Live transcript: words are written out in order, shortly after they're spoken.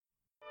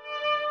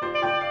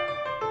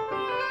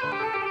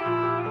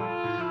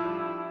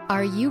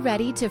Are you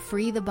ready to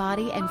free the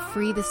body and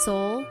free the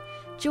soul?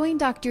 Join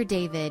Dr.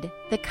 David,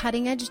 the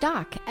Cutting Edge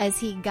Doc, as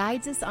he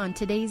guides us on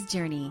today's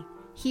journey.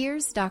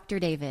 Here's Dr.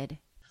 David.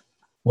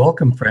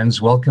 Welcome,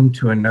 friends. Welcome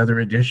to another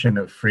edition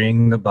of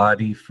Freeing the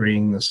Body,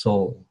 Freeing the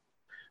Soul.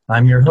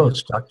 I'm your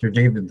host, Dr.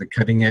 David, the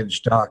Cutting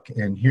Edge Doc,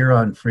 and here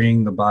on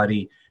Freeing the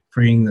Body,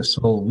 Freeing the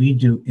Soul, we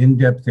do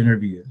in-depth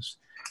interviews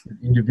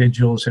with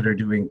individuals that are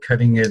doing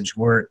cutting-edge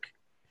work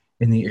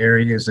in the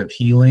areas of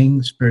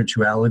healing,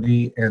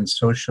 spirituality, and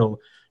social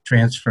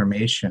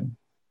transformation.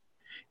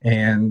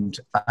 And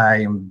I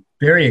am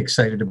very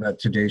excited about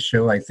today's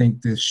show. I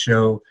think this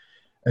show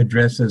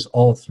addresses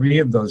all three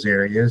of those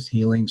areas: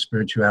 healing,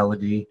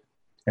 spirituality,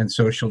 and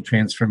social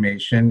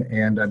transformation.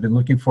 And I've been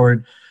looking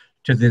forward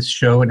to this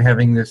show and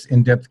having this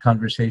in-depth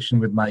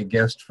conversation with my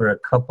guest for a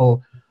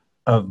couple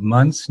of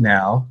months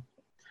now.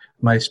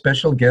 My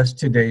special guest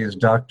today is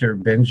Dr.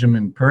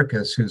 Benjamin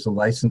Purkis, who's a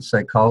licensed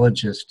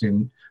psychologist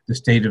in the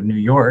state of New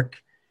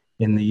York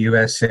in the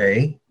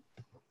USA.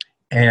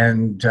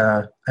 And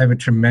I have a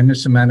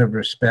tremendous amount of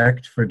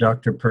respect for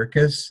Dr.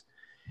 Purkis.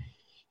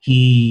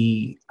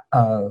 He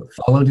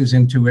followed his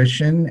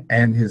intuition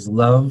and his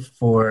love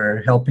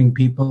for helping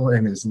people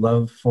and his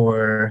love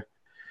for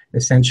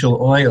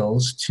essential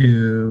oils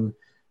to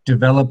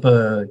develop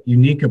a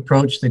unique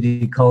approach that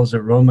he calls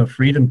aroma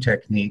freedom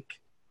technique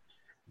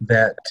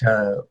that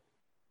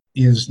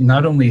is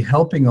not only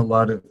helping a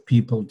lot of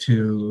people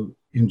to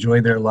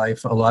enjoy their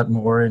life a lot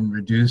more and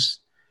reduce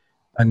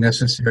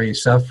unnecessary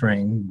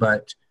suffering,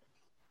 but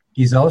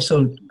he's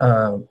also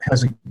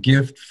has a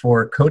gift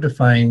for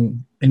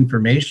codifying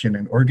information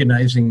and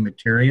organizing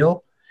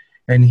material,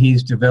 and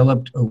he's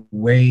developed a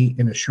way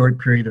in a short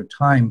period of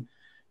time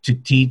to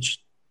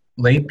teach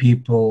lay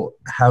people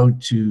how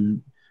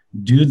to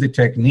do the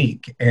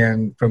technique.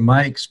 And from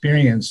my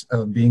experience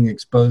of being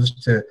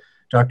exposed to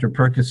Dr.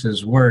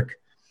 Purkis's work,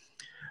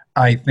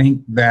 I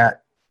think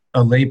that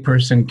a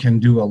layperson can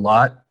do a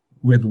lot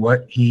with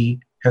what he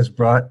has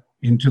brought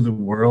into the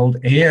world,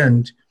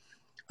 and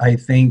I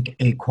think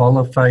a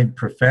qualified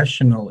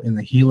professional in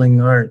the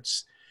healing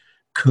arts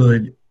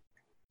could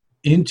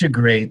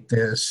integrate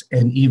this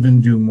and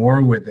even do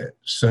more with it.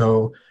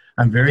 So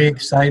I'm very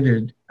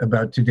excited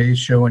about today's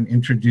show and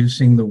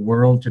introducing the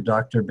world to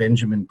Dr.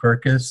 Benjamin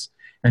Purkis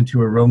and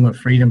to Aroma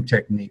Freedom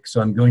Technique.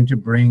 So I'm going to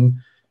bring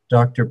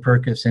Dr.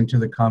 Purkis into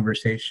the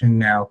conversation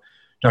now.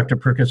 Dr.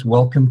 Purkis,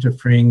 welcome to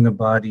Freeing the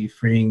Body,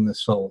 Freeing the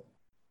Soul.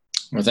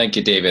 Well, thank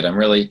you, David. I'm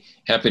really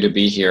happy to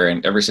be here.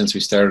 And ever since we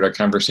started our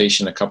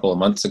conversation a couple of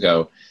months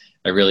ago,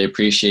 I really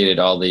appreciated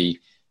all the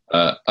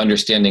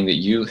understanding that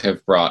you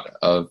have brought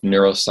of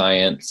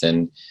neuroscience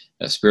and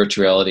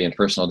spirituality and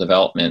personal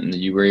development, and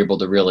that you were able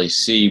to really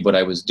see what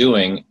I was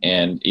doing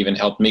and even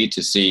helped me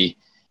to see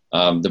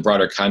the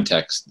broader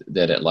context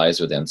that it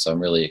lies within. So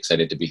I'm really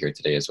excited to be here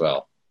today as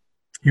well.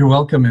 You're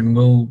welcome, and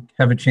we'll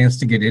have a chance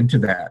to get into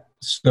that.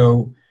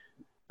 So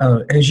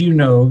as you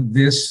know,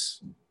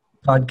 this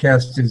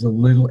podcast is a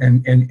little,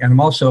 and I'm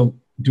also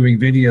doing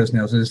videos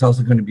now, so it's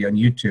also going to be on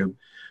YouTube,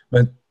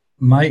 but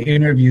my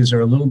interviews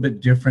are a little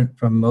bit different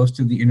from most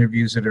of the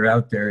interviews that are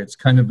out there. It's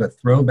kind of a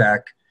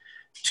throwback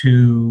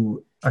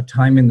to a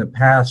time in the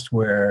past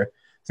where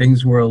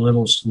things were a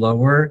little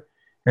slower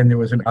and there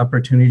was an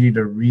opportunity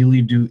to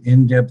really do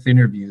in-depth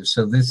interviews.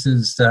 So this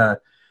is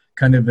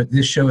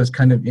this show is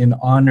kind of in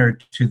honor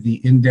to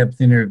the in-depth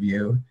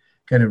interview,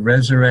 kind of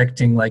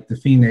resurrecting like the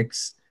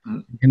Phoenix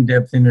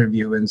in-depth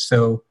interview. And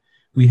so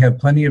we have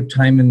plenty of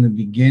time in the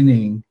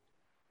beginning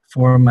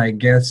for my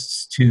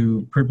guests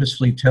to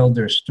purposefully tell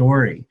their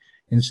story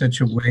in such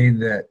a way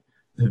that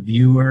the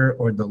viewer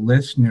or the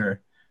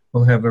listener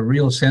will have a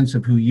real sense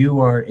of who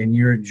you are in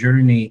your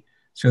journey,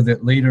 so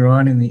that later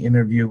on in the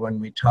interview, when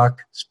we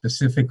talk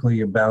specifically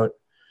about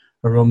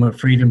Aroma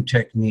Freedom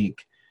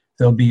Technique,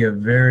 there'll be a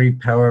very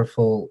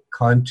powerful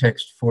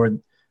context for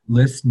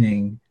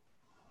listening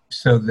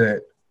so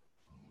that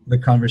the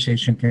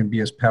conversation can be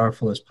as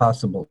powerful as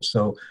possible.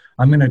 So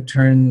I'm going to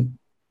turn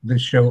the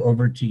show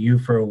over to you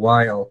for a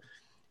while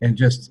and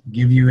just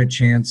give you a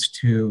chance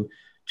to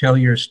tell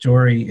your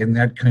story in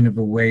that kind of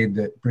a way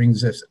that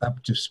brings us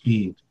up to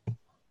speed.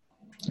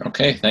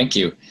 Okay, thank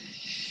you.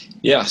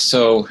 Yeah,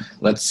 so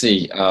let's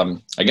see.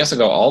 I guess I'll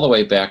go all the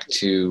way back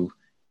to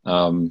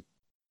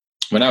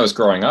when I was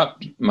growing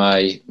up.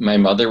 My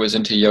mother was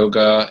into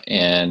yoga,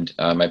 and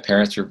my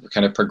parents were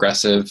kind of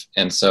progressive,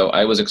 and so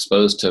I was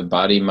exposed to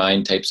body,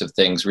 mind types of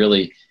things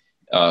really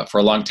for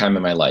a long time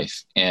in my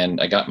life.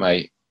 And I got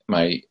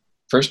my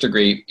first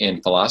degree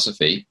in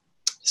philosophy,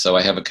 so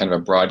I have a kind of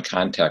a broad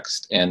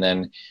context. And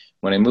then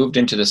when I moved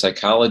into the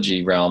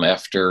psychology realm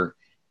after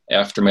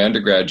my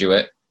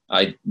undergraduate,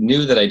 I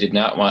knew that I did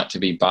not want to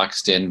be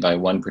boxed in by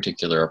one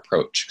particular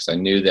approach, because I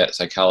knew that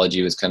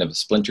psychology was kind of a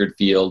splintered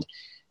field,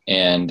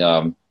 and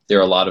there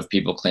are a lot of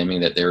people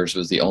claiming that theirs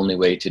was the only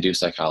way to do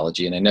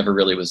psychology, and I never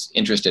really was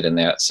interested in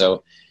that.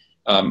 So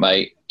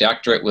my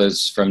doctorate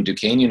was from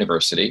Duquesne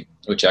University,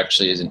 which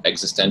actually is an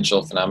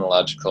existential,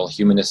 phenomenological,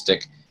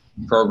 humanistic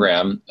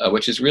program,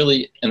 which is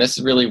really, and this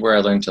is really where I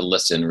learned to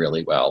listen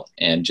really well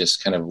and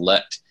just kind of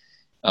let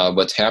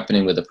what's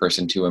happening with a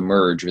person to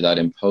emerge without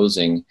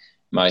imposing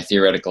my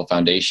theoretical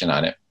foundation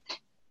on it.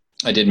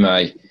 I did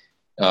my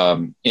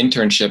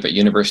internship at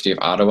University of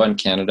Ottawa in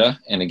Canada.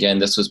 And again,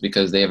 this was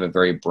because they have a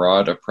very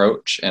broad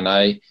approach. And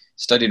I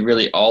studied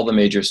really all the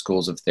major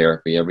schools of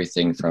therapy,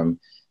 everything from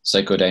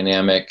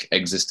psychodynamic,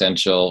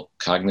 existential,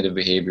 cognitive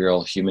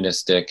behavioral,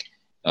 humanistic,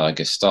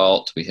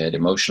 Gestalt. We had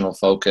emotional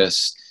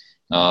focus.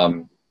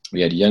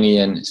 We had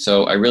Jungian.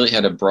 So I really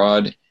had a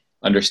broad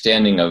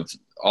understanding of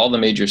all the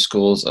major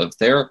schools of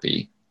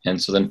therapy. And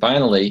so then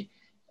finally,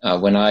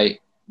 when I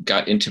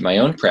got into my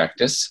own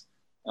practice,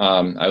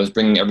 I was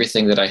bringing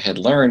everything that I had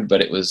learned,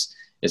 but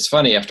it's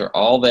funny, after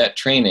all that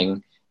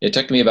training, it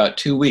took me about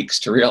 2 weeks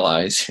to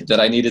realize that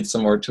I needed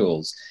some more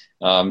tools,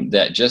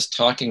 that just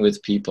talking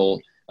with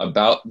people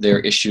about their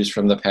issues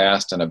from the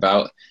past and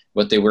about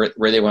what they were,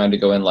 where they wanted to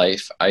go in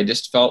life, I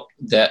just felt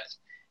that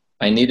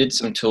I needed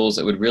some tools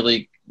that would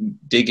really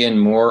dig in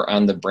more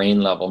on the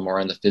brain level, more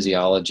on the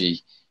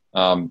physiology,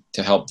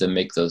 to help them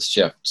make those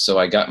shifts. So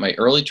I got my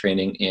early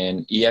training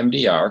in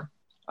EMDR,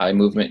 eye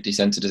movement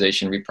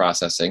desensitization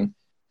reprocessing.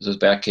 This was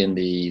back in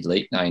the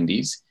late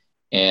 90s.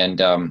 And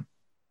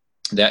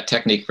that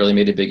technique really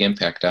made a big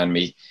impact on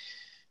me,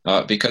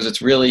 because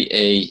it's really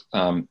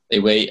a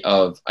way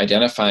of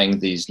identifying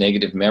these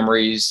negative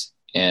memories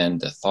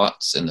and the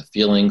thoughts and the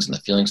feelings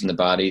in the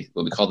body,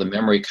 what we call the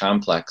memory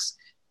complex.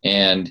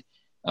 And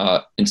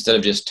instead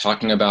of just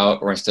talking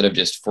about, or instead of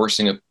just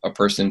forcing a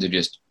person to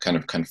just kind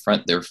of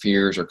confront their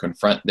fears or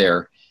confront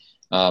their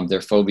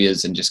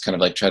phobias and just kind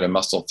of like try to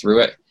muscle through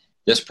it,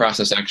 this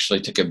process actually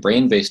took a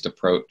brain-based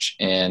approach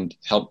and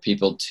helped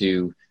people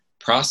to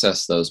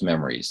process those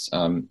memories.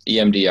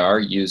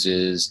 EMDR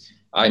uses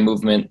eye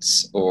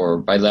movements or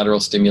bilateral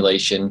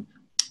stimulation.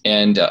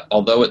 And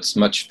although it's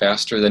much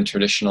faster than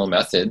traditional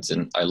methods,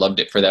 and I loved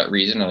it for that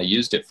reason, and I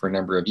used it for a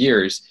number of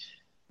years,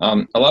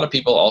 a lot of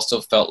people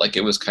also felt like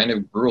it was kind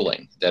of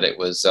grueling, that it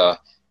was,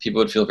 people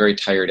would feel very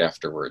tired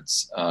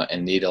afterwards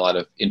and need a lot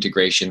of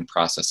integration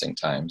processing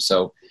time.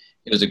 So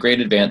it was a great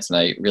advance, and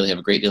I really have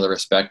a great deal of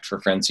respect for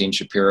Francine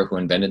Shapiro, who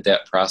invented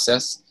that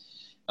process.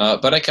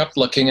 But I kept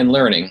looking and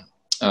learning.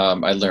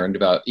 I learned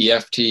about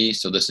EFT,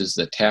 so this is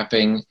the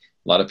tapping. A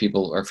lot of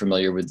people are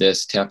familiar with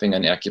this, tapping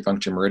on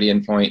acupuncture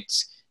meridian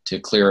points to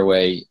clear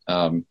away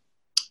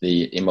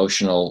the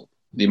emotional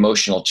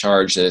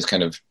charge that is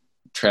kind of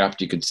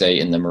trapped, you could say,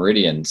 in the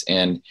meridians.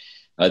 And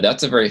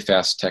that's a very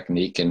fast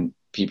technique, and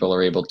people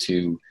are able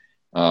to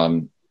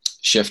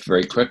shift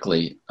very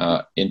quickly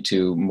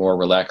into more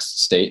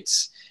relaxed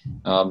states.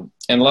 And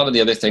a lot of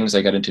the other things,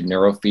 I got into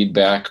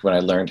neurofeedback when I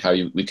learned how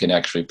we can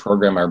actually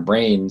program our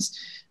brains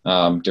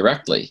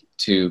directly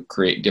to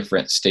create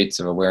different states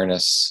of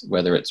awareness,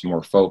 whether it's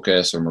more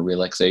focus or more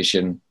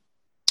relaxation.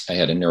 I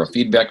had a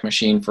neurofeedback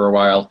machine for a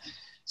while,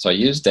 so I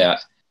used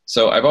that.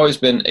 So I've always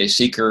been a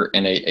seeker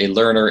and a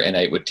learner, and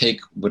I would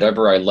take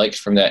whatever I liked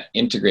from that,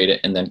 integrate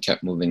it, and then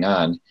kept moving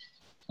on.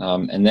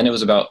 And then it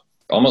was about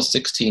almost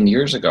 16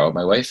 years ago,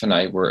 my wife and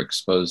I were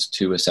exposed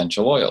to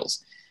essential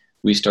oils.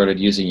 We started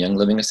using Young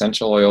Living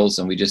essential oils,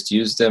 and we just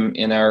used them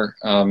in our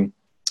home,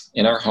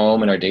 in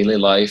our daily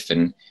life,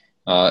 and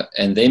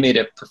they made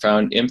a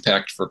profound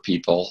impact for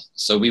people.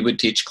 So we would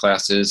teach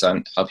classes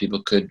on how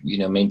people could,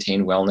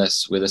 maintain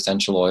wellness with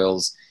essential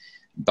oils,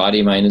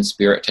 body, mind, and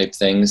spirit type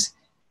things.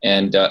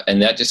 And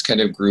that just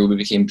kind of grew. We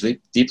became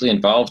deeply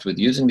involved with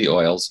using the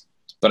oils,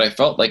 but I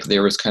felt like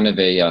there was kind of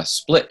a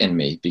split in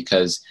me,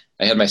 because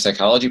I had my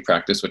psychology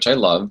practice, which I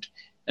loved,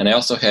 and I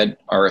also had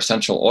our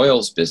essential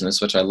oils business,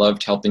 which I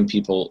loved helping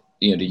people,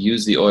 to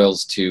use the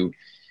oils to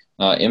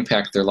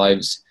impact their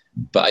lives.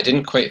 But I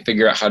didn't quite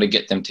figure out how to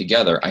get them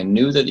together. I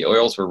knew that the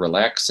oils were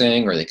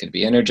relaxing or they could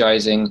be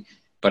energizing,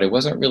 but I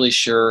wasn't really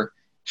sure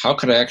how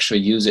could I actually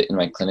use it in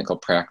my clinical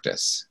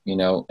practice,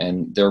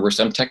 and there were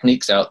some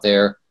techniques out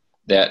there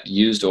that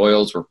used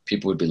oils where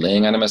people would be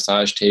laying on a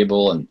massage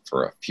table and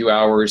for a few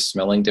hours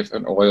smelling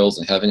different oils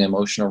and having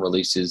emotional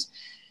releases.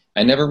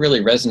 I never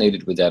really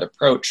resonated with that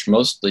approach,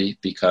 mostly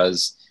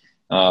because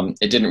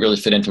it didn't really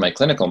fit into my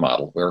clinical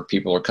model, where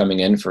people were coming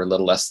in for a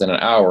little less than an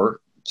hour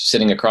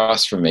sitting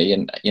across from me,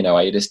 and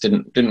I just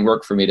didn't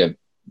work for me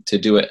to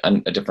do it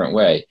in a different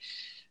way.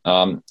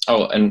 And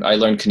I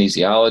learned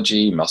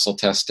kinesiology, muscle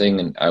testing,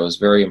 and I was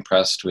very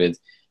impressed with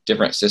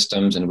different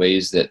systems and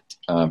ways that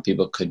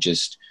people could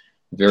just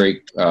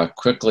very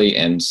quickly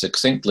and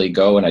succinctly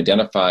go and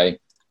identify,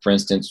 for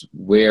instance,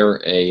 where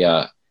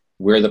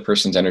the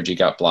person's energy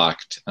got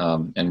blocked,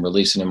 and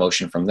release an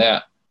emotion from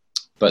that.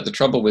 But the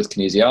trouble with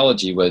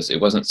kinesiology was it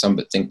wasn't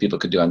something people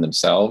could do on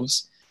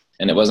themselves,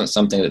 and it wasn't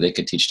something that they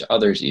could teach to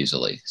others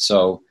easily.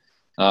 So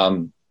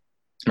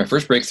my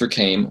first breakthrough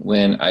came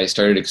when I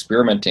started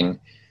experimenting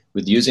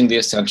with using the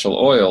essential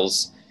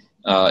oils,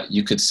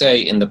 you could say,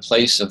 in the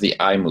place of the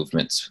eye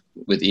movements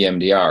with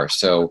EMDR.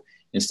 So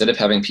instead of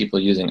having people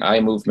using eye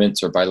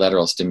movements or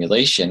bilateral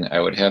stimulation, I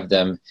would have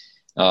them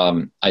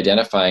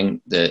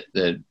identifying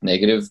the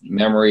negative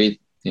memory,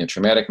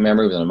 traumatic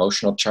memory with an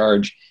emotional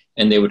charge,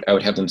 and I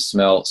would have them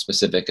smell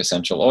specific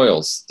essential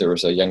oils. There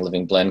was a Young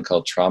Living blend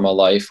called Trauma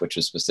Life, which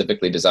was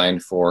specifically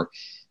designed for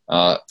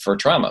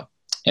trauma.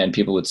 And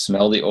people would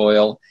smell the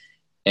oil,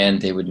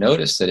 and they would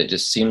notice that it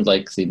just seemed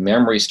like the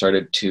memory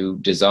started to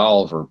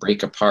dissolve or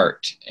break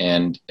apart,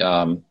 and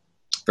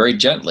very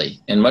gently,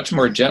 and much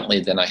more gently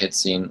than I had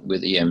seen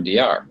with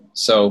EMDR.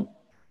 So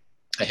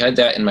I had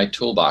that in my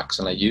toolbox,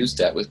 and I used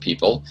that with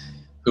people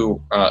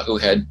who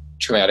had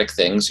traumatic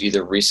things,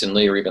 either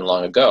recently or even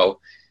long ago,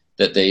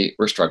 that they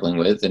were struggling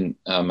with. And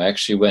I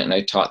actually went and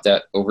I taught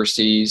that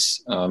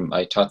overseas.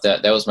 I taught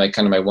that. That was my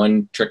kind of my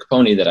one trick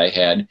pony that I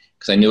had,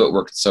 because I knew it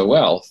worked so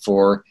well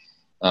for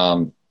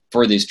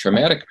these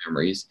traumatic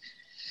memories.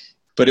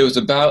 But it was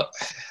about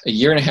a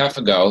year and a half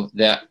ago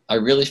that I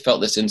really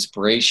felt this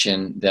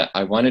inspiration that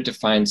I wanted to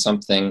find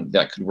something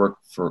that could work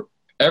for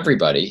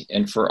everybody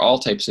and for all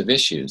types of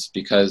issues,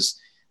 because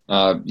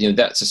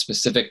that's a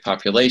specific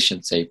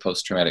population, say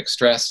post-traumatic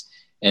stress.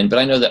 But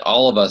I know that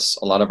all of us,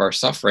 a lot of our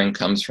suffering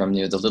comes from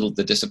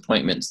the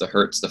disappointments, the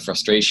hurts, the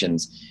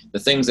frustrations, the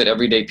things that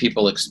everyday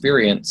people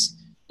experience,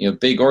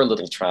 big or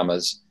little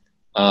traumas.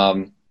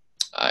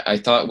 I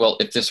thought, well,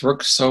 if this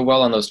works so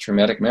well on those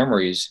traumatic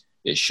memories,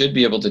 it should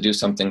be able to do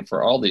something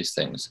for all these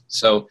things.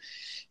 So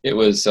it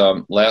was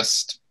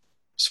last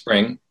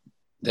spring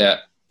that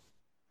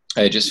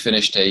I had just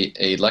finished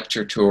a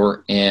lecture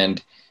tour,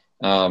 and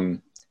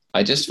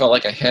I just felt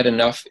like I had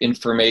enough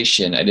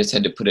information. I just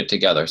had to put it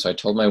together. So I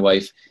told my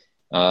wife,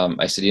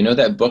 I said,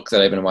 that book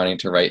that I've been wanting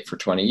to write for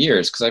 20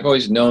 years, because I've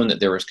always known that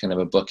there was kind of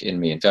a book in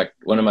me. In fact,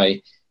 one of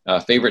my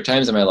favorite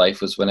times in my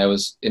life was when I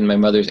was in my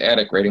mother's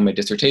attic writing my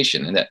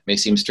dissertation. And that may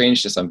seem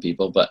strange to some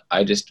people, but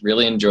I just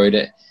really enjoyed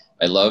it.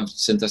 I loved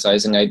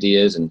synthesizing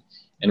ideas and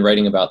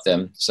writing about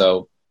them.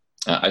 So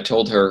I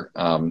told her,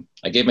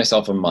 I gave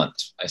myself a month.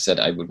 I said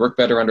I would work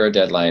better under a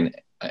deadline.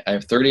 I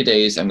have 30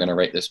 days. I'm going to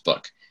write this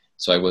book.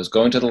 So I was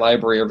going to the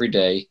library every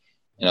day,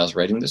 and I was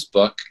writing this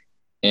book.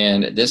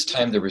 And this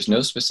time there was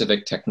no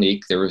specific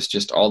technique. There was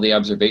just all the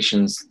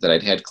observations that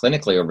I'd had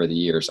clinically over the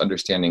years,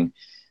 understanding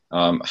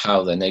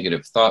how the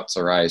negative thoughts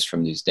arise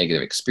from these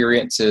negative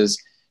experiences,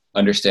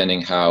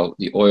 understanding how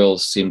the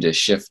oils seem to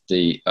shift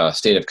the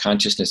state of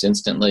consciousness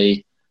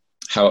instantly,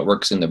 how it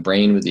works in the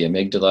brain with the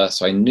amygdala.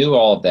 So I knew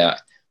all of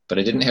that, but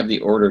I didn't have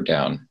the order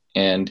down.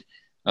 And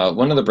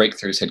one of the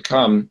breakthroughs had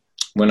come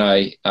when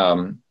I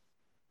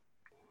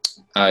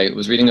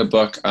was reading a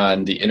book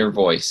on the inner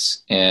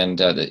voice. And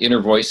the inner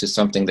voice is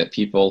something that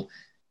people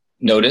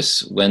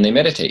notice when they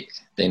meditate.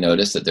 They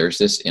notice that there's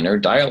this inner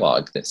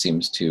dialogue that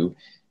seems to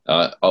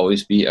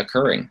always be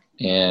occurring.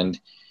 And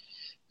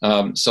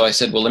so I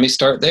said, well, let me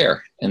start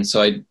there. And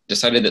so I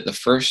decided that the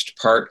first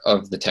part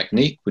of the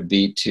technique would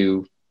be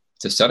to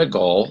set a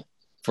goal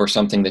for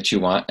something that you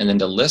want, and then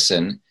to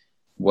listen.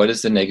 What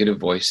does the negative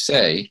voice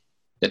say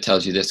that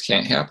tells you this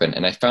can't happen?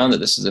 And I found that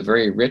this is a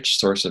very rich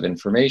source of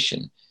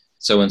information.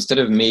 So instead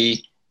of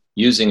me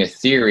using a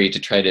theory to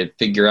try to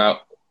figure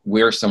out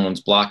where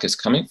someone's block is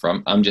coming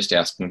from, I'm just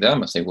asking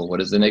them. I say, well, what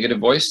does the negative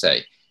voice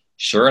say?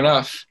 Sure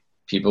enough,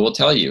 people will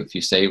tell you.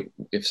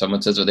 If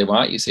someone says what they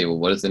want, you say, well,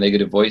 what does the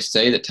negative voice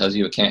say that tells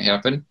you it can't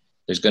happen?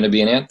 There's going to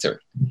be an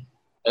answer. And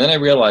then I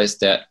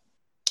realized that,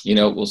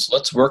 well, so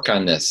let's work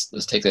on this.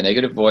 Let's take the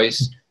negative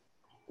voice.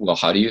 Well,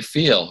 how do you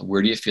feel?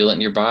 Where do you feel it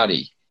in your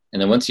body?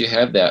 And then once you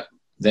have that,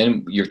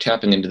 then you're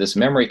tapping into this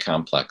memory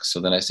complex. So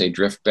then I say,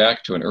 drift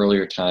back to an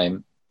earlier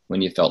time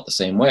when you felt the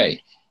same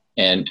way.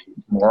 And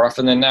more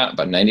often than not,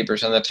 about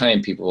 90% of the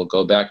time, people will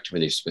go back to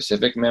a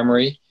specific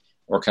memory,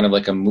 or kind of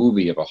like a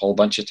movie of a whole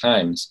bunch of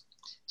times.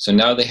 So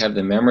now they have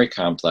the memory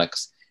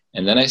complex.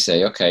 And then I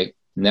say, okay,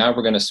 now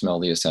we're going to smell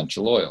the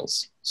essential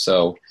oils.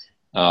 So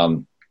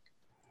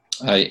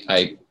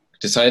I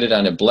decided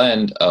on a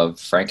blend of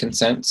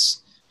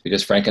frankincense,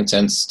 because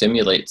frankincense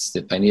stimulates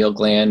the pineal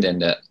gland,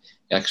 and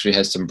actually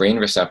has some brain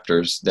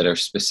receptors that are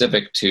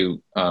specific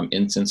to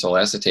incensyl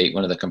acetate,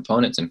 one of the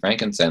components in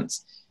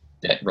frankincense,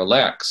 that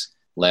relax.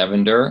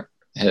 Lavender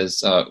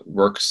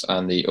works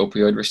on the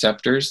opioid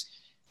receptors,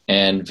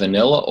 and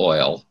vanilla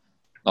oil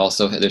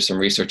also, there's some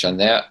research on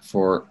that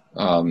for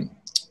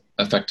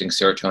affecting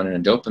serotonin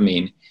and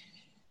dopamine.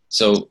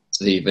 So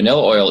the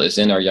vanilla oil is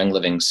in our Young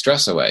Living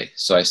Stress Away.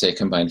 So I say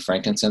combine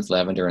frankincense,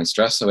 lavender, and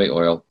stress away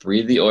oil,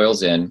 breathe the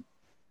oils in,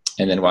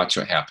 and then watch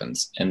what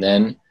happens. And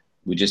then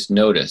we just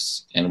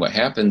notice. And what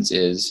happens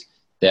is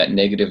that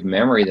negative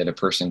memory that a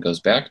person goes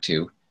back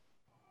to,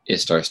 it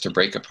starts to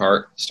break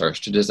apart, starts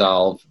to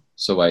dissolve.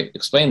 So I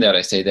explain that.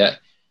 I say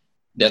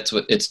that's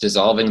what it's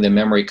dissolving, the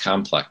memory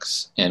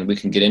complex. And we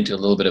can get into a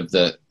little bit of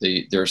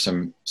there are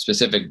some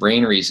specific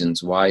brain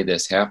reasons why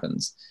this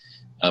happens,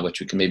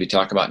 which we can maybe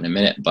talk about in a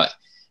minute. But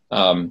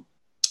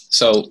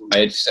so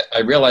I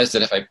realized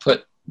that if I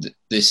put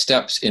the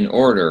steps in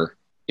order,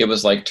 it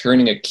was like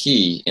turning a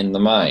key in the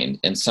mind,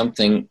 and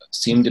something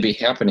seemed to be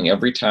happening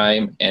every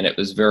time. And it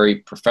was very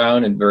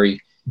profound and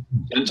very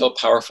gentle,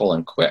 powerful,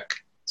 and quick.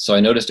 So I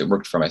noticed it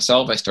worked for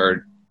myself. I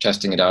started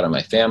testing it out on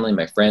my family,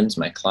 my friends,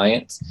 my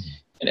clients,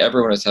 and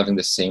everyone was having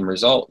the same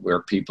result,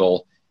 where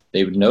people,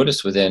 they would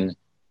notice within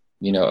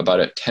about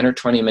a 10 or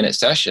 20 minute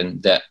session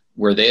that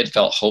where they had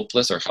felt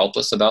hopeless or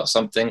helpless about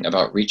something,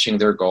 about reaching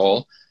their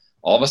goal,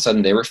 all of a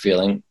sudden they were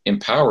feeling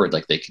empowered,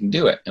 like they can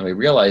do it. And we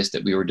realized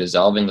that we were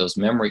dissolving those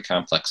memory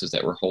complexes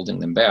that were holding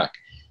them back.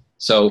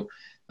 So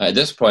at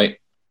this point,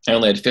 I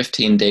only had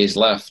 15 days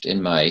left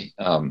in my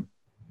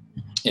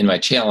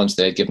challenge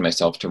that I'd given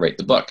myself to write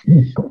the book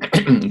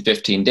in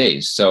 15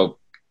 days. So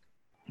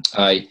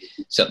I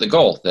set the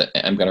goal that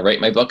I'm going to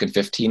write my book in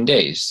 15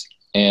 days.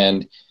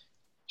 And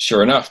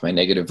sure enough, my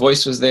negative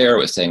voice was there. It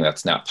was saying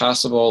that's not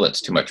possible.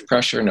 That's too much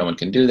pressure. No one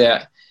can do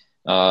that.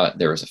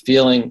 There was a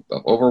feeling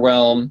of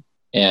overwhelm.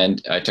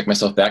 And I took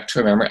myself back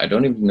to a memory. I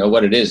don't even know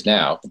what it is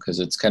now because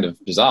it's kind of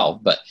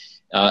dissolved. But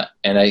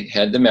and I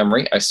had the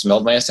memory. I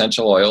smelled my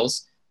essential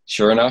oils.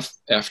 Sure enough,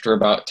 after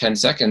about 10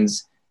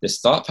 seconds, this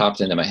thought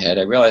popped into my head.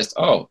 I realized,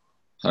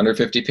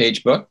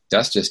 150-page book,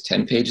 that's just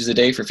 10 pages a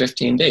day for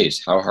 15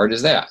 days. How hard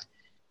is that?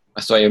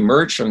 So I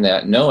emerged from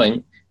that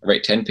knowing I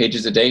write 10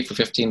 pages a day for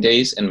 15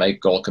 days and my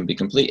goal can be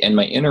complete. And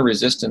my inner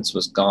resistance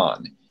was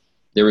gone.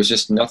 There was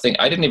just nothing.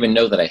 I didn't even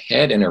know that I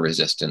had inner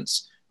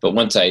resistance. But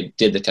once I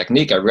did the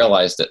technique, I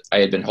realized that I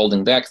had been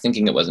holding back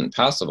thinking it wasn't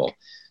possible.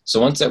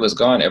 So once that was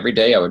gone, every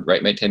day I would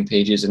write my 10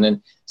 pages. And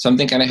then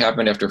something kind of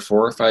happened after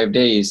 4 or 5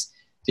 days.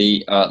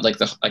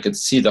 I could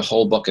see the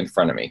whole book in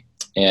front of me.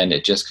 And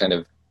it just kind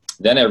of,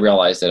 then I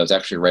realized that I was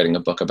actually writing a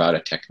book about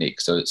a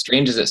technique. So as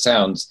strange as it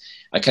sounds,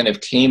 I kind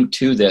of came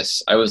to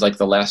this. I was like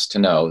the last to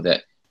know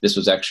that this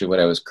was actually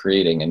what I was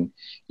creating. And,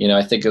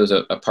 I think it was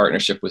a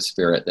partnership with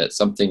Spirit, that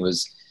something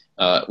was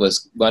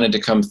wanted to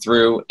come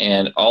through.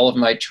 And all of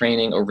my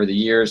training over the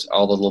years,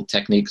 all the little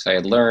techniques I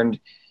had learned,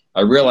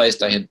 I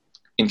realized I had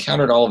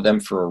encountered all of them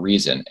for a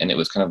reason. And it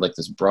was kind of like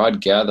this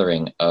broad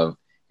gathering of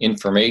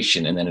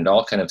information. And then it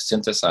all kind of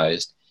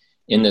synthesized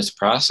in this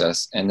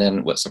process. And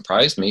then what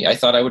surprised me, I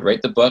thought I would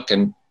write the book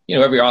and,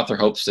 every author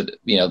hopes that,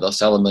 they'll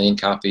sell 1 million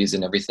copies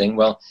and everything.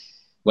 Well,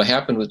 what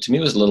happened to me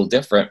was a little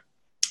different.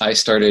 I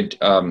started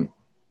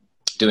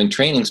doing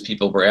trainings.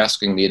 People were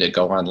asking me to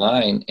go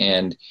online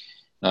and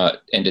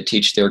to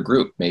teach their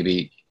group,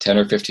 maybe 10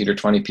 or 15 or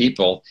 20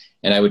 people.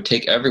 And I would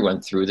take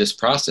everyone through this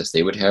process.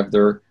 They would have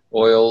their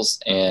oils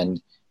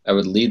and I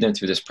would lead them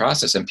through this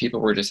process. And people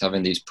were just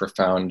having these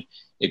profound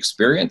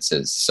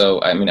experiences. So,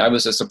 I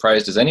was as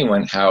surprised as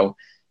anyone how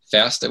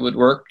fast it would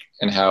work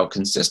and how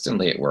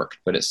consistently it worked.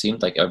 But it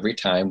seemed like every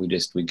time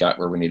we got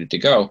where we needed to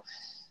go.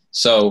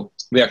 So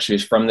we actually,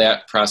 from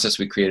that process,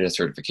 we created a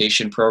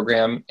certification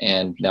program.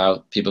 And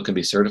now people can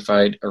be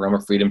certified Aroma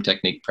Freedom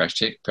Technique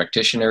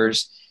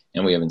practitioners.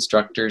 And we have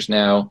instructors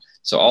now.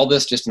 So all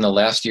this just in the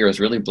last year has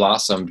really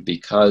blossomed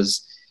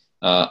because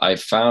I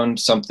found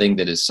something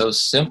that is so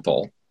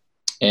simple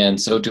and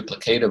so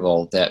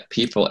duplicatable that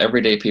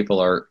everyday people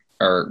are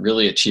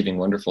really achieving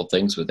wonderful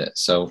things with it.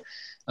 So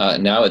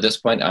now at this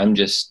point, I'm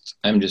just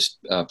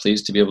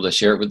pleased to be able to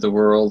share it with the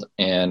world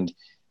and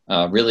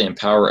really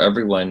empower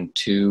everyone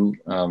to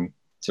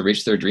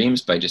reach their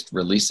dreams by just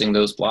releasing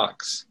those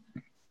blocks.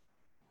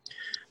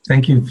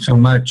 Thank you so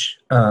much.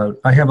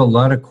 I have a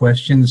lot of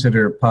questions that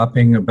are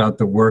popping about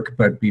the work,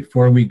 but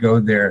before we go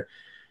there,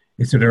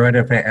 is it all right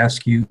if I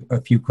ask you a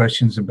few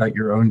questions about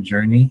your own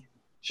journey?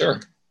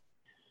 Sure.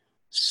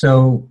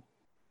 So,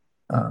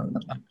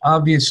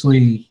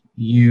 obviously,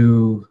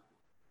 you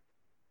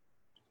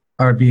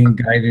are being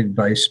guided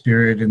by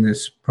Spirit in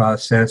this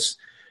process.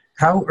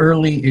 How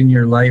early in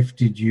your life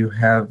did you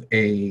have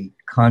a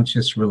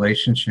conscious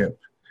relationship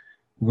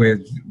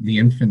with the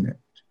infinite?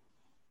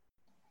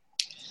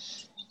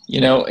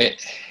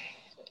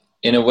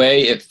 In a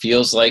way, it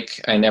feels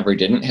like I never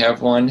didn't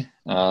have one.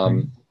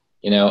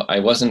 I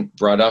wasn't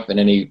brought up in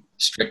any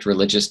strict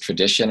religious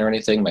tradition or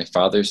anything. My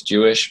father's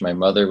Jewish. My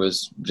mother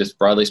was just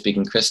broadly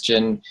speaking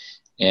Christian.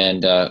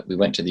 And we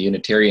went to the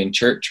Unitarian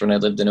Church when I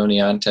lived in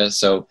Oneonta.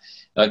 So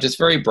just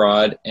very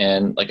broad.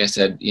 And like I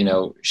said,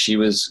 she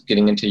was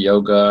getting into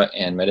yoga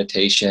and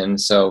meditation.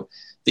 So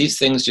these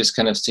things just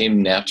kind of seemed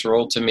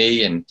natural to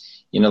me. And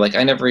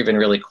I never even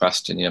really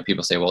questioned,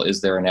 people say, well,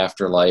 is there an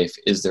afterlife?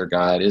 Is there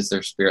God? Is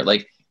there spirit?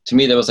 Like, to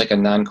me, that was like a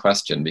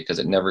non-question because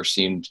it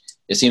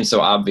seemed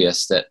so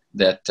obvious that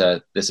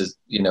this is,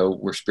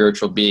 we're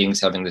spiritual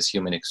beings having this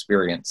human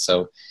experience.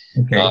 So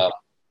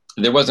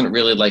there wasn't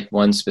really like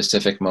one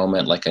specific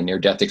moment, like a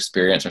near-death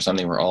experience or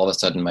something where all of a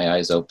sudden my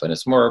eyes open.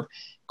 It's more, of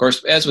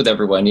course, as with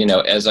everyone,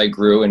 as I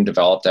grew and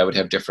developed, I would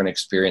have different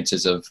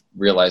experiences of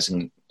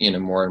realizing,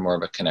 more and more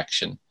of a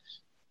connection.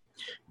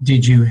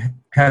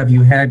 Have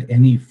you had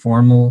any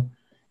formal,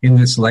 in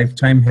this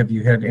lifetime, have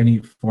you had any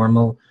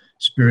formal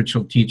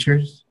spiritual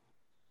teachers?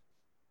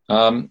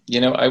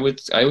 I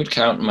would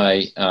count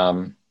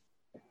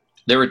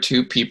there were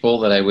 2 people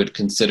that I would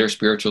consider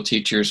spiritual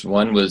teachers.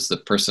 One was the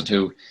person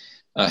who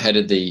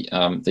headed the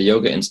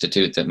Yoga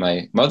Institute that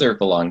my mother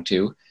belonged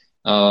to.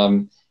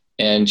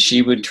 And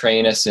she would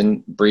train us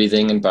in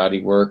breathing and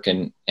body work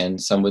and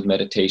some with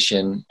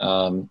meditation.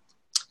 And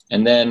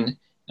then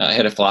I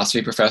had a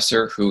philosophy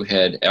professor who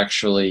had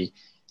actually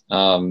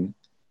gone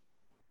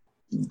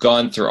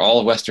through all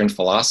of Western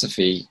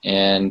philosophy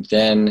and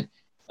then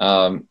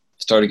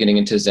started getting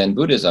into Zen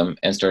Buddhism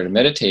and started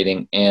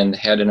meditating and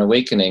had an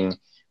awakening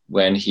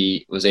when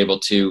he was able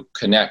to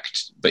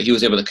connect, but he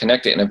was able to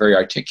connect it in a very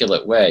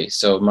articulate way.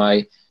 So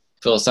my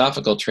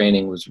philosophical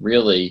training was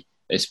really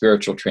a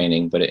spiritual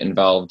training, but it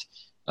involved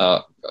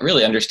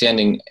really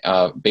understanding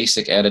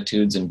basic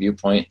attitudes and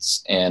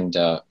viewpoints, and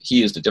he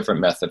used a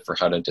different method for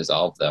how to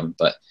dissolve them.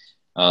 But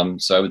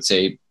so I would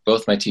say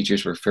both my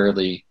teachers were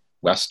fairly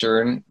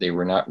Western. They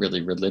were not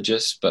really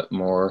religious, but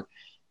more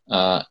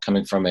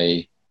coming from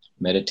a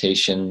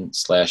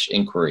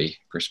meditation/inquiry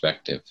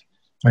perspective.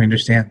 I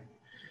understand.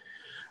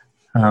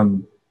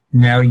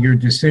 Now, your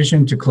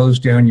decision to close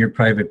down your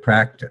private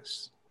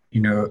practice,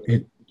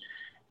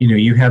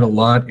 you had a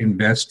lot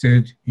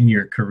invested in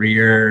your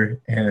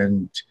career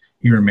and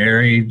you were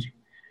married.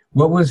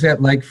 What was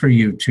that like for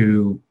you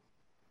to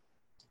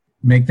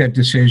make that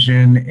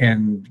decision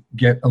and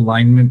get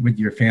alignment with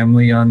your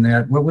family on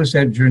that? What was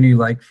that journey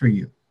like for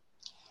you?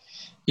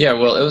 Yeah,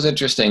 well, it was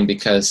interesting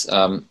because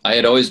I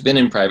had always been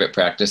in private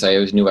practice. I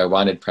always knew I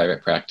wanted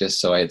private practice,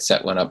 so I had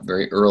set one up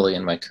very early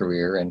in my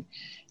career.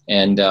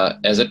 And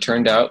as it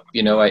turned out,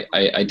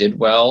 I did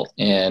well,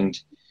 and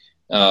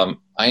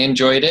I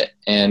enjoyed it,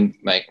 and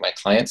my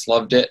clients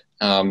loved it.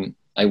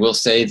 I will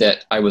say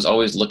that I was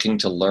always looking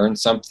to learn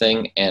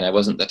something, and I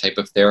wasn't the type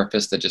of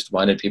therapist that just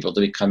wanted people to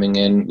be coming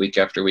in week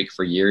after week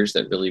for years.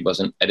 That really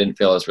wasn't, I didn't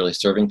feel I was really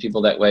serving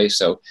people that way.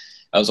 So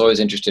I was always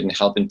interested in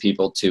helping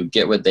people to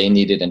get what they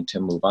needed and to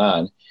move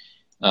on.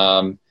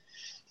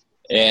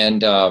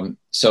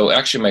 So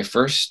actually my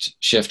first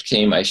shift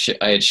came, I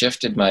had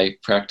shifted my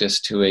practice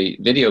to a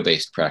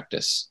video-based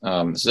practice.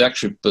 This is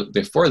actually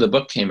before the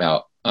book came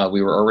out.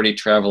 We were already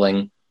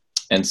traveling,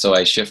 and so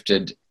I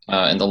shifted,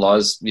 and the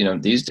laws,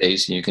 these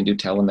days you can do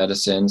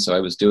telemedicine. So I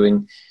was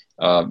doing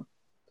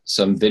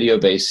some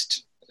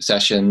video-based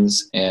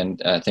sessions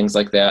and things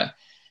like that.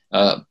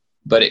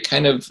 But it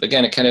kind of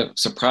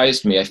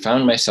surprised me. I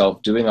found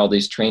myself doing all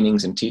these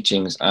trainings and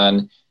teachings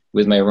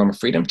with my Aroma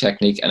Freedom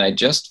technique, and I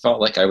just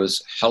felt like I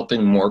was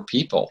helping more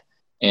people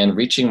and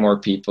reaching more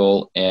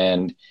people,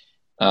 and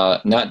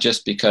not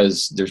just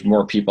because there's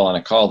more people on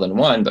a call than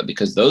one, but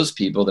because those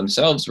people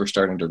themselves were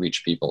starting to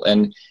reach people.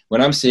 And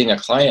when I'm seeing a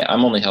client,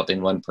 I'm only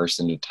helping one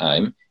person at a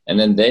time, and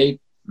then they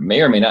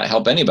may or may not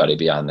help anybody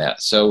beyond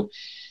that. So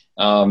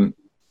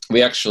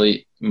we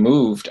actually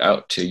moved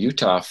out to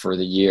Utah for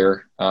the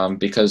year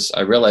because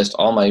I realized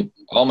all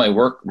my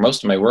work,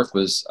 most of my work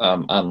was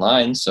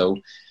online. So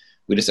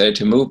we decided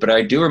to move. But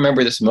I do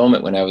remember this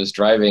moment when I was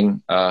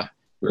driving. I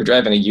was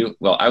driving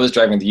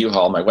the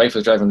U-Haul. My wife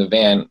was driving the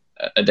van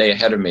a day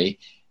ahead of me,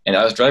 and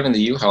I was driving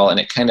the U-Haul, and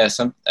it kind of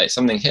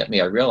something hit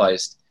me. I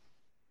realized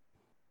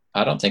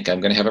I don't think I'm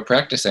going to have a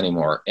practice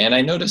anymore. And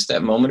I noticed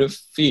that moment of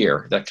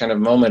fear, that kind of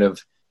moment of,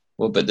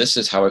 well, but this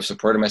is how I've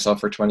supported myself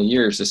for 20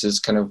 years. This is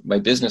kind of my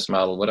business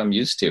model, what I'm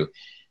used to.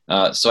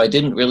 So I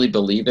didn't really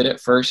believe it at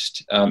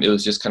first. It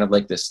was just kind of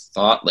like this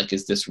thought, like,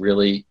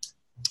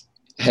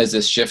 has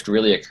this shift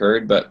really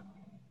occurred? But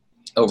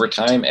over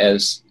time,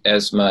 as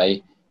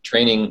my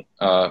training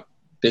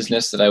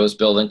business that I was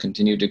building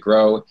continued to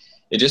grow,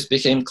 it just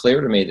became clear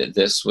to me that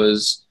this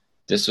was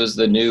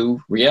the new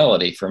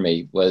reality for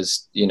me,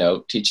 was,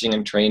 teaching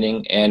and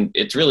training. And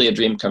it's really a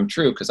dream come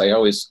true, because I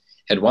always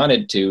had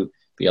wanted to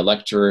be a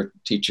lecturer,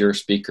 teacher,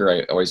 speaker.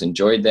 I always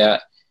enjoyed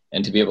that.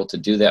 And to be able to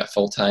do that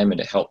full time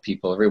and to help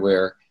people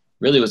everywhere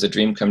really was a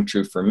dream come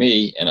true for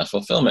me and a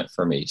fulfillment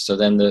for me. So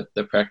then the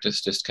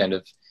practice just kind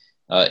of,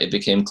 it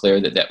became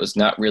clear that was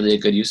not really a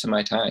good use of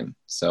my time.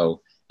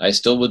 So I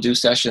still will do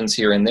sessions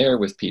here and there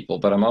with people,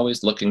 but I'm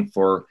always looking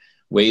for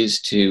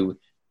ways to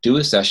do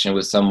a session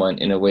with someone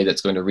in a way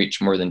that's going to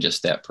reach more than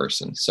just that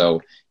person.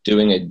 So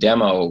doing a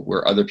demo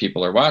where other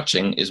people are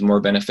watching is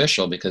more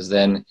beneficial, because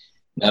then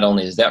not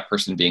only is that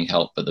person being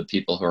helped, but the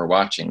people who are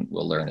watching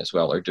will learn as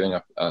well, or doing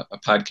a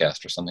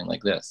podcast or something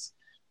like this.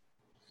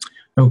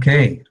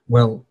 Okay.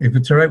 Well, if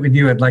it's all right with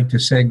you, I'd like to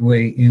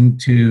segue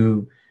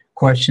into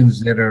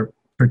questions that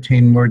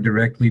pertain more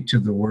directly to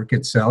the work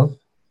itself.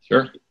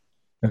 Sure.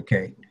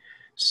 Okay.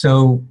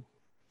 So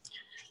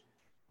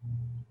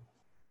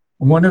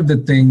one of the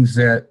things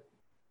that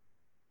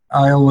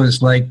I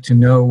always like to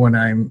know when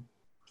I'm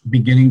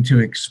beginning to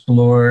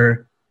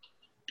explore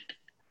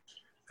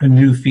a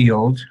new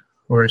field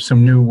or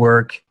some new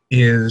work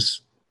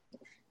is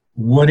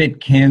what it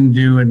can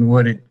do and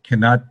what it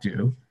cannot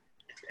do.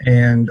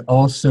 And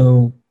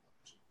also,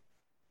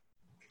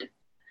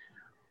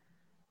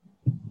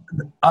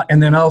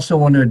 and then also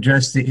want to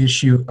address the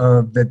issue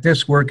of that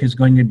this work is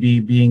going to be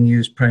being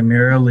used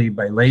primarily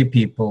by lay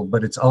people,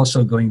 but it's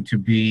also going to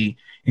be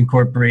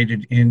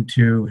incorporated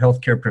into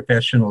healthcare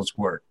professionals'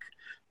 work,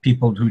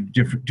 people who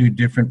do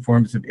different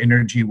forms of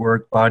energy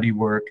work, body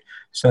work,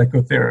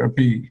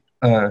 psychotherapy,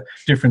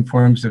 different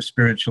forms of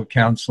spiritual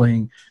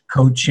counseling,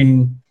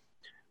 coaching.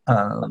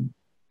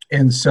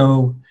 And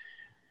so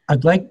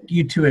I'd like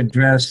you to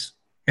address,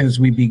 as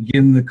we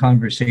begin the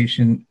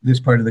conversation, this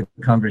part of the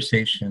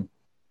conversation,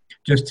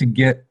 just to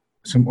get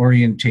some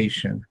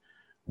orientation.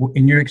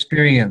 In your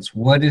experience,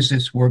 what is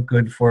this work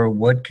good for?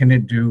 What can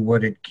it do?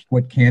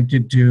 What can't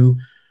it do?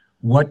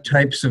 what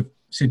types of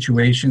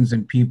situations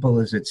and people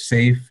is it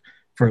safe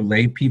for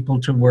lay people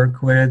to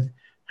work with?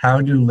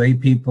 How do lay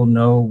people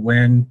know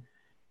when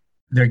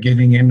they're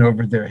getting in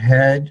over their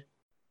head?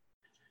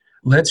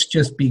 Let's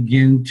just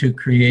begin to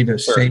create a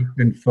Sure. safe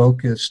and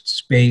focused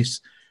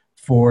space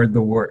for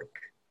the work.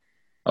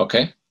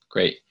 Okay,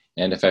 great.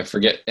 And if I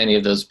forget any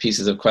of those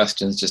pieces of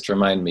questions, just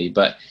remind me.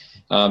 But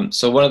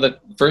so one of the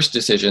first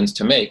decisions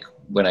to make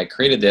when I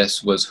created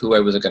this was who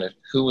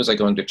was I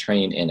going to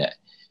train in it.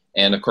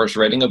 And of course,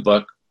 writing a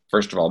book,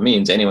 first of all,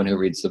 means anyone who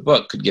reads the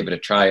book could give it a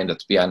try, and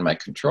that's beyond my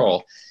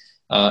control.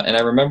 And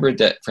I remembered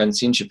that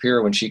Francine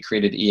Shapiro, when she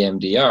created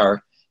EMDR,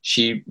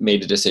 she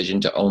made a decision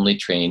to only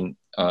train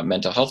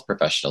mental health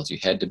professionals. You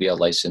had to be a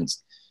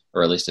licensed,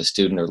 or at least a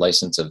student or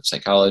license of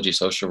psychology,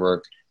 social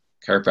work,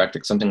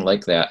 chiropractic, something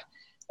like that.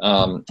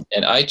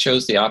 And I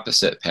chose the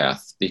opposite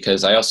path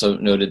because I also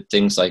noted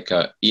things like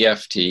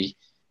EFT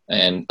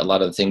and a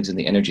lot of the things in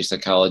the energy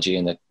psychology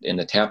and in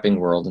the tapping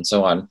world and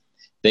so on.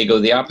 They go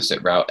the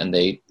opposite route and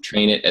they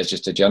train it as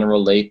just a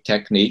general lay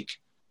technique,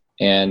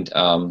 and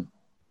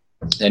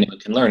anyone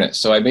can learn it.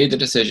 So I made the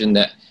decision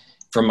that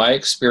from my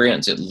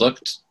experience, it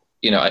looked,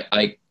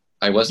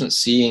 I wasn't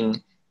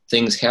seeing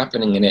things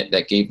happening in it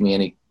that gave me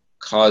any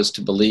cause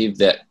to believe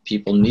that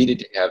people needed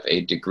to have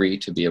a degree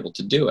to be able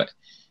to do it.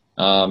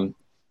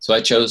 So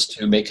I chose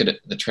to make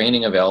the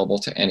training available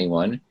to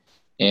anyone.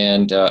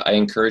 And I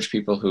encourage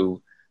people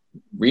who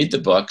read the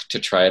book to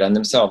try it on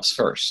themselves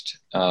first.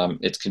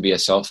 It can be a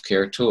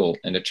self-care tool,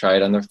 and to try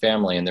it on their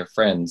family and their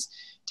friends,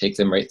 take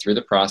them right through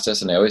the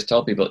process. And I always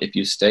tell people, if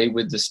you stay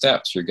with the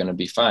steps, you're going to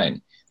be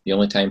fine. The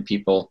only time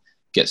people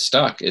get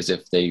stuck is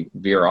if they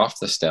veer off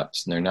the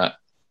steps and they're not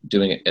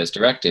doing it as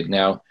directed.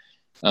 Now,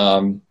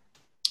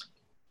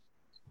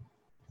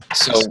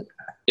 so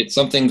it's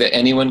something that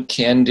anyone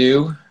can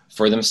do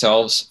for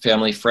themselves,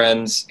 family,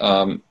 friends.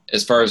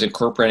 As far as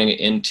incorporating it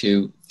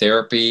into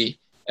therapy,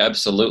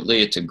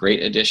 absolutely. It's a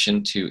great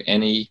addition to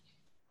any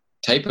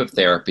type of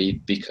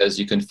therapy because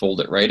you can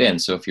fold it right in.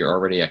 So if you're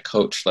already a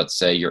coach, let's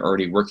say you're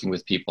already working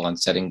with people on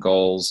setting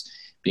goals,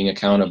 being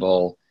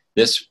accountable,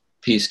 this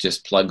piece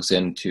just plugs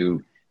in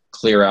to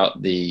clear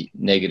out the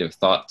negative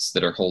thoughts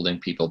that are holding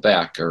people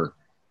back or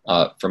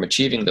from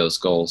achieving those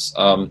goals.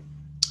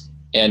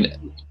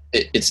 And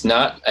it's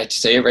not, I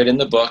say it right in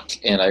the book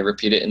and I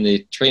repeat it in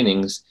the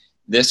trainings,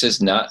 this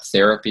is not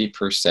therapy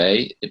per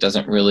se. It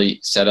doesn't really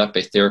set up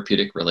a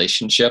therapeutic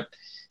relationship.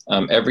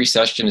 Every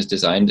session is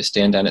designed to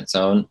stand on its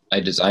own. I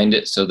designed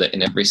it so that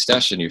in every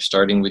session you're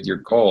starting with your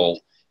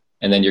goal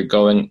and then you're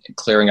going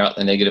clearing out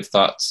the negative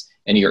thoughts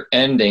and you're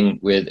ending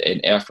with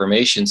an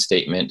affirmation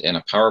statement and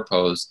a power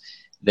pose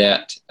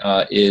that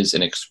is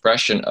an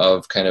expression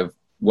of kind of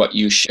what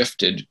you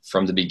shifted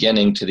from the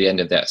beginning to the end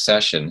of that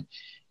session.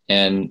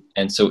 And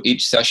so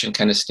each session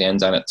kind of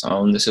stands on its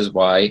own. This is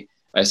why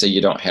I say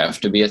you don't have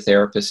to be a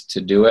therapist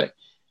to do it.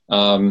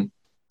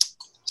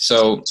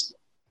 So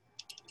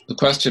the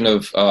question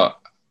of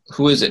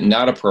who is it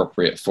not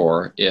appropriate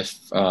for if,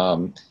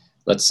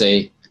 let's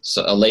say,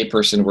 a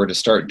layperson were to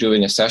start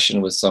doing a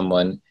session with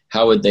someone,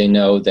 how would they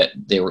know that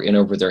they were in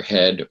over their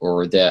head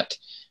or that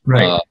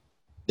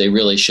they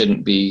really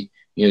shouldn't be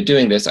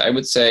doing this? I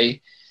would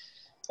say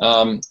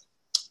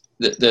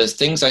the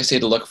things I say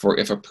to look for,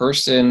 if a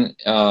person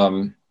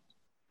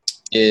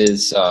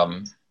is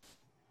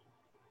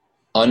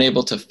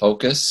unable to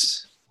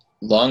focus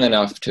long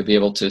enough to be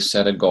able to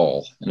set a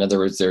goal. In other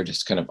words, they're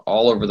just kind of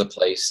all over the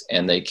place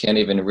and they can't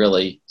even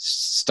really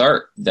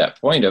start that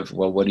point of,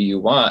 well, what do you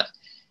want?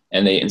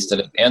 And they, instead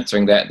of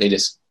answering that, they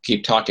just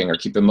keep talking or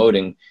keep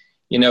emoting,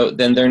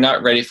 then they're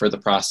not ready for the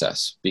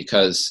process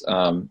because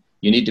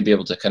you need to be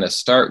able to kind of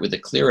start with a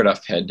clear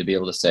enough head to be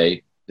able to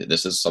say,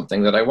 this is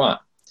something that I want.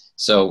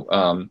 So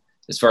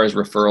as far as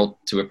referral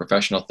to a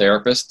professional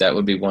therapist, that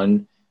would be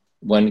one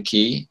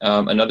key.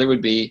 Another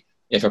would be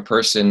if a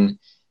person,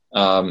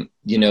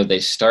 they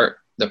start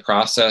the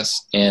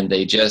process and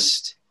they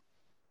just,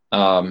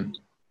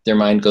 their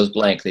mind goes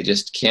blank. They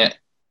just can't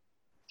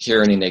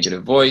hear any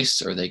negative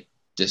voice or they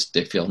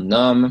feel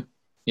numb.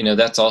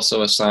 That's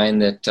also a sign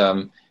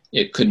that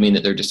it could mean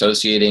that they're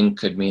dissociating,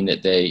 could mean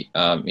that they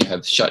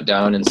have shut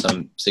down in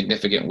some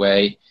significant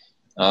way.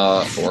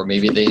 Or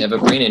maybe they have a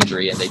brain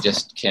injury and they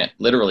just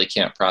literally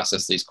can't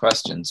process these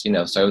questions,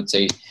 So I would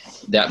say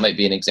that might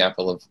be an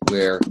example of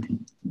where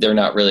they're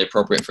not really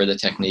appropriate for the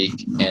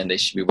technique and they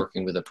should be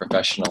working with a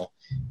professional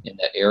in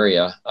that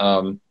area.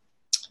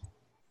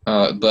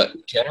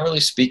 But generally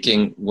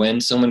speaking,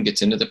 when someone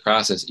gets into the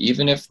process,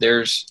 even if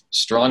there's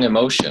strong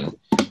emotion,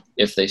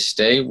 if they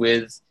stay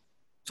with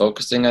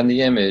focusing on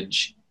the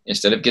image,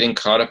 instead of getting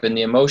caught up in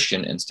the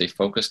emotion and stay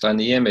focused on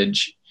the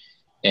image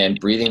and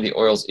breathing the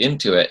oils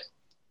into it,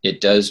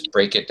 it does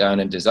break it down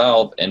and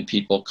dissolve and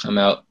people come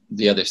out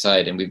the other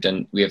side. And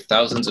we have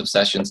thousands of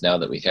sessions now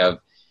that we have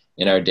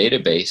in our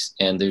database,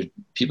 and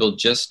people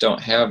just don't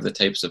have the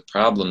types of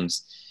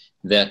problems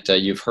that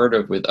you've heard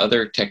of with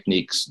other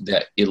techniques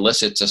that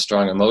elicits a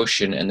strong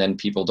emotion and then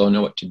people don't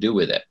know what to do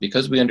with it.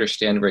 Because we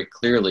understand very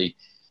clearly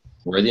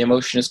where the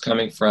emotion is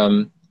coming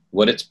from,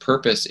 what its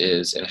purpose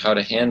is and how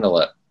to handle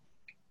it.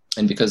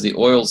 And because the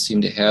oils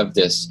seem to have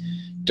this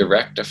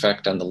direct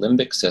effect on the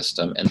limbic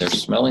system, and they're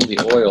smelling the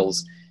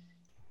oils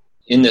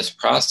in this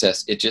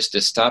process, it just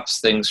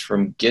stops things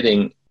from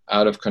getting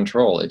out of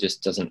control. It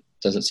just doesn't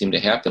seem to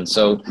happen.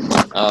 So,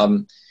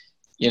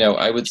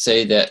 I would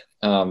say that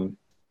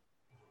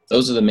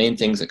those are the main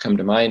things that come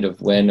to mind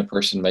of when a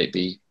person might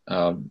be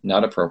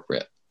not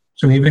appropriate.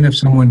 So even if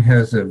someone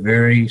has a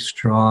very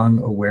strong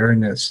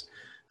awareness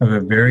of a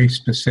very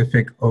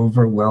specific,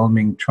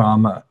 overwhelming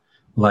trauma,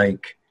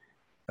 like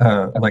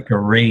a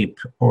rape,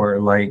 or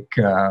like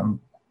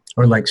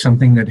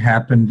something that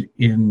happened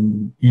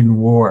in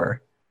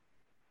war,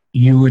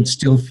 you would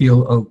still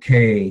feel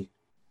okay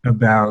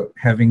about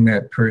having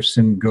that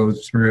person go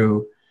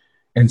through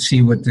and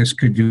see what this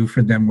could do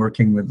for them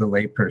working with the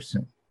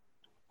layperson?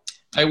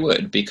 I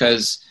would,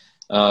 because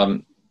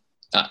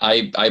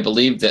I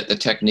believe that the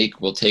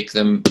technique will take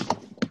them,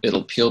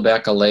 it'll peel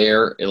back a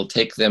layer, it'll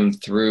take them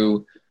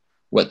through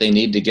what they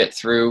need to get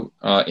through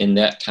in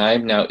that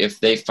time. Now, if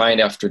they find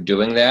after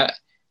doing that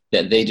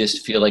they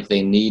just feel like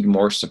they need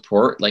more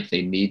support, like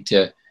they need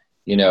to,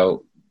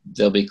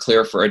 they'll be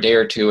clear for a day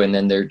or two, and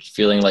then they're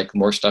feeling like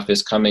more stuff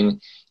is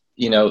coming,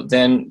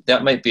 then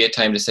that might be a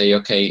time to say,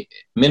 okay,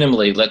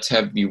 minimally, let's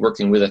have you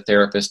working with a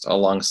therapist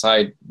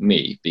alongside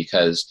me,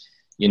 because,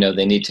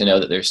 they need to know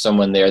that there's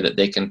someone there that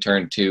they can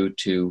turn to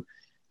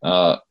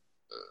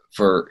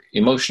for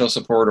emotional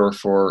support, or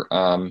for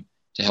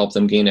to help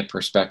them gain a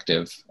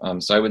perspective.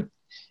 So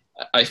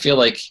I feel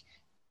like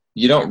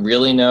you don't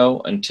really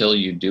know until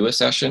you do a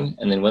session,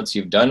 and then once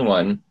you've done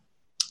one,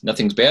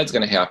 nothing's bad's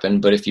going to happen.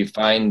 But if you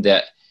find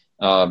that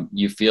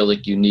you feel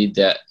like you need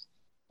that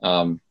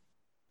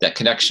that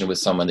connection with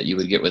someone that you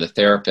would get with a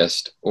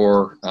therapist,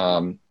 or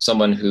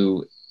someone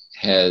who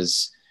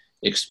has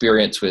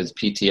experience with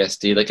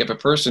PTSD, like if a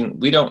person,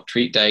 we don't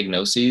treat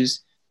diagnoses,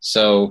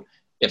 so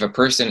if a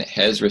person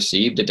has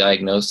received a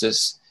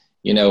diagnosis,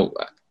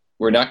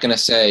 we're not going to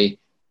say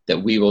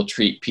that we will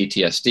treat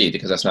PTSD,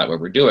 because that's not what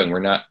we're doing. We're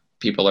not,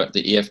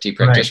 the EFT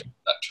practitioners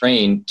are not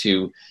trained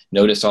to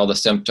notice all the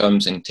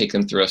symptoms and take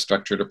them through a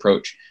structured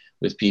approach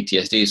with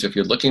PTSD. So if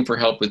you're looking for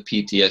help with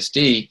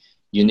PTSD,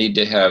 you need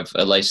to have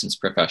a licensed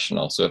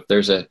professional. So if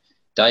there's a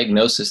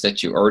diagnosis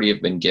that you already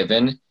have been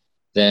given,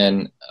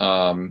 then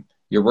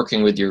you're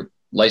working with your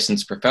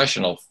licensed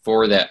professional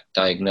for that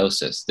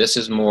diagnosis. This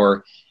is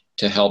more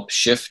to help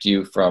shift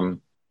you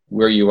from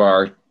where you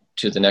are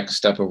to the next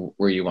step of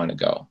where you want to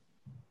go.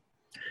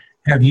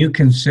 Have you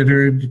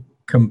considered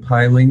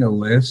compiling a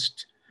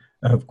list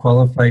of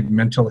qualified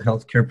mental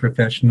health care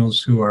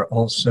professionals who are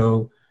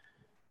also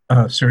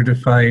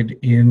certified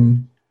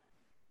in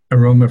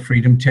aroma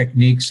freedom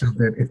techniques, so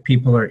that if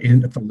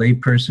a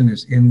layperson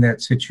is in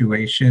that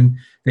situation,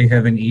 they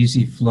have an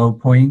easy flow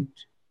point?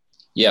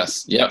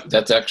 Yes. Yep.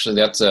 That's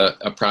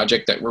a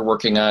project that we're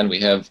working on.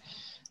 We have,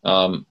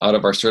 out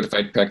of our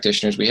certified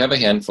practitioners, we have a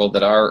handful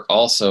that are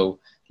also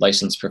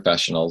licensed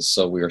professionals.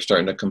 So we are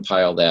starting to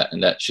compile that,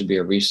 and that should be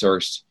a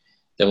resource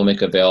that we'll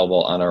make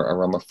available on our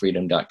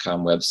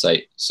aromafreedom.com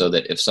website, so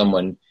that if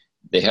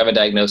they have a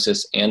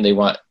diagnosis and they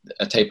want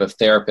a type of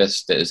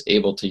therapist that is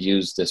able to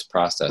use this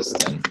process,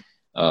 then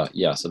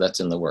so that's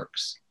in the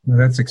works. Well,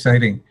 that's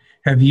exciting.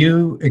 Have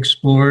you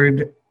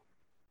explored,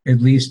 at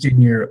least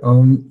in your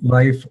own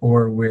life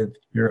or with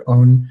your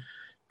own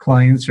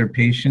clients or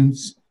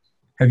patients,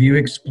 have you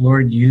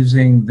explored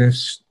using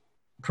this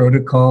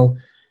protocol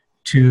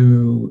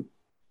to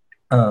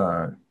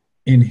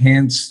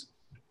enhance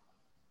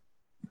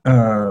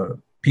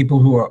people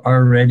who are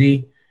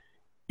already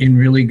in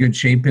really good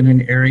shape in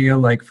an area,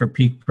 like for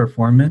peak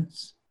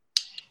performance?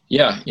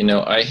 Yeah,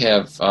 I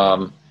have,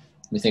 let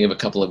me think of a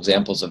couple of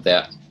examples of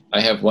that.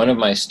 I have one of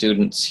my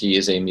students, he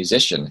is a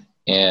musician,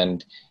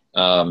 and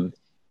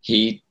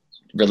he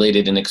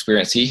related an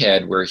experience he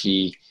had where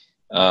he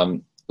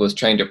was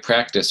trying to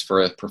practice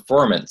for a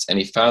performance, and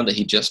he found that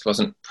he just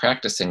wasn't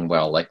practicing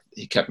well. Like,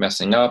 he kept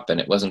messing up and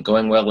it wasn't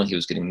going well, and he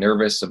was getting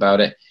nervous about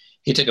it.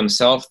 He took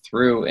himself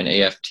through an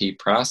AFT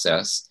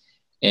process,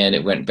 and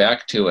it went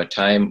back to a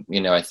time,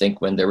 I think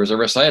when there was a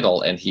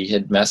recital and he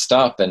had messed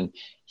up, and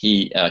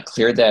he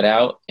cleared that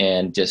out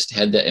and just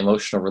had the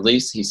emotional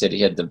release. He said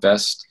he had the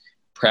best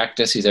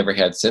practice he's ever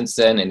had since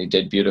then, and he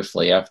did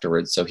beautifully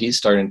afterwards. So he's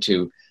starting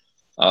to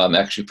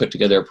actually put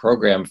together a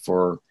program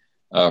for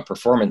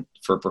performing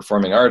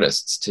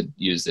artists to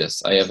use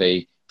this. I have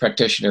a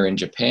practitioner in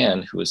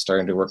Japan who is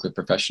starting to work with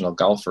professional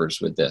golfers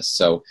with this.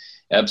 So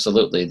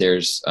absolutely, there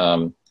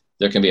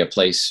can be a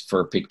place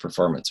for peak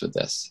performance with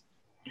this.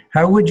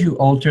 How would you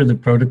alter the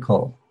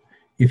protocol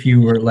if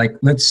you were, like,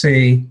 let's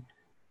say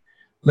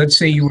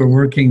you were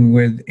working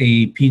with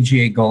a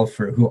PGA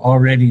golfer who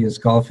already is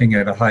golfing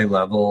at a high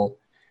level.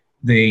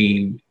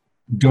 They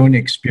don't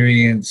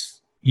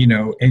experience,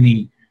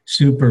 any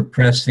super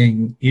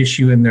pressing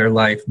issue in their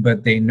life,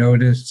 but they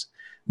notice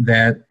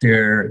that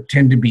they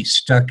tend to be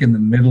stuck in the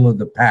middle of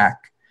the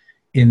pack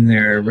in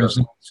their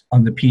results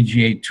on the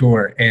PGA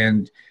Tour.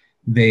 And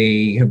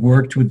they have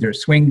worked with their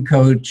swing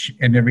coach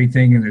and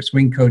everything, and their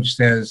swing coach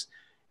says,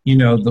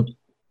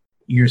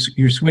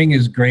 your swing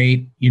is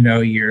great.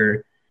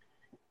 You're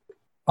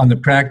on the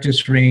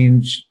practice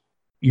range,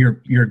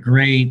 you're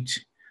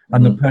great.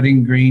 On the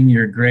putting green,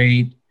 you're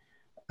great.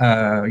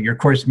 Your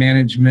course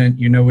management,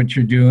 you know what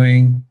you're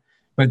doing.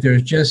 But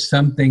there's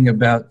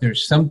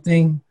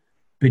something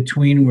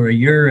between where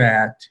you're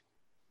at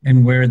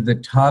and where the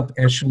top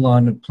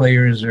echelon of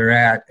players are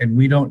at, and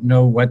we don't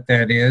know what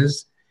that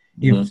is.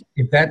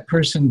 If that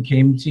person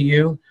came to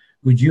you,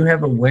 would you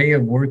have a way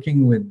of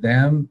working with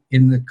them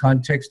in the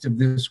context of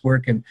this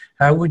work, and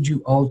how would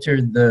you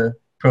alter the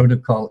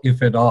protocol,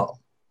 if at all?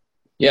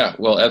 Yeah,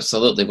 well,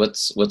 absolutely.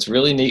 What's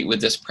really neat with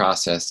this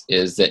process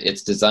is that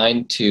it's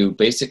designed to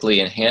basically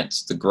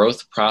enhance the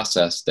growth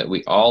process that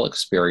we all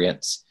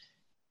experience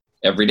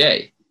every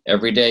day.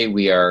 Every day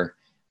we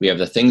have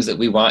the things that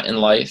we want in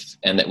life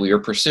and that we are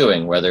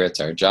pursuing, whether it's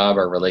our job,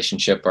 our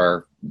relationship,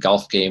 our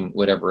golf game,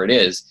 whatever it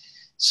is.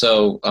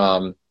 So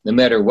no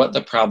matter what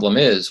the problem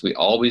is, we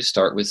always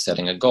start with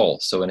setting a goal.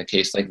 So in a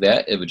case like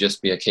that, it would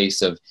just be a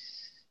case of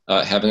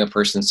having a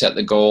person set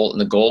the goal. And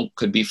the goal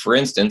could be, for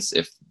instance,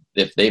 if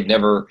they've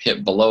never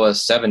hit below a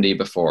 70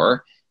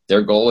 before,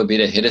 their goal would be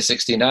to hit a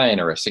 69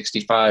 or a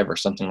 65 or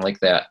something like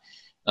that.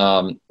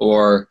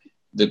 Or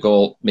the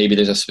goal, maybe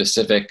there's a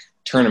specific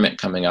tournament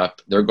coming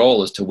up. Their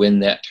goal is to win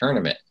that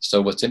tournament.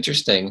 So what's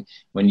interesting,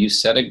 when you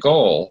set a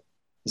goal,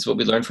 this is what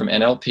we learned from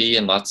NLP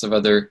and lots of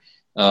other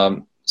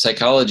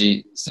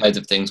psychology sides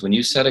of things. When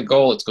you set a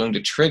goal, it's going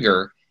to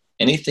trigger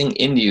anything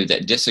in you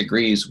that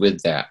disagrees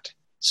with that.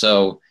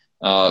 So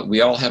we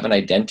all have an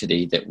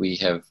identity that we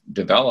have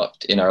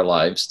developed in our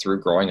lives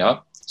through growing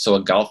up. So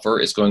a golfer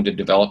is going to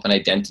develop an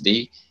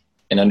identity,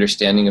 an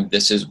understanding of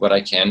this is what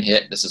I can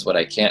hit, this is what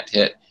I can't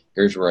hit,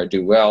 here's where I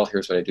do well,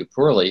 here's what I do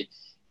poorly.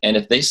 And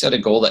if they set a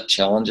goal that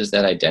challenges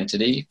that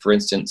identity, for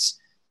instance,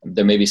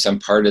 there may be some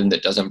part of them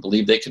that doesn't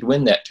believe they could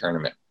win that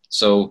tournament.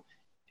 So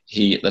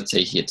let's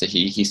say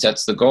he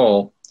sets the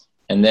goal,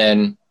 and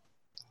then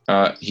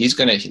he's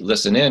going to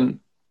listen in,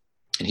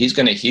 and he's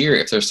going to hear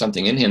if there's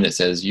something in him that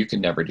says, you can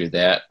never do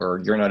that, or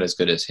you're not as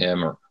good as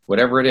him, or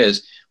whatever it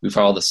is. We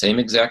follow the same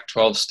exact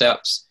 12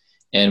 steps,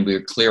 and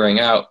we're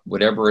clearing out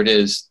whatever it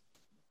is.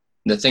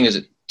 The thing is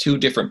that two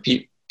different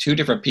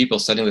people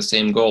setting the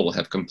same goal will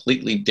have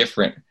completely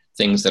different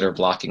things that are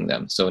blocking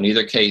them. So in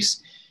either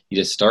case, you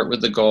just start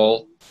with the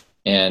goal,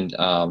 and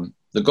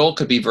the goal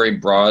could be very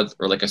broad,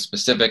 or like a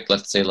specific,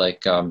 let's say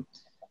like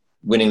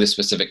winning the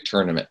specific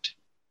tournament.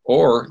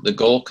 Or the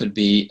goal could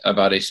be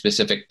about a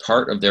specific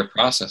part of their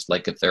process,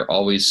 like if they're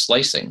always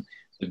slicing.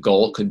 The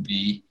goal could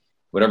be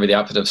whatever the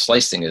opposite of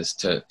slicing is,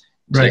 to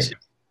hit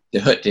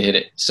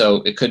it.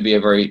 So it could be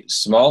a very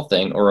small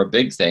thing or a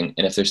big thing.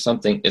 And if there's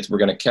something, we're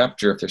going to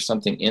capture if there's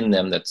something in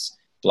them that's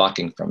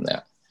blocking from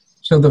that.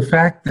 So the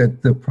fact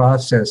that the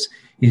process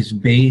is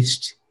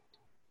based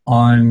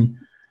on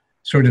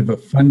sort of a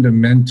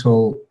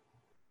fundamental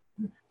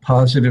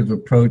positive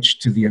approach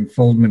to the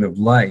unfoldment of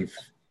life,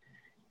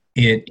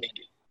 it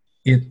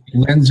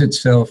lends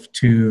itself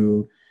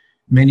to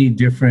many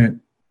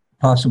different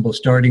possible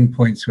starting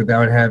points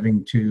without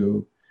having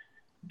to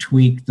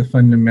tweak the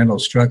fundamental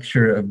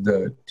structure of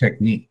the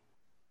technique.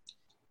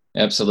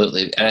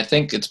 Absolutely. And I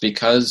think it's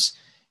because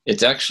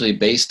it's actually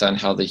based on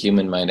how the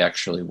human mind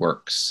actually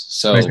works.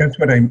 So right,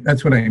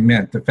 that's what I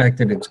meant. The fact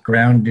that it's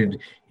grounded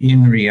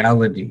in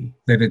reality,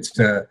 that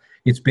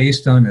it's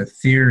based on a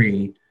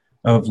theory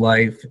of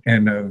life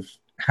and of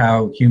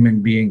how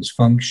human beings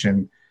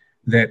function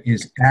that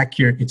is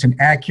accurate. It's an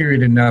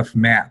accurate enough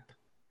map.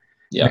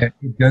 Yeah. That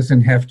it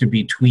doesn't have to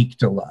be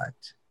tweaked a lot.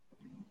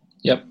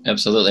 Yep,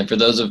 absolutely. And for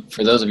those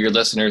of your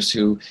listeners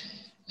who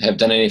have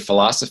done any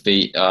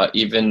philosophy,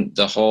 even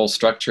the whole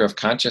structure of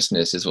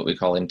consciousness is what we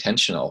call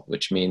intentional,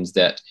 which means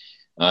that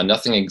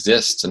nothing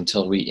exists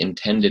until we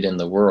intend it in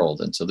the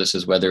world. And so this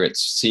is whether it's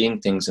seeing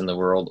things in the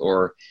world,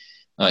 or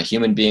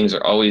human beings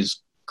are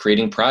always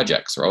creating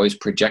projects. We're always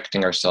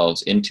projecting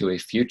ourselves into a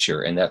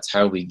future, and that's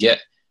how we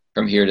get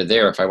from here to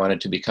there. If I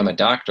wanted to become a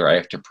doctor, I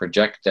have to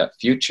project that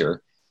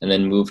future and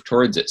then move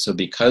towards it. So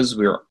because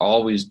we're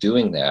always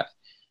doing that,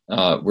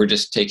 we're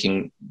just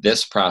taking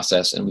this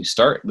process, and we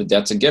start with,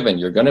 that's a given.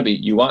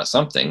 You want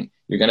something,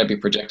 you're going to be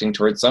projecting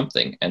towards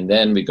something. And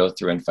then we go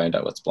through and find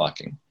out what's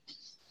blocking.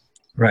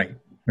 Right.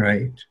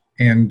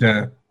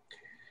 And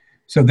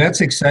so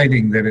that's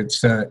exciting that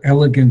it's an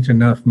elegant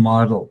enough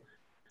model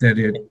that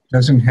it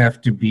doesn't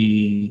have to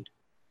be,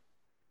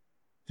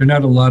 there are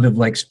not a lot of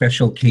like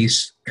special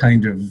case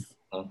kind of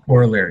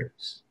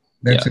corollaries.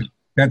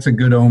 That's a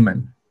good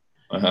omen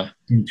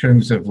in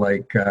terms of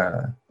like,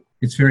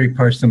 it's very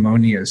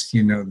parsimonious,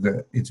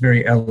 it's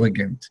very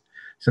elegant.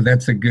 So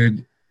that's a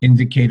good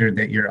indicator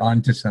that you're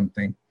onto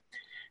something.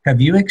 Have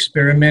you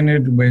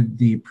experimented with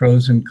the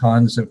pros and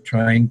cons of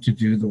trying to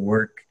do the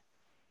work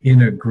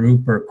in a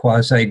group or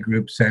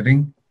quasi-group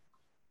setting?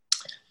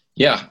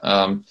 Yeah.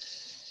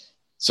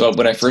 So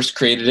when I first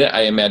created it,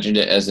 I imagined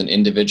it as an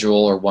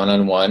individual or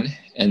one-on-one.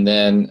 And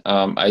then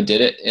I did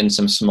it in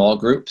some small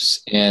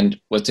groups. And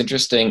what's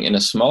interesting in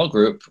a small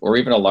group or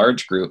even a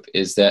large group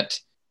is that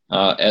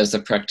as the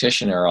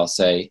practitioner, I'll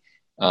say,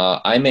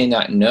 I may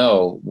not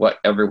know what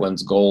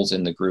everyone's goals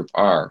in the group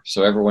are.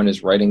 So everyone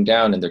is writing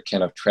down and they're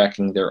kind of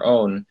tracking their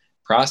own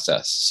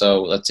process.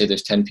 So let's say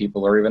there's 10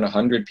 people or even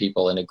 100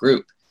 people in a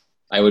group.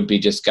 I would be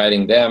just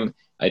guiding them,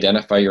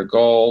 identify your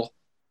goal,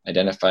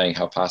 identifying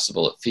how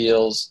possible it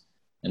feels,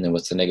 and then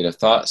what's the negative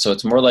thought. So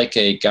it's more like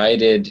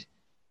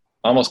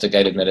almost a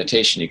guided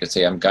meditation. You could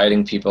say I'm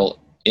guiding people,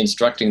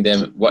 instructing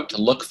them what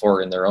to look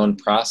for in their own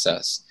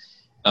process.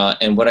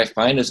 And what I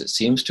find is it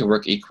seems to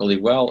work equally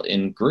well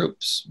in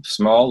groups,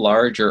 small,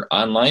 large, or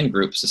online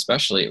groups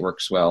especially. It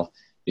works well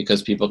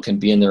because people can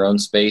be in their own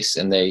space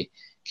and they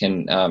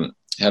can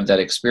have that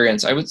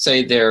experience. I would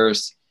say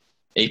there's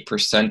a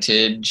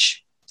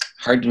percentage,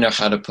 hard to know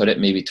how to put it,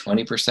 maybe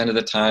 20% of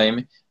the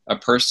time, a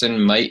person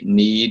might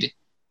need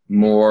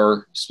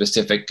more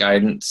specific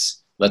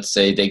guidance. Let's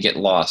say they get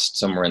lost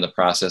somewhere in the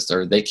process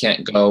or they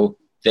can't go,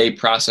 they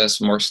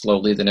process more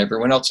slowly than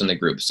everyone else in the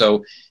group.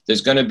 So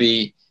there's going to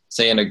be,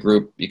 say in a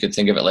group, you could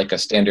think of it like a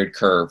standard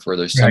curve where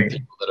there's some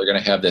people that are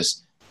going to have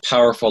this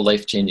powerful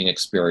life-changing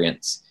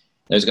experience.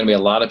 There's going to be a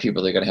lot of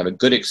people that are going to have a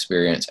good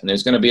experience, and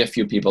there's going to be a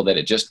few people that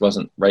it just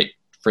wasn't right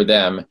for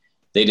them.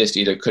 They just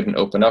either couldn't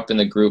open up in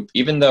the group,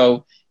 even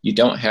though you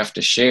don't have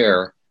to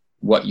share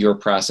what your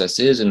process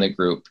is in the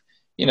group.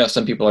 You know,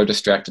 some people are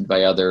distracted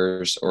by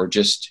others or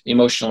just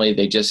emotionally,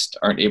 they just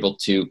aren't able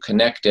to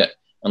connect it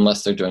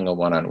unless they're doing a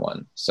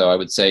one-on-one. So I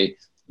would say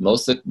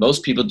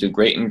most people do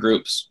great in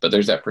groups, but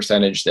there's that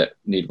percentage that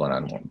need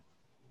one-on-one.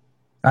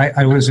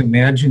 I was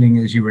imagining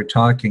as you were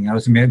talking, I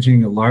was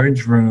imagining a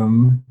large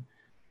room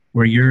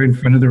where you're in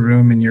front of the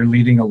room and you're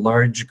leading a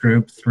large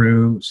group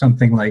through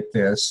something like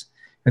this.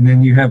 And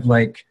then you have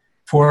like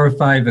 4 or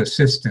 5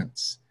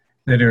 assistants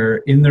that are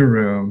in the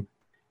room.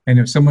 And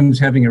if someone's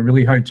having a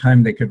really hard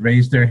time, they could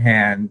raise their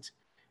hand.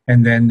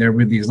 And then there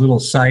were these little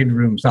side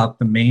rooms off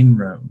the main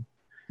room.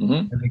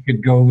 Mm-hmm. And they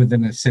could go with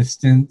an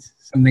assistant,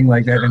 something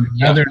like that. And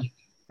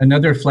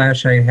another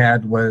flash I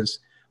had was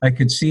I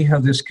could see how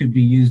this could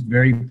be used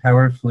very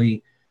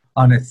powerfully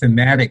on a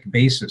thematic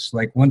basis.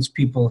 Like once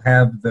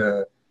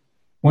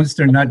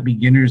they're not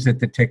beginners at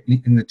the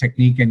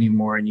technique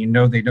anymore, and you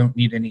know they don't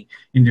need any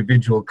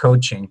individual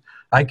coaching,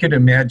 I could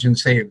imagine,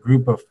 say, a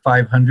group of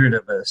 500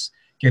 of us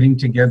getting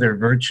together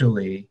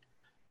virtually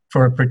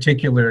for a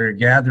particular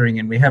gathering,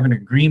 and we have an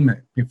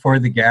agreement before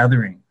the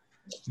gathering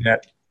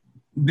that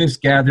this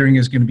gathering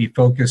is going to be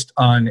focused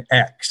on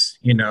X,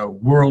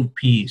 world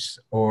peace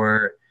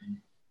or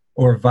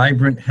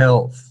vibrant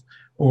health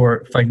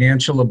or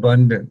financial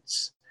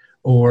abundance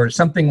or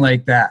something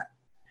like that.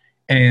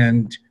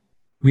 And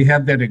we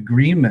have that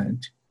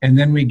agreement, and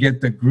then we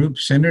get the group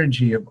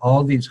synergy of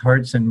all these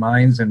hearts and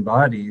minds and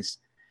bodies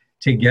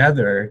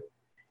together,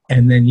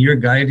 and then you're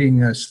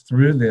guiding us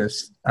through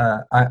this.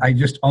 I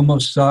just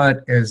almost saw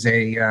it as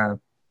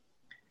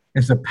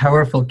a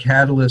powerful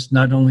catalyst,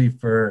 not only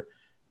for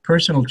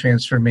personal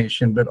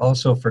transformation, but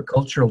also for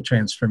cultural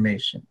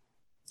transformation.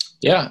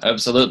 Yeah,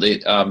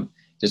 absolutely.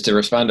 Just to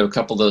respond to a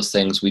couple of those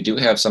things, we do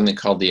have something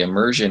called the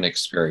immersion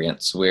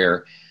experience,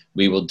 where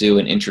we will do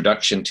an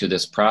introduction to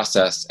this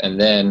process, and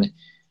then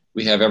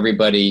we have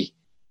everybody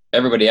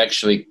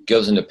actually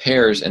goes into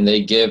pairs and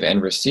they give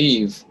and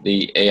receive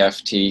the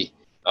AFT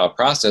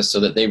process so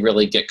that they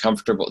really get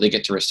comfortable. They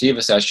get to receive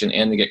a session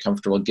and they get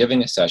comfortable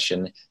giving a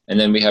session. And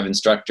then we have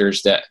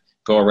instructors that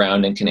go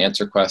around and can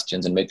answer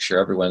questions and make sure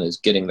everyone is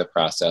getting the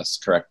process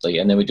correctly.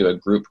 And then we do a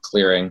group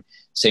clearing,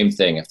 same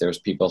thing. If there's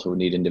people who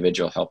need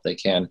individual help, they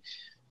can.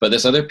 But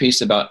this other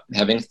piece about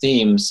having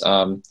themes,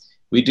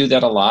 we do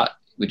that a lot.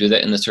 We do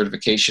that in the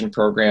certification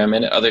program,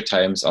 and at other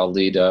times I'll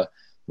lead a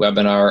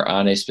webinar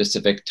on a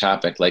specific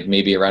topic, like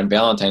maybe around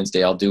Valentine's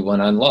Day, I'll do one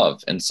on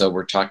love. And so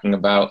we're talking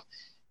about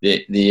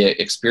the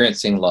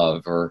experiencing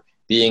love or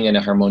being in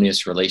a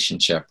harmonious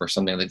relationship or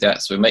something like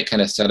that. So we might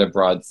kind of set a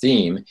broad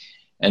theme.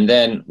 And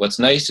then what's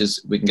nice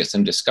is we can get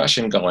some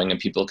discussion going and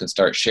people can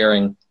start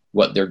sharing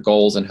what their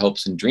goals and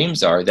hopes and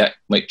dreams are. That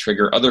might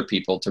trigger other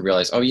people to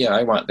realize, oh yeah,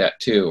 I want that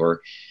too.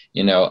 Or,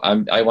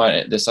 I want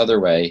it this other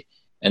way.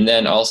 And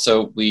then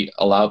also we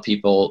allow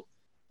people,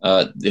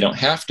 they don't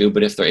have to,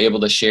 but if they're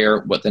able to share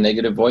what the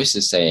negative voice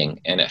is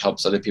saying, and it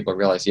helps other people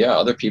realize, yeah,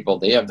 other people,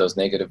 they have those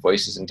negative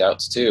voices and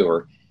doubts too,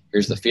 or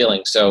here's the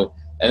feeling. So,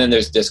 and then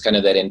there's this kind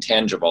of that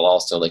intangible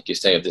also, like you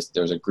say,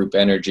 there's a group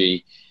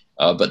energy,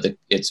 but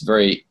it's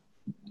very,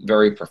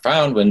 very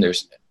profound when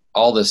there's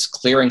all this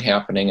clearing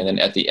happening. And then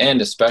at the end,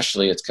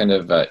 especially, it's kind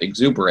of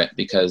exuberant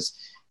because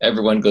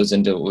everyone goes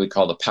into what we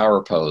call the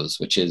power pose,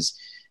 which is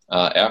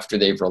after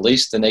they've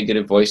released the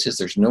negative voices,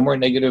 there's no more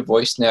negative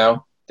voice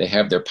now. They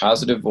have their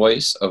positive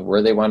voice of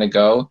where they want to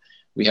go.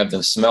 We have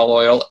them smell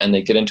oil and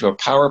they get into a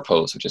power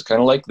pose, which is kind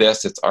of like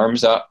this. It's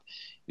arms up,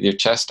 either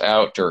chest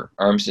out or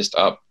arms just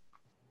up.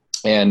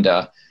 And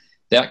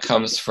that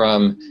comes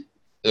from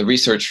the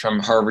research from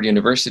Harvard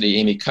University,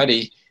 Amy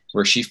Cuddy,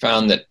 where she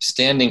found that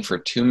standing for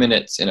 2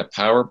 minutes in a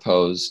power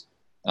pose,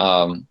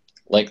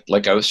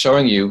 like I was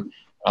showing you,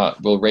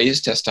 will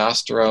raise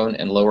testosterone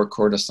and lower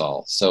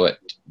cortisol. So it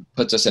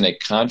puts us in a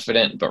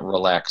confident but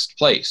relaxed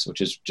place,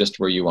 which is just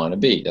where you want to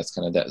be. That's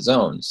kind of that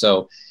zone.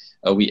 So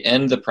we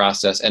end the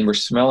process and we're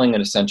smelling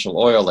an essential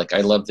oil. Like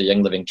I love the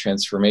Young Living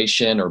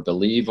Transformation or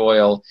Believe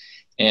oil,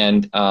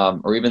 and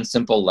or even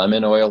simple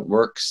lemon oil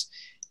works.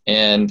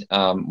 And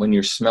when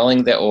you're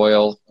smelling the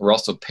oil, we're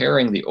also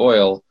pairing the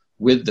oil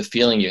with the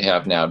feeling you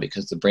have now,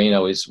 because the brain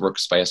always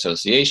works by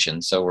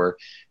association. So we're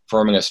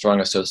forming a strong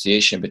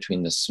association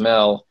between the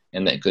smell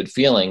and that good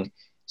feeling.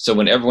 So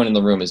when everyone in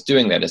the room is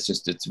doing that,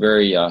 it's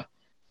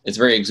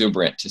very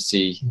exuberant to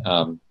see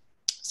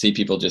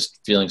people just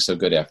feeling so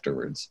good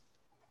afterwards.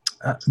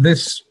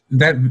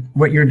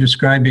 What you're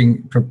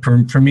describing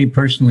for me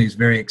personally is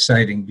very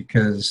exciting,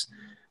 because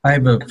I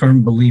have a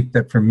firm belief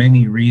that for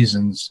many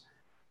reasons,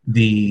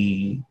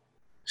 the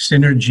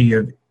synergy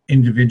of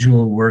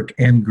individual work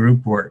and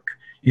group work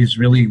is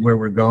really where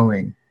we're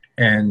going,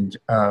 and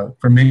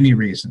for many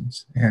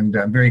reasons. And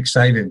I'm very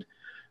excited.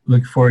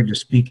 Look forward to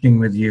speaking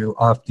with you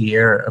off the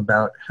air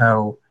about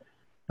how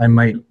I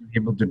might be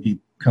able to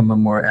become a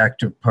more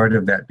active part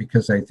of that,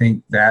 because I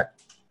think that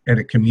at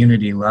a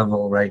community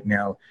level right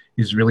now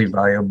is really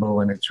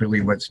viable, and it's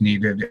really what's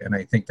needed. And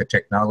I think the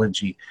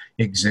technology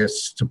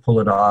exists to pull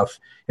it off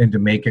and to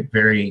make it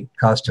very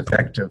cost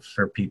effective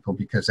for people,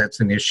 because that's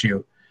an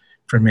issue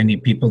for many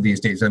people these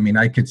days. I mean,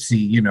 I could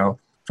see,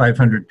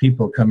 500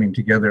 people coming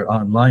together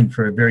online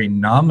for a very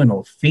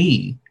nominal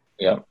fee.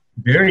 Yeah.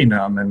 Very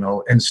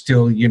nominal, and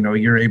still,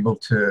 you're able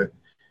to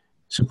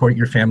support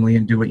your family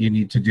and do what you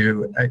need to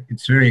do.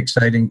 It's very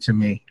exciting to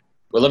me.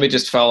 Well, let me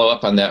just follow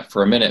up on that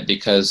for a minute,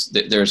 because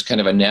there's kind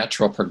of a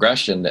natural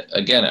progression that,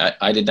 again,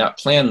 I did not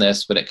plan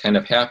this, but it kind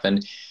of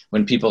happened.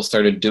 When people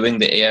started doing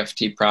the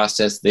AFT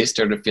process, they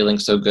started feeling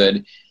so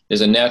good.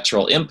 There's a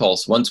natural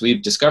impulse. Once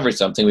we've discovered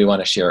something, we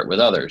want to share it with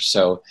others.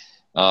 So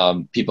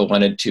people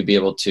wanted to be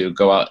able to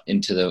go out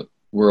into the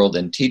world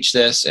and teach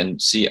this and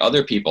see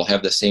other people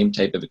have the same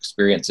type of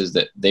experiences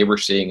that they were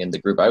seeing in the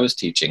group I was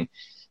teaching.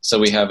 So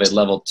we have a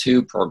level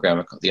 2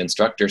 program, the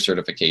instructor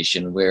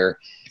certification, where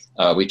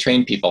we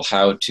train people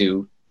how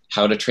to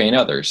train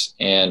others.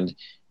 And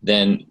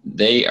then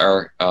they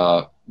are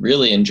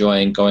really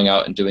enjoying going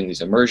out and doing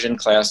these immersion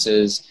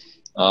classes,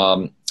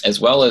 as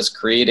well as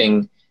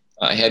creating,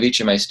 I have each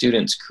of my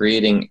students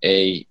creating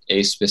a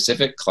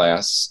specific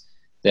class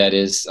that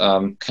is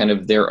kind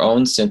of their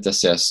own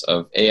synthesis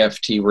of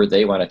AFT where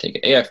they want to take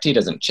it. AFT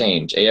doesn't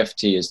change.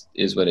 AFT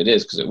is what it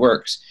is because it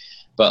works.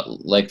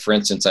 But like, for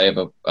instance, I have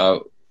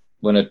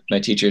one of my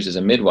teachers is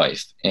a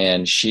midwife,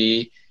 and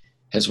she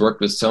has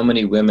worked with so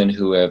many women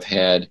who have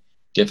had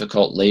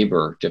difficult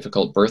labor,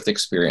 difficult birth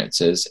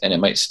experiences, and it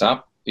might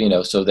stop,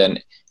 so then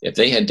if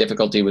they had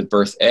difficulty with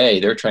birth A,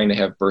 they're trying to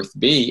have birth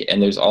B,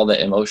 and there's all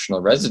that emotional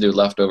residue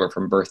left over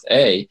from birth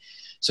A.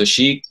 So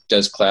she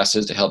does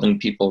classes to helping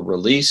people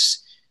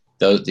release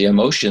the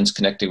emotions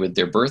connected with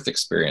their birth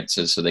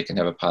experiences so they can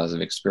have a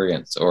positive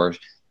experience. Or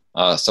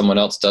someone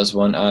else does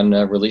one on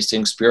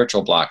releasing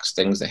spiritual blocks,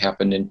 things that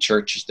happen in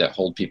church that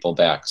hold people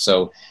back.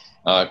 So,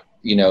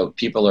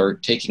 people are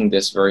taking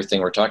this very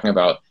thing we're talking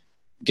about,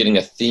 getting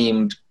a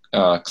themed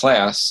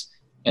class,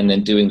 and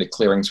then doing the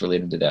clearings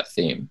related to that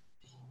theme.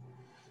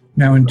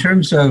 Now, in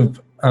terms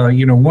of,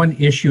 one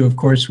issue, of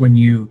course, when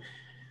you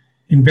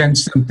invent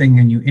something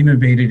and you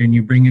innovate it and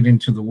you bring it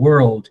into the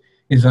world,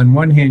 is on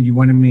one hand, you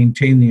want to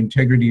maintain the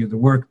integrity of the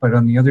work, but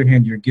on the other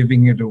hand, you're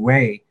giving it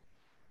away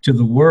to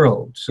the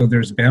world. So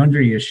there's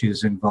boundary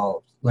issues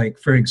involved. Like,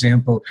 for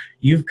example,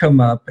 you've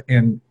come up,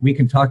 and we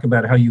can talk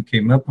about how you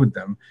came up with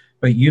them,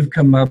 but you've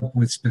come up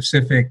with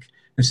specific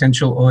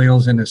essential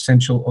oils and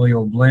essential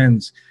oil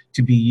blends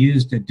to be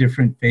used at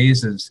different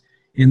phases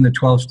in the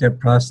 12-step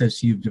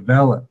process you've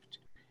developed.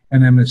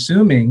 And I'm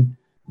assuming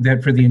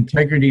that for the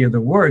integrity of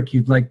the work,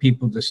 you'd like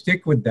people to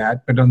stick with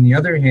that. But on the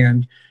other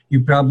hand,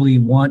 you probably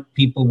want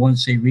people,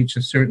 once they reach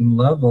a certain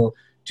level,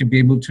 to be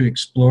able to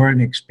explore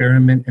and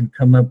experiment and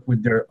come up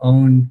with their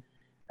own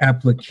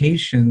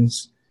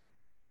applications.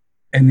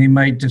 And they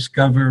might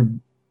discover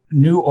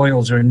new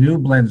oils or new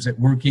blends that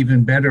work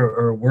even better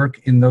or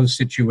work in those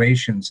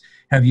situations.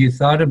 Have you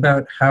thought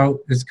about how,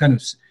 this kind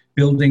of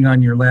building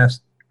on your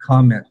last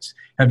comments,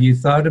 have you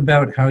thought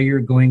about how you're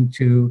going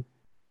to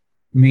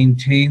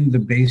maintain the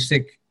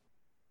basic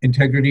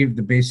integrity of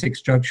the basic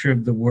structure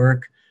of the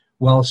work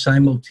while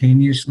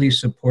simultaneously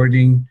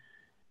supporting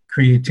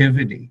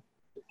creativity?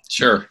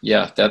 Sure.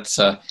 Yeah,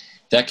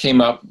 that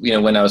came up,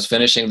 when I was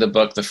finishing the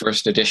book, the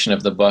first edition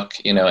of the book,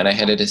 and I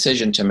had a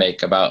decision to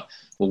make about,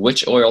 well,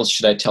 which oils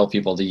should I tell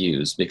people to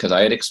use? Because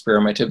I had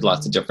experimented with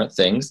lots of different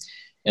things,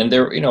 and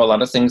there, a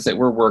lot of things that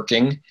were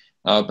working,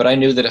 but I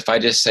knew that if I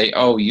just say,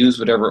 use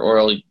whatever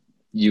oil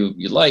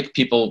you like,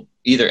 people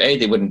either A,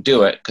 they wouldn't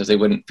do it because they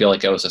wouldn't feel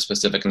like it was a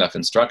specific enough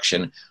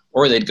instruction,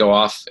 or they'd go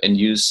off and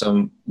use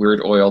some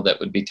weird oil that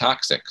would be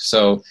toxic.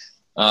 So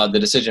the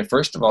decision,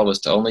 first of all, was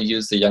to only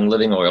use the Young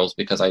Living oils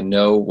because I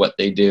know what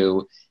they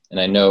do, and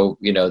I know,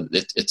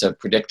 it's a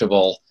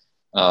predictable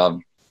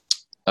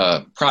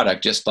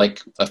product. Just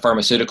like a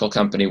pharmaceutical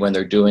company, when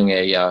they're doing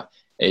a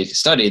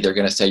study, they're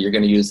going to say, you're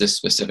going to use this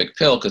specific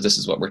pill because this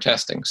is what we're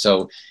testing.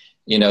 So,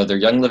 they're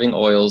Young Living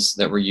oils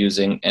that we're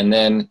using. And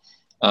then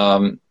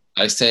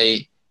I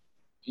say,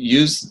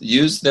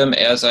 use them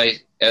as I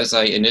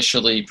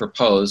initially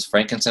proposed.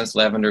 Frankincense,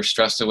 lavender,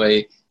 stress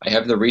away. I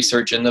have the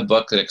research in the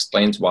book that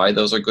explains why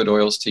those are good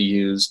oils to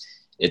use.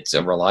 It's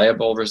a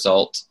reliable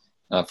result.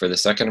 For the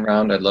second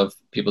round, I'd love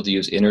people to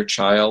use Inner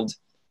Child.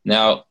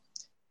 Now,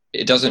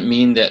 it doesn't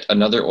mean that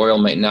another oil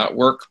might not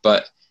work,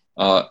 but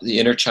the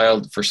Inner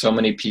Child for so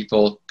many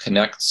people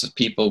connects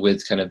people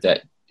with kind of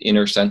that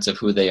inner sense of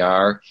who they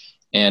are.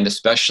 And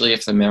especially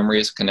if the memory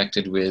is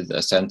connected with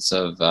a sense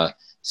of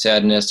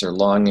sadness or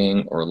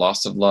longing or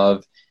loss of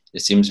love,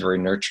 it seems very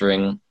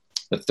nurturing.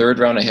 The third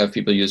round, I have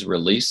people use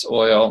Release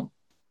oil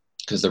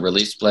because the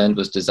Release blend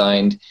was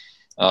designed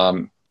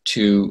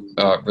to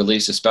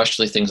release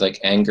especially things like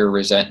anger,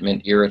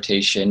 resentment,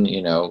 irritation.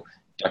 You know,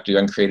 Dr.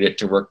 Young created it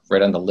to work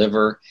right on the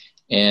liver.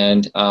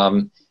 And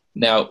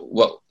now,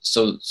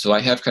 so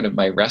I have kind of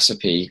my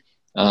recipe,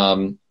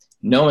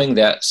 knowing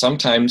that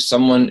sometimes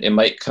it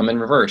might come in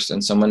reverse,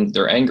 and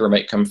their anger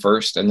might come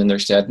first, and then their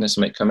sadness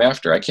might come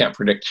after. I can't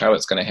predict how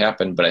it's going to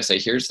happen, but I say,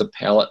 here's the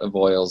palette of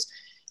oils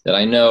that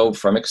I know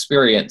from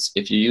experience.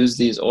 If you use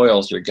these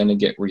oils, you're going to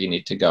get where you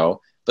need to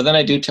go. But then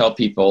I do tell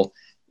people,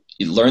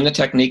 you learn the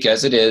technique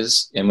as it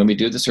is, and when we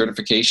do the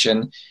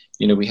certification,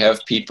 we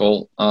have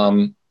people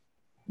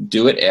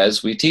do it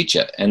as we teach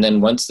it. And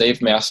then once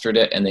they've mastered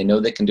it and they know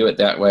they can do it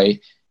that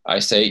way, I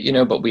say,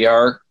 but we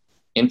are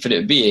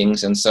infinite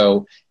beings. And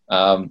so,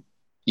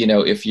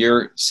 if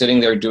you're sitting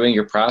there doing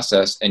your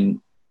process and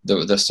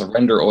the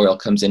surrender oil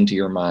comes into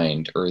your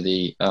mind, or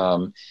the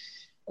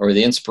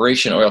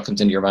inspiration oil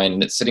comes into your mind,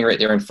 and it's sitting right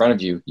there in front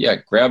of you,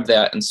 grab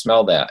that and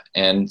smell that.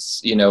 And,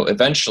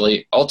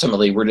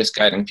 ultimately, we're just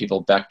guiding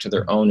people back to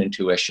their own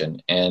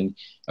intuition. And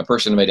a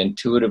person might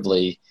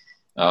intuitively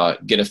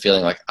get a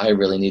feeling like, I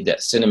really need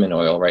that cinnamon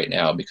oil right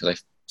now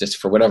because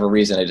for whatever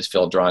reason, I just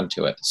feel drawn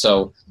to it.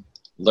 So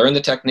learn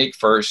the technique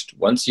first.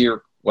 Once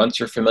you're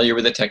familiar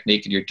with the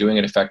technique and you're doing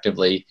it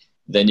effectively,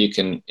 then you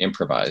can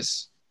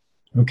improvise.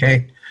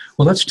 Okay.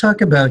 Well, let's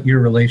talk about your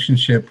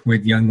relationship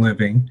with Young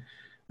Living.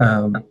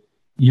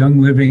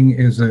 Young Living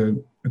is a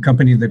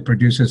company that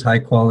produces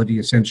high-quality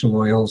essential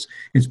oils.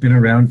 It's been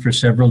around for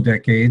several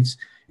decades.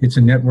 It's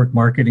a network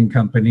marketing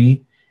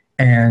company.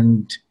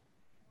 And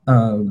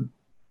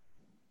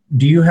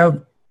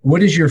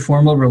what is your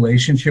formal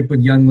relationship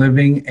with Young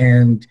Living?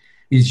 And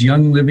is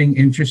Young Living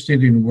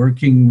interested in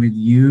working with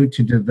you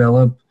to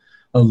develop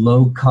a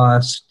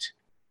low-cost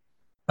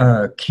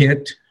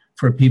kit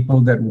for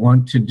people that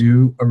want to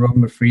do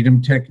aroma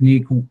freedom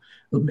technique?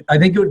 I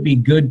think it would be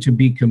good to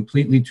be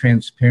completely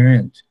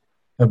transparent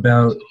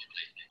about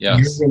your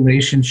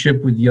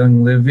relationship with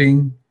Young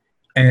Living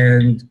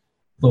and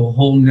the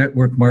whole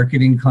network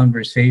marketing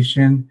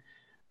conversation,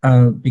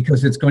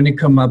 because it's going to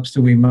come up,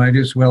 so we might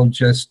as well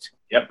just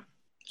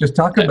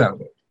talk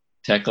about it.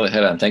 Tackle it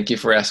head on. Thank you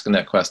for asking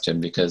that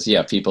question, because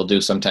people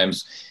do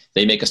sometimes,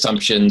 they make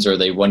assumptions or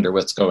they wonder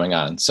what's going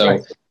on. So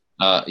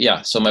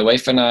right. So my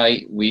wife and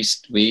I,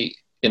 we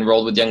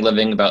enrolled with Young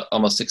Living about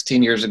almost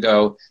 16 years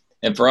ago.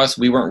 And for us,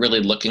 we weren't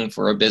really looking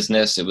for a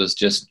business. It was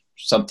just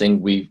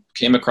something we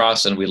came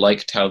across and we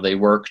liked how they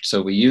worked,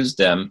 so we used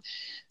them.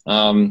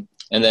 And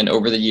then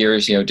over the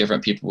years,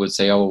 different people would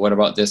say, oh, well, what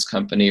about this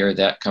company or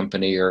that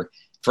company? Or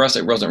for us,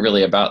 it wasn't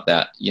really about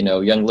that.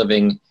 Young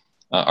Living,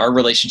 our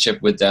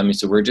relationship with them,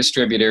 so we're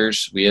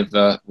distributors.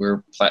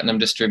 We're platinum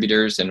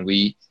distributors, and so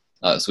we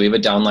have a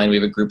downline. We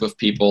have a group of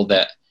people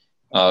that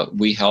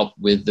we help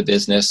with the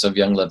business of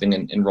Young Living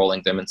and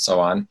enrolling them and so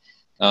on.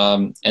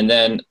 And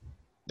then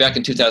back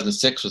in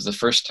 2006 was the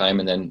first time,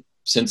 and then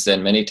since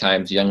then, many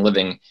times, Young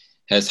Living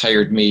has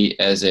hired me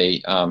as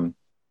a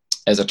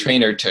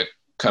trainer to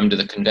come to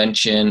the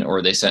convention,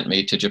 or they sent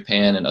me to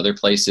Japan and other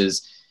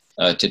places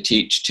to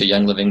teach to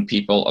Young Living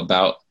people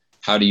about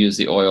how to use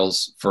the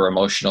oils for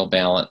emotional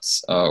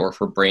balance or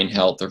for brain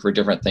health or for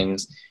different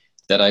things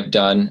that I've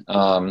done.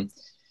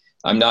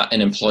 I'm not an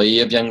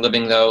employee of Young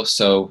Living, though,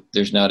 so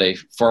there's not a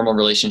formal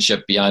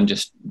relationship beyond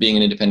just being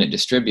an independent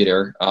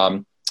distributor.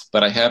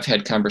 But I have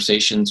had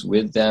conversations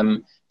with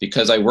them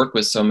because I work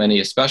with so many,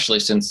 especially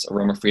since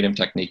Aroma Freedom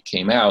Technique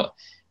came out.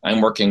 I'm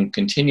working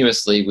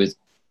continuously with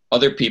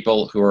other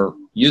people who are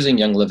using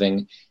Young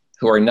Living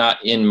who are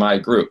not in my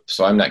group.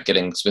 So I'm not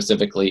getting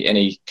specifically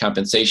any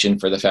compensation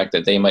for the fact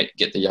that they might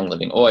get the Young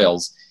Living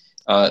oils.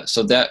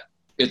 So the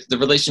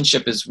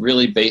relationship is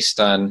really based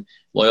on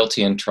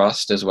loyalty and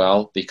trust as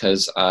well,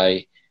 because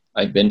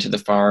I've been to the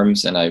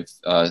farms and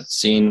I've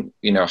seen,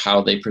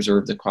 how they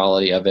preserve the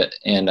quality of it.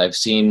 And I've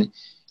seen,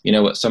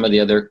 what some of the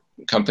other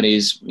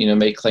companies,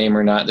 may claim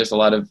or not. There's a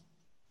lot of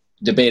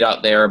debate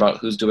out there about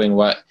who's doing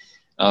what.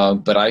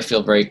 But I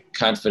feel very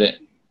confident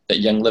that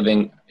Young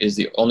Living is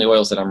the only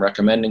oils that I'm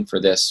recommending for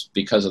this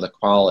because of the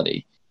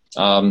quality.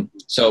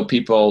 So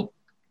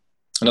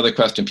another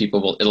question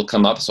it'll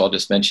come up, so I'll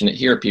just mention it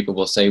here. People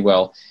will say,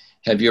 well,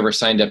 have you ever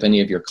signed up any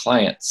of your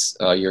clients,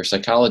 your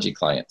psychology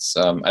clients?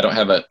 I don't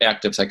have an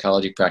active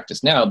psychology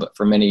practice now, but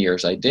for many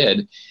years I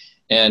did.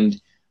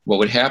 And what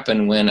would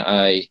happen when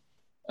I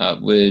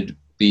would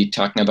be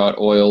talking about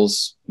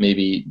oils,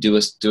 maybe do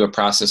a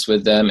process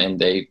with them and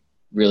they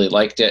really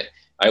liked it,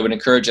 I would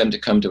encourage them to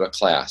come to a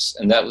class.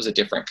 And that was a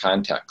different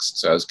context.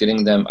 So I was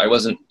getting them, I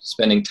wasn't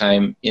spending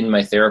time in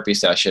my therapy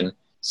session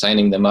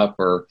signing them up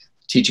or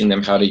teaching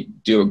them how to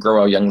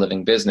grow a Young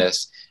Living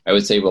business. I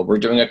would say, well, we're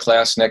doing a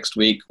class next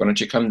week. Why don't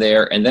you come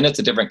there? And then it's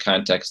a different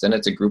context. Then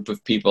it's a group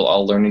of people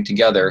all learning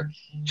together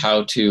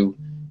how to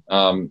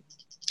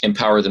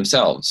empower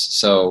themselves.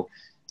 So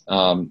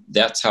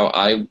that's how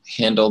I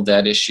handled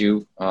that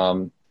issue.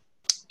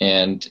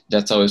 And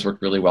that's always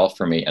worked really well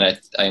for me. And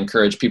I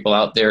encourage people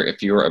out there,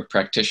 if you're a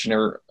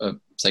practitioner, a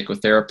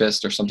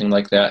psychotherapist or something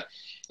like that,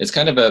 it's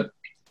kind of a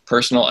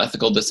personal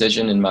ethical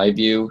decision in my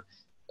view.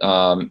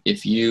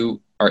 If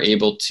you are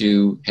able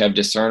to have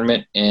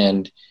discernment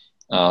and,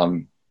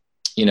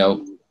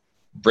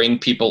 bring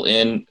people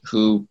in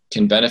who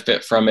can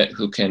benefit from it,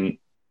 who can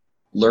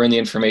learn the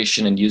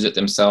information and use it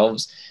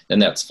themselves, then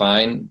that's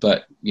fine.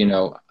 But,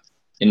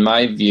 in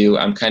my view,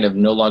 I'm kind of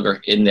no longer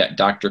in that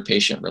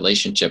doctor-patient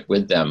relationship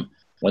with them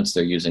once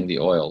they're using the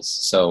oils.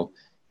 So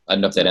I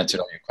don't know if that answered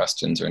all your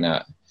questions or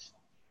not.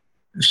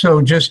 So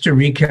just to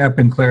recap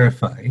and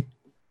clarify,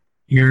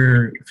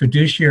 your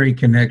fiduciary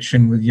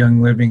connection with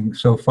Young Living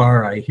so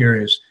far, I hear,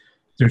 is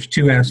there's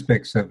two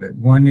aspects of it.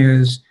 One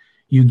is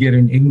you get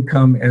an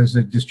income as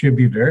a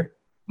distributor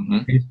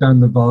based on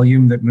the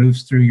volume that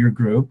moves through your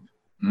group.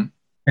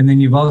 And then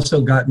you've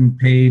also gotten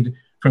paid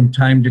from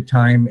time to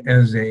time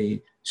as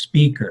a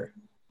speaker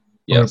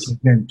or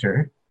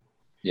presenter.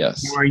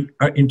 Yes.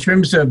 In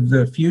terms of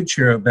the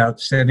future about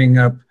setting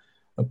up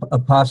a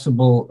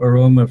possible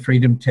Aroma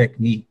Freedom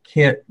Technique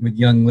kit with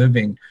Young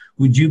Living,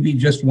 would you be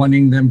just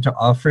wanting them to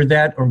offer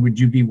that, or would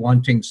you be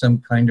wanting some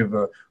kind of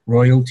a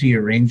royalty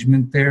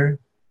arrangement there?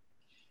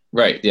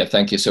 Right. Yeah.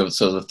 Thank you. So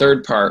the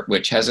third part,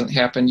 which hasn't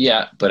happened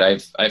yet, but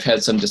I've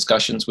had some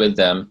discussions with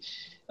them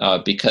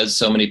because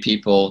so many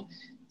people,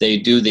 they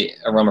do the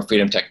Aroma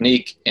Freedom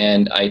Technique,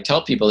 and I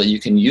tell people that you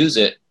can use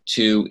it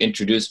to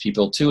introduce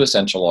people to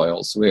essential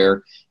oils,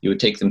 where you would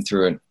take them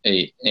through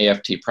an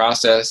AFT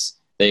process.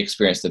 They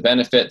experience the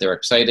benefit, they're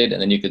excited,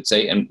 and then you could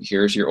say, and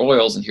here's your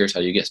oils, and here's how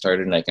you get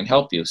started, and I can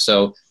help you.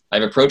 So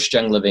I've approached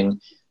Young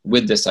Living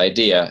with this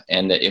idea,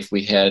 and that if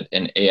we had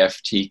an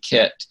AFT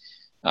kit,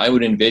 I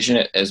would envision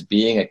it as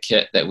being a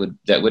kit that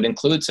would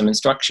include some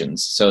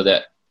instructions, so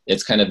that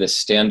it's kind of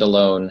this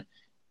standalone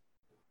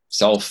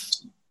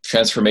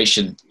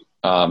self-transformation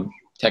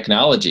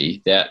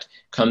technology that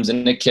comes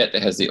in a kit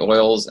that has the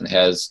oils and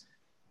has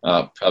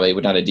probably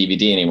not a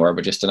DVD anymore,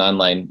 but just an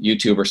online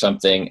YouTube or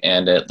something,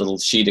 and a little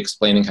sheet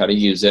explaining how to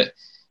use it.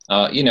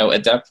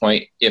 At that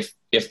point, if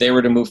they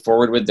were to move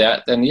forward with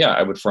that, then yeah,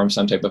 I would form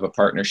some type of a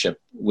partnership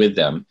with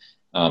them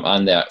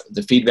on that.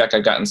 The feedback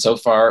I've gotten so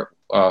far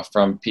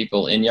from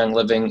people in Young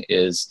Living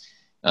is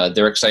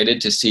they're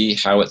excited to see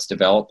how it's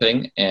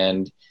developing,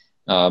 and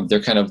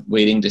they're kind of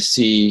waiting to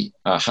see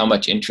how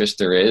much interest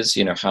there is,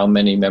 how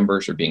many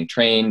members are being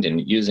trained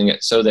and using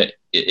it, so that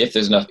if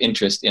there's enough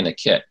interest in a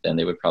kit, then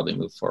they would probably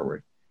move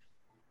forward.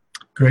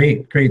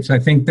 Great. So I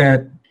think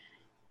that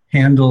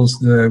handles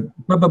the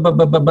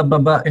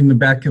in the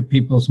back of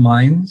people's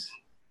minds.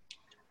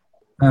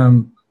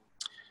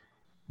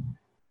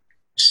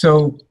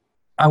 So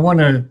I want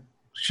to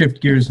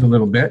shift gears a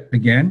little bit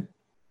again.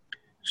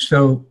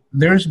 So I'm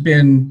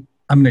going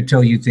to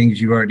tell you things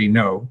you already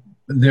know.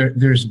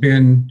 There's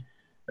been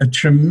a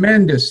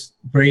tremendous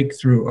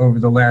breakthrough over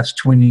the last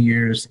 20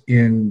 years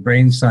in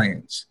brain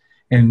science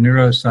and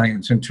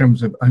neuroscience in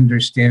terms of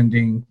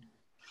understanding,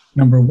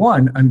 number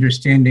one,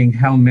 understanding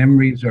how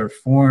memories are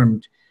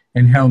formed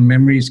and how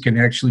memories can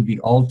actually be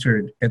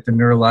altered at the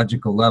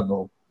neurological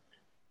level.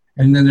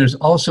 And then there's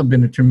also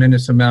been a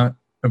tremendous amount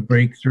of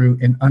breakthrough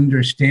in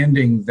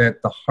understanding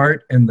that the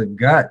heart and the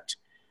gut,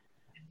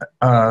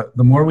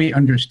 the more we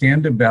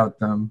understand about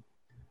them,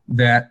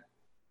 that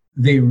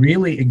they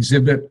really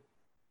exhibit,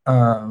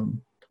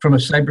 from a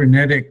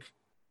cybernetic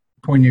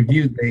point of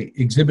view, they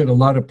exhibit a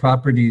lot of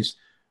properties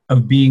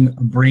of being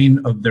a brain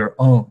of their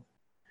own.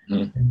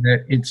 And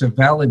that it's a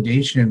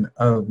validation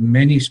of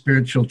many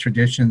spiritual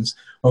traditions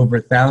over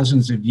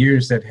thousands of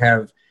years that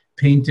have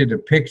painted a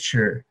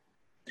picture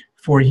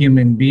for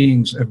human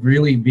beings of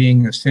really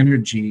being a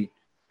synergy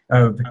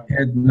of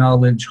head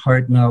knowledge,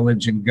 heart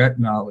knowledge, and gut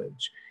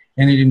knowledge.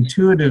 And it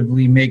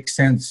intuitively makes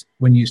sense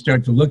when you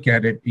start to look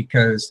at it,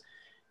 because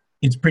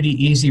it's pretty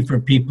easy for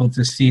people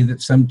to see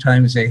that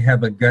sometimes they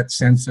have a gut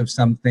sense of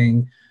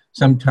something,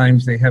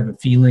 sometimes they have a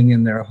feeling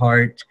in their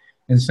heart,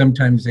 and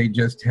sometimes they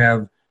just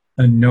have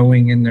a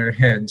knowing in their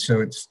head.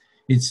 So it's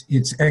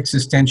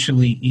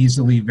existentially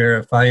easily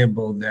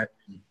verifiable that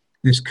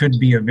this could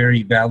be a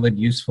very valid,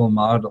 useful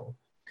model.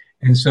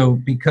 And so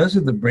because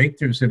of the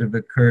breakthroughs that have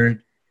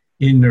occurred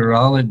in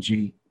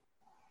neurology,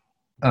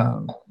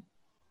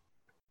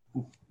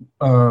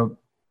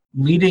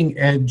 leading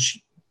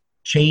edge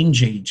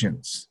change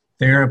agents,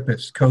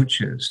 therapists,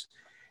 coaches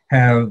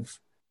have,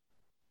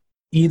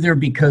 either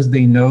because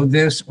they know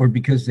this or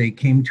because they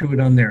came to it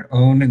on their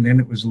own and then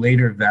it was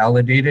later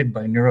validated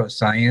by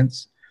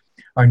neuroscience,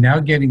 are now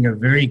getting a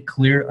very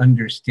clear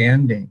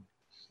understanding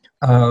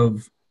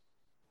of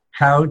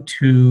how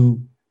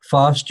to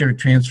foster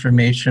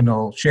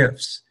transformational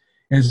shifts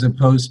as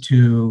opposed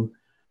to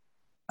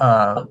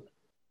a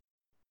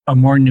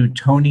more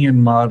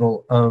Newtonian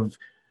model of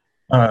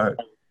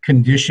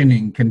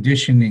conditioning, because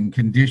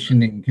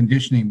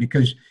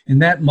in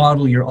that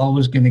model, you're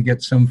always going to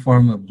get some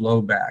form of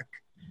blowback.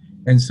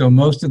 And so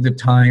most of the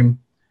time,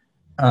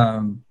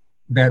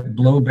 that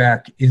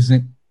blowback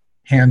isn't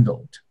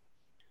handled.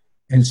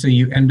 And so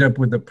you end up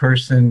with a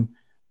person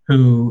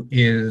who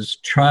is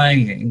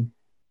trying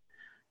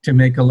to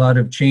make a lot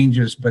of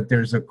changes, but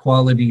there's a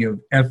quality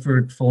of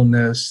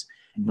effortfulness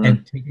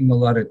and taking a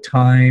lot of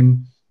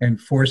time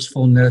and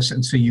forcefulness.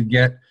 And so you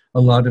get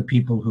a lot of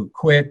people who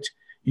quit.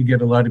 You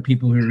get a lot of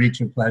people who reach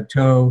a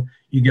plateau.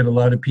 You get a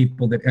lot of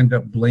people that end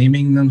up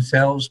blaming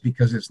themselves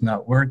because it's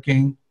not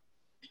working.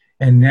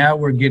 And now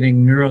we're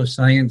getting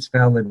neuroscience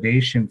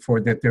validation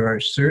for that there are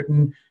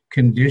certain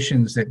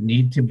conditions that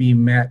need to be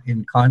met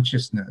in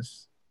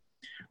consciousness,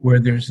 where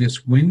there's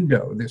this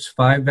window, this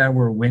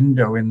 5-hour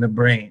window in the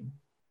brain,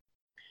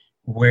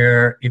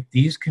 where if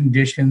these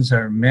conditions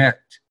are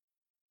met,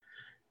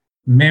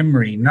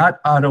 memory, not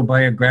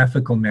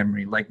autobiographical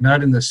memory, like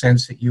not in the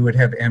sense that you would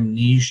have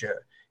amnesia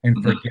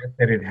and forget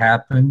that it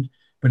happened,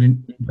 but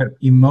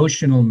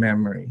emotional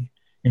memory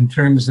in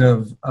terms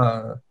of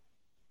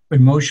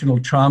emotional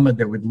trauma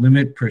that would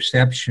limit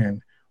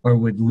perception or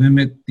would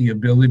limit the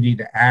ability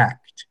to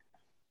act,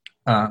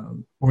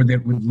 or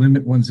that would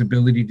limit one's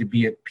ability to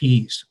be at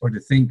peace or to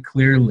think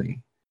clearly.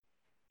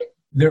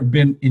 There have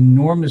been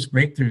enormous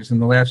breakthroughs in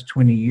the last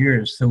 20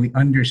 years, so we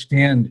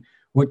understand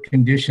what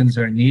conditions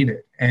are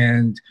needed.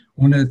 And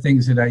one of the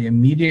things that I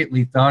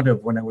immediately thought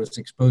of when I was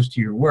exposed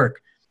to your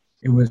work,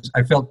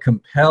 I felt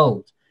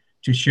compelled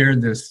to share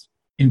this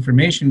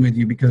information with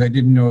you because I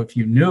didn't know if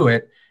you knew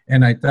it.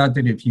 And I thought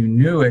that if you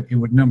knew it, it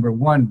would, number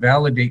one,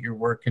 validate your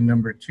work, and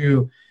number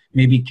two,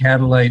 maybe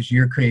catalyze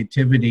your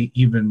creativity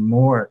even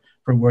more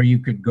for where you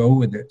could go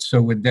with it.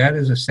 So with that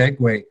as a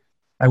segue,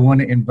 I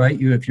want to invite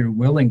you, if you're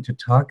willing, to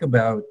talk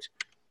about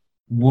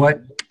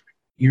what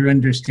your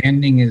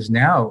understanding is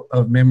now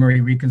of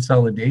memory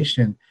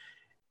reconsolidation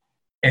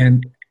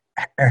and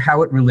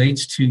how it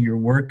relates to your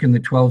work in the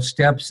 12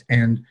 steps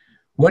and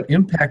what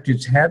impact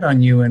it's had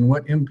on you and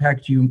what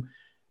impact you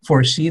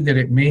foresee that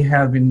it may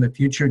have in the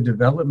future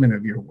development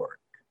of your work.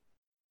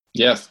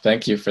 Yes,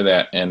 thank you for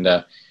that. And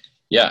and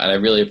I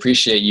really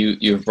appreciate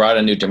you've brought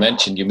a new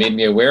dimension. You made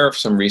me aware of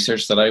some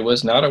research that I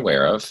was not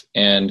aware of,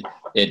 and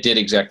it did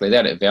exactly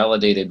that. It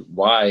validated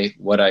why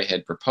what I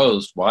had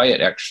proposed, why it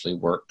actually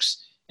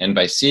works, and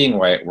by seeing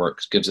why it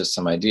works gives us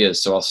some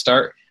ideas. So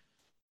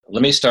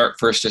let me start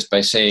first just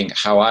by saying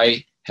how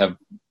I have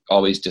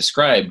always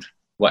described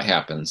what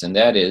happens, and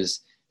that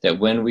is that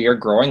when we are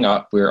growing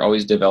up, we're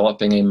always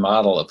developing a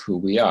model of who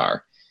we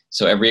are.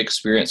 So every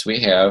experience we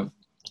have,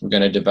 we're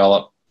going to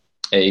develop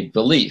a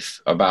belief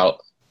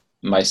about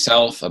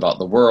myself, about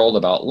the world,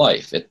 about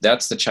life.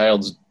 That's the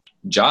child's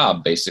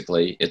job,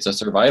 basically. It's a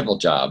survival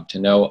job to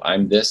know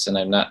I'm this and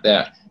I'm not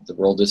that. The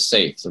world is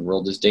safe, the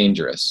world is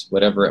dangerous,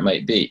 whatever it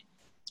might be.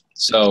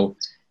 So,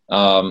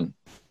 and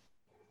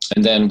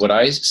then what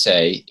I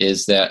say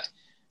is that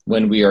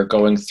when we are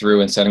going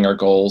through and setting our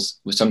goals,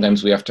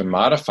 sometimes we have to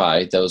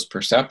modify those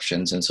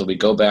perceptions. And so we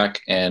go back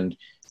and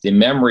the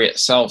memory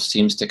itself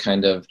seems to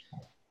kind of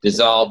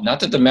dissolve. Not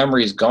that the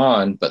memory is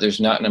gone, but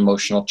there's not an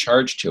emotional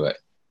charge to it.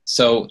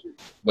 So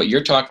what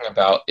you're talking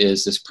about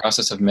is this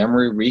process of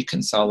memory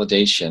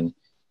reconsolidation.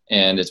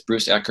 And it's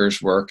Bruce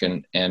Ecker's work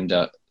and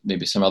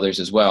maybe some others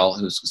as well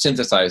who's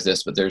synthesized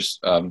this, but there's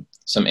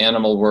some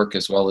animal work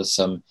as well as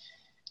some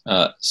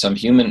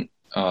human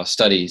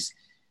studies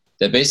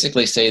that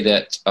basically say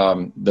that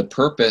the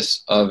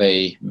purpose of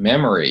a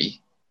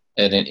memory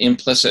and an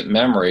implicit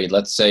memory,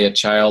 let's say a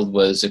child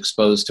was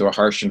exposed to a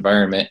harsh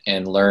environment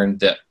and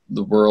learned that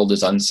the world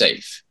is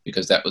unsafe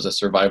because that was a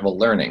survival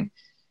learning.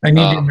 I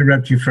need to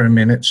interrupt you for a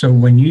minute. So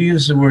when you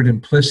use the word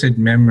implicit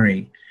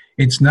memory,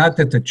 it's not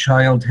that the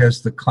child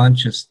has the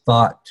conscious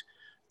thought,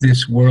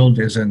 this world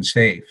is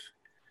unsafe,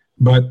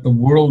 but the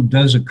world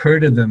does occur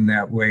to them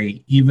that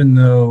way, even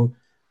though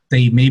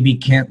they maybe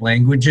can't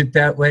language it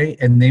that way,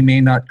 and they may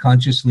not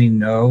consciously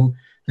know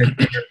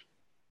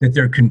that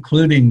they're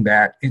concluding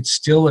that. It's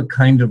still a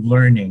kind of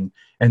learning,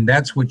 and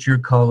that's what you're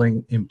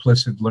calling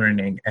implicit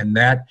learning. And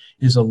that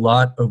is a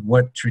lot of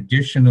what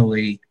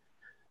traditionally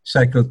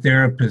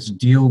psychotherapists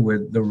deal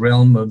with, the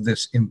realm of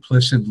this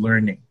implicit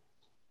learning.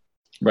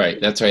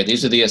 Right, that's right.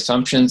 These are the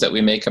assumptions that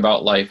we make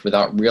about life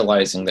without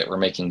realizing that we're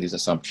making these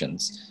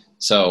assumptions.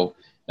 So,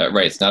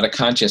 right, it's not a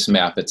conscious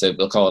map.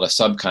 We'll call it a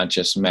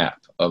subconscious map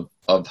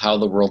of how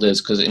the world is,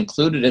 because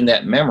included in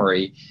that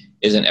memory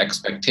is an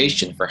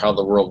expectation for how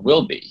the world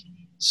will be.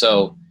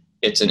 So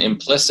it's an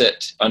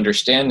implicit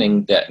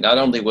understanding that not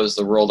only was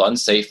the world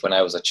unsafe when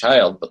I was a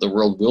child, but the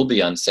world will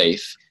be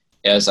unsafe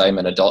as I'm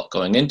an adult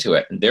going into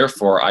it. And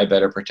therefore, I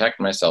better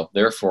protect myself.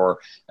 Therefore,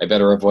 I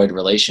better avoid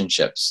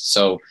relationships.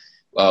 So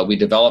we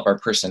develop our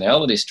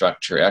personality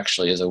structure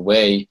actually as a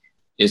way,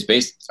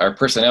 our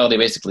personality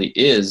basically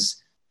is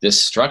this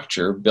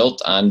structure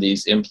built on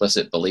these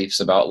implicit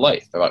beliefs about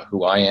life, about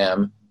who I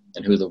am,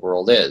 and who the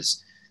world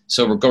is.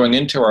 So we're going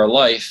into our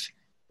life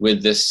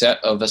with this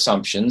set of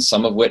assumptions,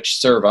 some of which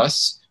serve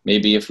us.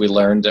 Maybe if we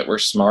learned that we're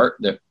smart,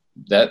 that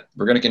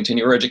we're going to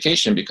continue our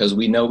education because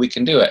we know we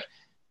can do it.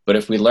 But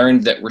if we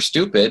learned that we're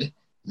stupid,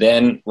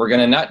 then we're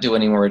going to not do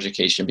any more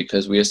education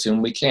because we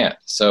assume we can't.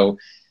 So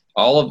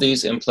all of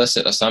these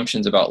implicit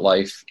assumptions about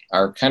life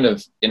are kind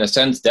of, in a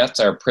sense, that's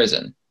our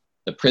prison,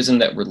 the prison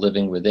that we're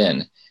living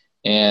within.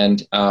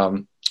 And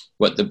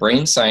what the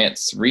brain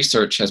science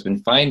research has been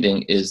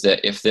finding is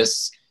that if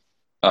this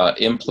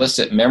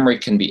implicit memory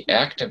can be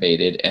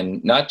activated,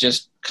 and not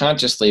just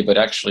consciously, but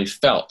actually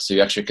felt, so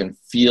you actually can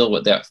feel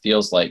what that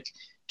feels like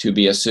to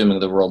be assuming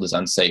the world is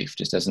unsafe,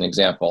 just as an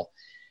example.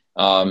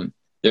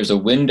 There's a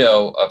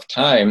window of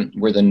time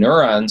where the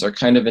neurons are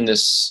kind of in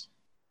this,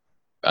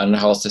 I don't know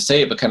how else to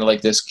say it, but kind of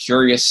like this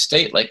curious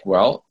state, like,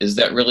 well, is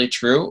that really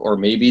true? Or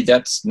maybe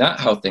that's not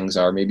how things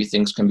are. Maybe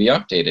things can be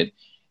updated.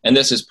 And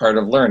this is part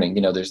of learning.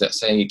 You know, there's that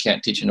saying, you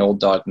can't teach an old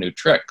dog new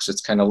tricks.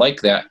 It's kind of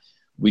like that.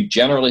 We,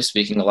 generally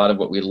speaking, a lot of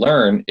what we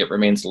learn, it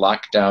remains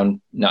locked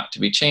down, not to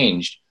be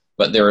changed.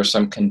 But there are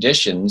some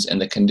conditions,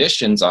 and the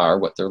conditions are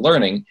what they're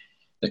learning.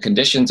 The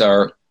conditions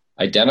are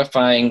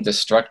identifying the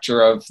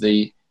structure of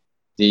the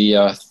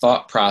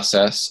thought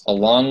process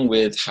along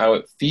with how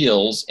it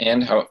feels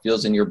and how it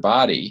feels in your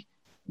body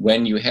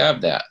when you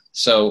have that.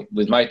 So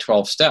with my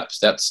 12 steps,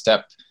 that's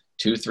step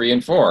 2, 3,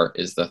 and 4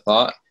 is the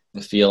thought,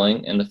 the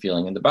feeling, and the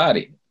feeling in the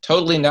body.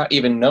 Totally not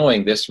even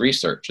knowing this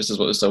research. This is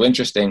what was so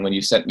interesting when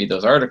you sent me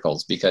those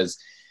articles, because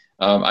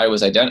I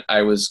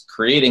was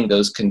creating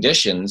those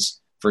conditions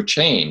for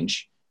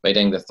change by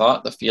doing the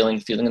thought, the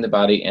feeling in the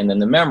body, and then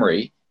the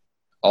memory,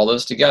 all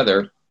those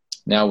together.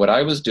 Now what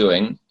I was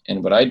doing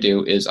and what I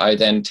do is I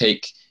then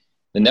take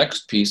the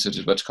next piece, which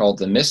is what's called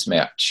the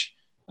mismatch.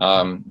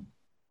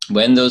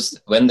 When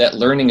that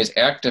learning is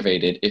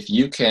activated, if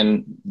you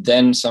can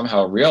then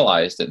somehow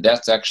realize that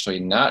that's actually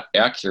not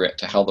accurate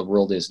to how the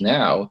world is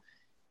now,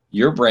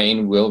 your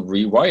brain will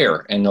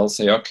rewire and they'll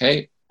say,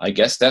 okay, I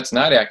guess that's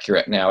not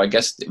accurate now. I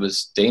guess it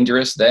was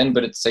dangerous then,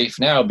 but it's safe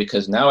now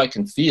because now I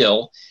can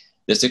feel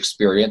this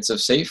experience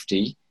of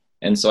safety.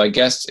 And so I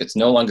guess it's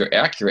no longer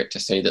accurate to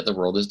say that the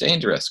world is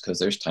dangerous because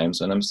there's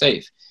times when I'm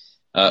safe.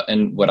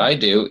 And what I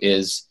do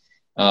is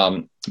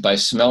by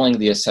smelling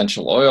the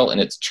essential oil,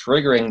 and it's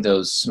triggering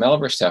those smell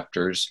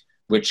receptors,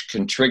 which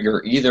can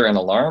trigger either an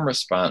alarm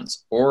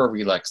response or a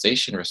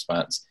relaxation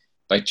response.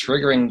 By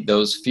triggering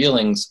those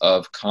feelings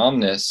of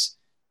calmness,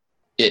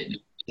 it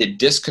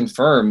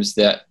disconfirms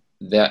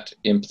that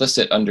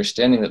implicit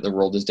understanding that the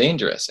world is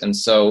dangerous. And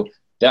so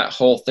that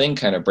whole thing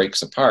kind of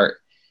breaks apart.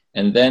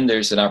 And then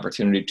there's an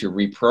opportunity to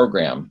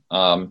reprogram.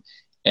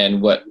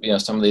 And what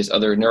some of these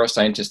other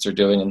neuroscientists are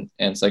doing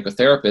and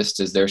psychotherapists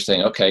is they're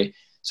saying, okay,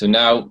 so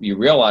now you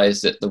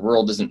realize that the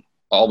world isn't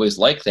always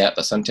like that,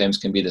 but sometimes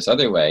can be this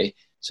other way.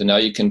 So now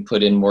you can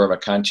put in more of a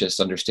conscious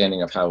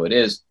understanding of how it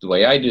is. The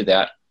way I do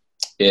that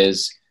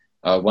is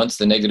once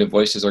the negative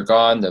voices are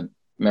gone, the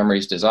memory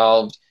is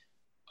dissolved,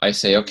 I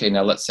say, okay,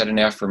 now let's set an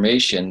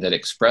affirmation that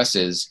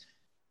expresses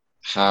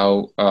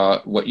how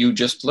what you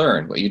just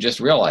learned, what you just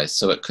realized.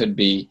 So it could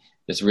be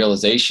this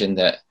realization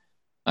that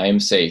I am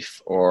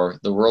safe, or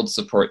the world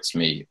supports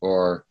me,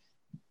 or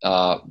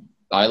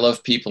I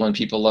love people and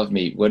people love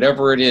me.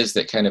 Whatever it is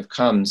that kind of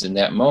comes in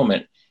that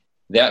moment,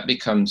 that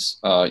becomes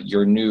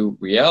your new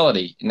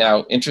reality.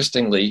 Now,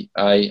 interestingly,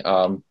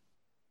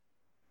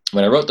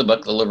 when I wrote the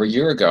book a little over a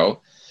year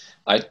ago,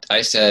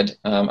 I said,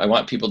 I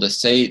want people to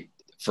say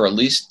for at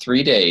least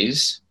 3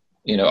 days,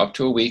 up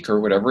to a week or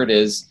whatever it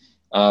is,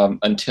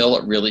 until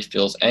it really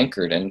feels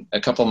anchored. And a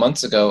couple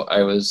months ago,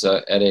 I was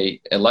at a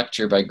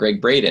lecture by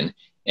Greg Braden,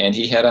 and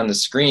he had on the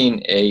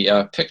screen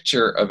a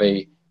picture of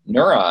a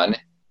neuron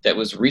that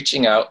was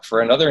reaching out for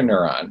another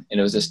neuron. And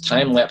it was this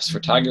time-lapse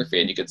photography,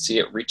 and you could see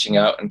it reaching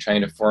out and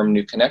trying to form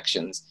new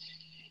connections.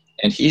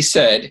 And he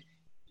said,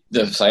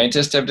 the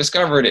scientists have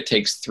discovered it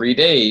takes 3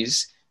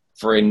 days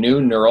for a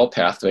new neural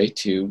pathway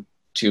to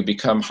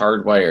become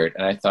hardwired.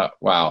 And I thought,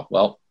 wow,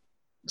 well,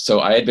 so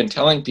I had been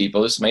telling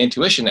people, this is my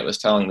intuition that was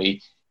telling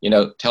me,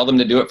 tell them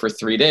to do it for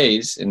 3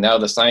 days. And now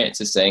the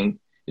science is saying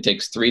it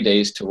takes 3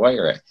 days to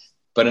wire it.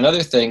 But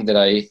another thing that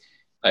I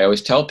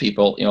always tell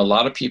people, a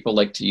lot of people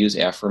like to use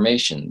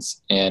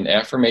affirmations. And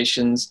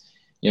affirmations,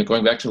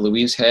 going back to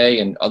Louise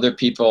Hay and other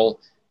people,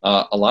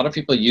 a lot of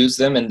people use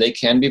them and they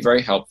can be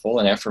very helpful.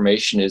 An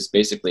affirmation is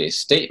basically a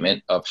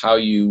statement of how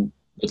you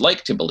would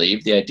like to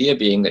believe. The idea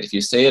being that if you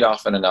say it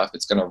often enough,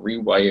 it's going to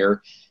rewire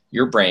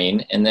your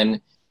brain. And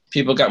then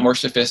people got more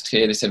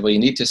sophisticated. They said, well, you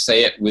need to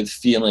say it with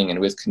feeling and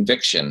with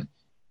conviction.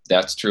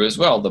 That's true as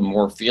well. The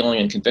more feeling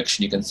and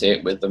conviction you can say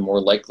it with, the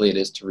more likely it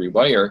is to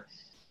rewire.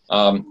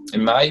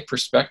 And my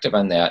perspective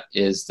on that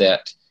is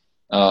that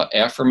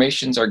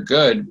affirmations are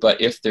good,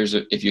 but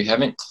if you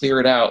haven't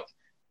cleared out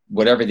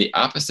whatever the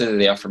opposite of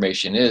the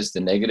affirmation is, the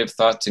negative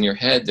thoughts in your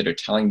head that are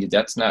telling you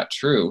that's not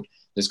true,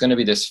 there's going to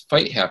be this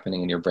fight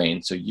happening in your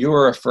brain. So you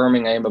are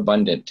affirming I am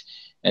abundant,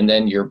 And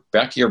then your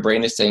back of your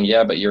brain is saying,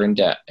 yeah, but you're in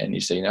debt. And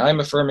you say, no, I'm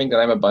affirming that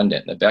I'm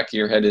abundant. And the back of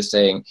your head is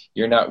saying,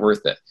 you're not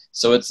worth it.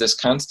 So it's this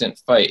constant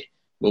fight.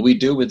 What we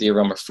do with the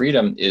Aroma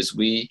Freedom is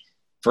we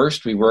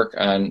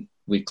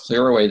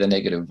clear away the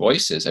negative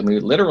voices. And we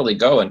literally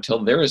go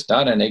until there is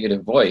not a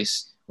negative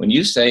voice. When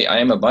you say, I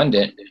am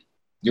abundant,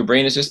 your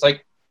brain is just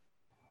like,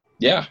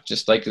 yeah,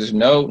 just like there's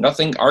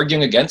nothing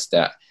arguing against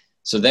that.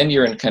 So then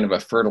you're in kind of a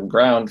fertile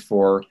ground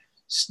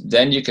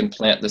then you can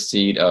plant the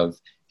seed of,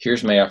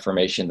 here's my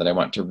affirmation that I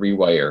want to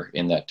rewire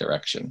in that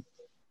direction.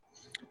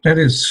 That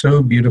is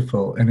so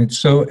beautiful, and it's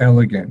so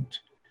elegant.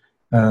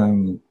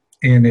 And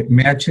it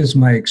matches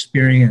my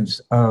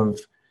experience of,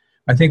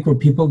 I think where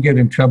people get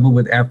in trouble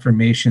with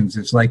affirmations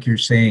is like you're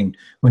saying,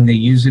 when they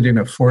use it in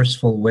a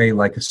forceful way,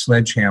 like a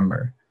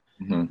sledgehammer.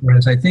 Mm-hmm.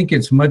 Whereas I think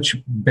it's much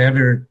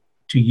better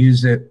to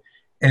use it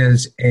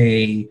as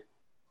a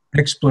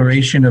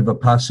exploration of a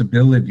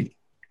possibility.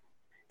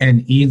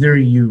 And either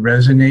you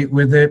resonate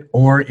with it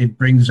or it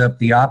brings up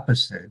the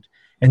opposite.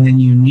 And then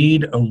you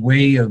need a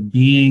way of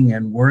being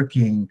and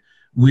working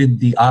with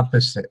the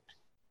opposite.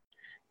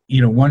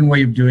 One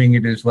way of doing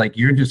it is like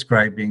you're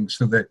describing,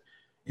 so that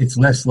it's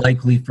less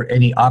likely for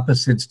any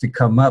opposites to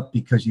come up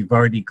because you've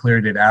already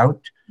cleared it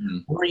out.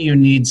 Or you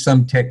need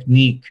some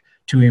technique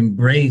to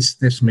embrace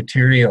this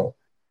material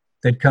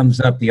that comes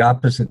up, the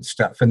opposite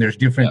stuff. And there's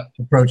different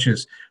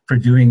approaches for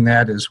doing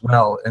that as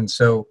well. And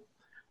so,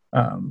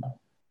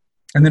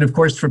 and then, of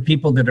course, for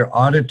people that are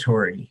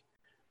auditory,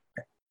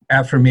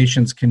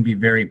 affirmations can be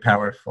very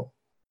powerful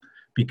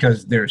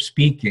because they're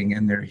speaking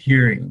and they're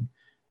hearing.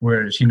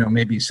 Whereas,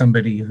 maybe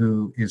somebody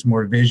who is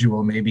more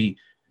visual, maybe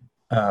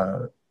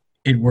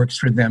it works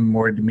for them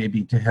more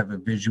to have a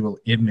visual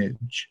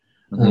image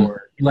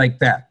or like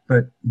that.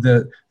 But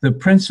the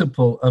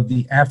principle of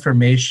the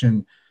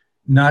affirmation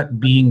not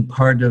being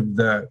part of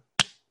the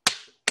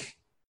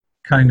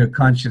kind of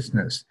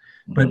consciousness,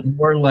 but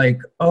more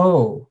like,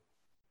 oh,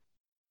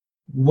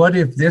 what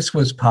if this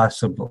was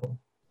possible?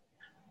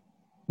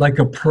 Like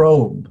a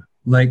probe,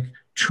 like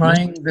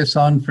trying this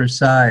on for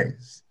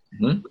size,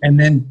 and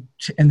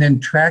then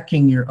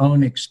tracking your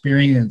own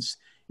experience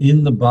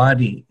in the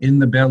body, in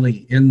the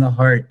belly, in the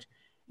heart,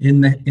 in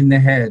the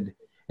head,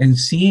 and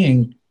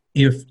seeing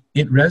if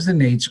it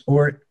resonates,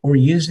 or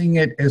using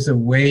it as a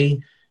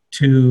way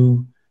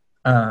to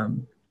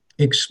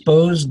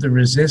expose the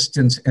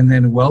resistance and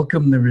then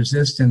welcome the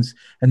resistance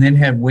and then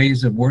have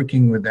ways of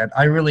working with that.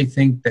 I really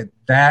think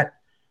that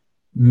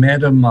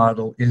meta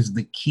model is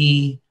the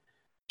key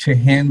to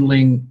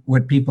handling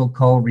what people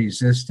call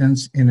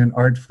resistance in an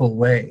artful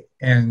way.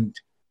 And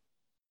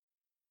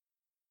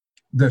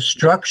the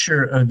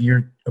structure of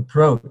your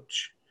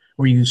approach,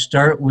 where you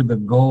start with a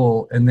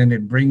goal and then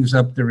it brings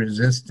up the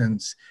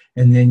resistance,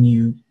 and then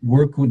you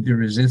work with the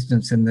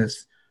resistance in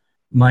this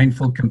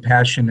mindful,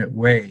 compassionate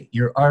way,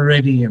 you're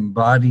already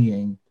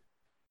embodying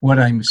what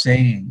I'm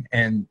saying.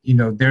 And,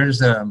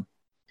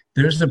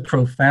 there's a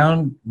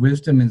profound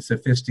wisdom and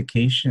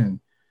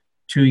sophistication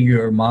to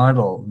your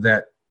model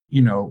that,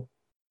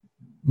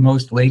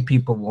 most lay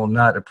people will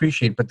not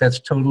appreciate, but that's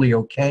totally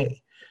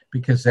okay,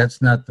 because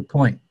that's not the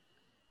point.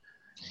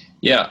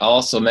 Yeah, I'll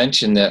also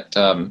mention that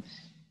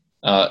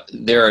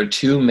there are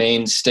two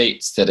main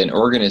states that an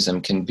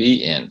organism can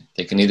be in.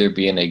 They can either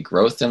be in a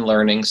growth and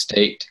learning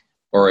state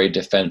or a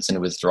defense and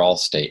withdrawal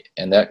state.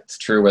 And that's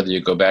true whether you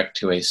go back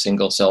to a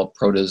single-cell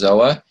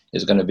protozoa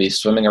is going to be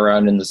swimming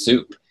around in the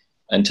soup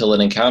until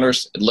it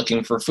encounters,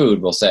 looking for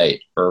food, we'll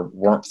say, or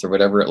warmth or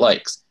whatever it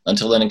likes,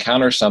 until it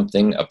encounters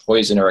something, a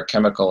poison or a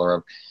chemical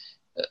or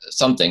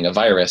something, a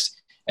virus,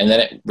 and then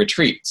it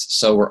retreats.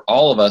 So we're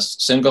all of us,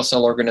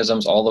 single-cell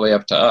organisms all the way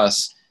up to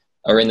us,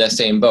 are in that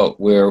same boat.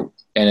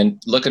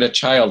 And look at a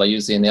child. I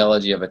use the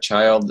analogy of a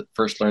child that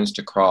first learns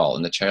to crawl,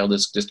 and the child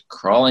is just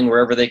crawling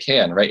wherever they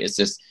can, right? It's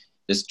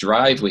this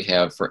drive we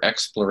have for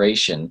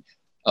exploration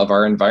of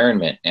our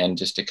environment and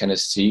just to kind of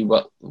see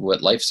what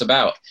life's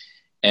about.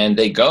 And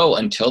they go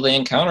until they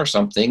encounter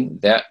something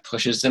that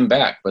pushes them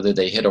back, whether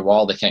they hit a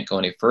wall, they can't go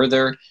any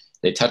further,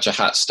 they touch a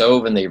hot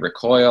stove and they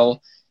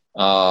recoil,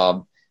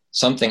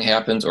 something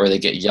happens, or they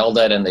get yelled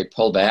at and they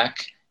pull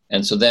back.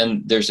 And so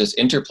then there's this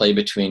interplay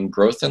between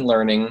growth and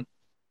learning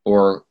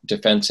or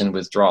defense and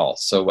withdrawal.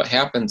 So what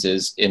happens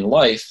is in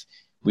life,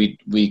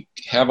 we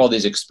have all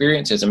these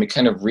experiences and we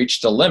kind of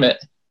reach the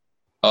limit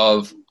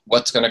of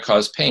what's going to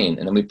cause pain.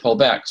 And then we pull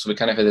back. So we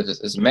kind of have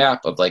this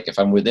map of like, if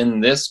I'm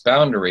within this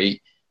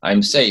boundary,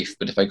 I'm safe.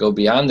 But if I go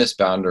beyond this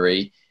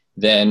boundary,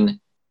 then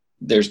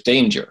there's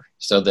danger.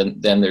 So then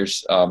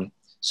there's,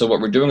 so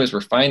what we're doing is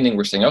we're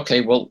saying,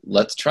 okay, well,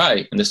 let's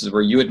try. And this is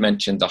where you had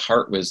mentioned the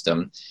heart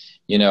wisdom.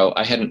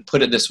 I hadn't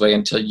put it this way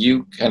until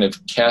you kind of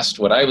cast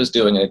what I was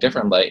doing in a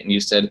different light. And you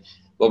said,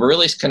 well, we're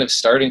really kind of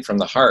starting from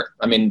the heart.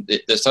 I mean,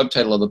 the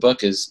subtitle of the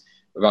book is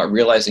about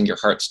realizing your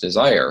heart's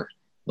desire.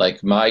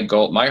 Like my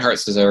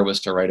heart's desire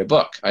was to write a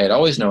book. I had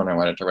always known I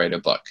wanted to write a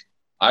book.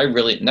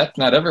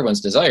 Not everyone's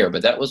desire,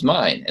 but that was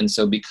mine. And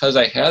so because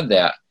I had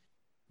that,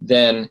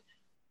 then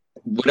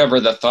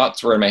whatever the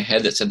thoughts were in my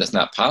head that said that's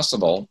not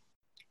possible,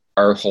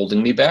 are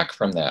holding me back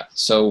from that.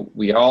 So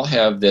we all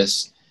have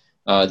this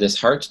this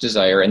heart's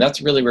desire, and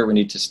that's really where we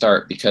need to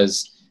start,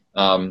 because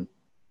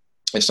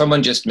if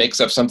someone just makes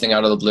up something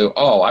out of the blue,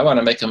 oh, I want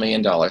to make $1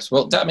 million.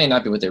 Well, that may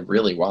not be what they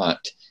really want.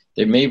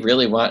 They may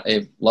really want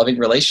a loving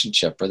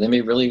relationship, or they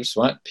may really just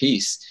want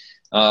peace.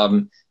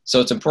 So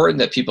it's important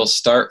that people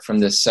start from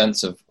this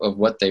sense of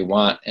what they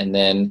want, and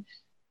then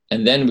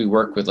we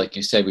work with, like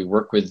you said, we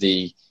work with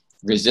the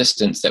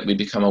resistance that we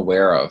become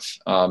aware of.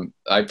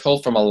 I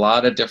pull from a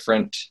lot of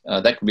different,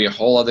 that could be a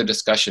whole other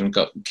discussion,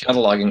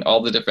 cataloging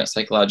all the different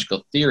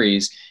psychological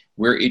theories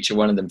where each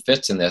one of them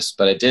fits in this.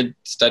 But I did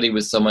study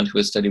with someone who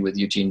has studied with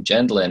Eugene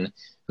Gendlin,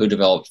 who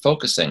developed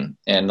focusing,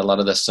 and a lot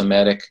of the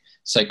somatic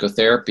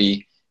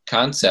psychotherapy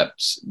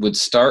concepts would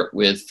start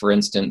with, for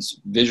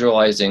instance,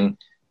 visualizing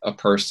a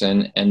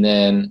person and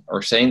then,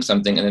 or saying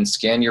something, and then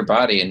scan your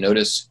body and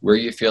notice where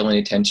you feel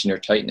any tension or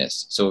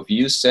tightness. So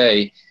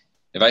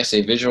if I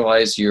say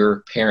visualize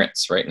your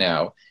parents right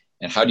now,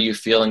 and how do you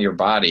feel in your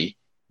body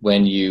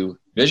when you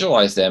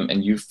visualize them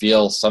and you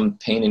feel some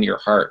pain in your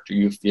heart, or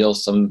you feel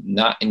some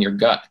knot in your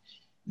gut,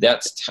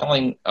 that's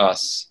telling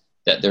us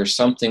that there's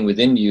something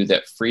within you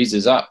that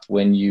freezes up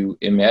when you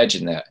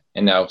imagine that.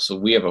 And now, so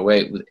we have a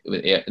way,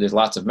 there's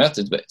lots of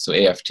methods, but so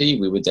AFT,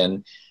 we would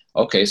then,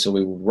 okay, so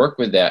we would work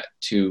with that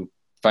to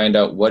find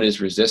out what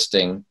is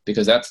resisting,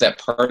 because that's that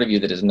part of you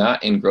that is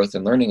not in growth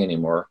and learning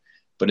anymore,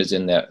 but is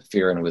in that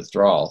fear and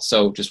withdrawal.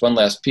 So just one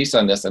last piece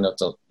on this. I know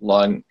it's a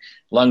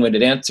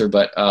long-winded answer,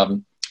 but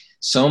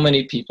so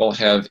many people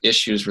have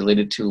issues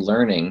related to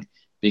learning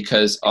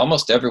because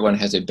almost everyone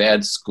has a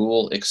bad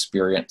school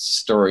experience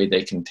story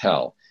they can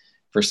tell.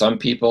 For some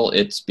people,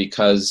 it's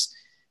because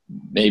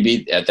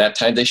maybe at that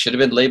time they should have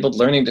been labeled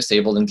learning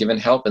disabled and given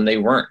help, and they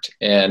weren't,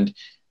 and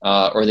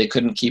or they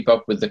couldn't keep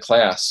up with the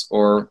class,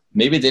 or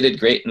maybe they did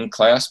great in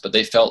class, but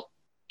they felt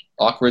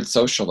awkward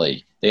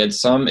socially. They had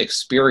some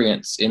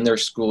experience in their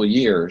school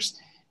years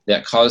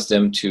that caused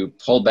them to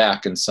pull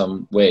back in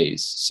some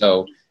ways.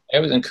 So I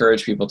always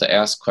encourage people to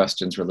ask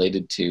questions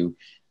related to,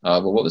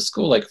 well, what was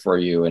school like for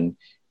you?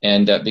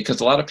 And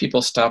because a lot of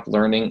people stop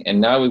learning, and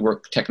now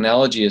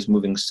technology is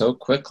moving so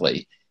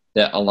quickly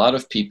that a lot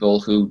of people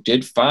who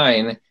did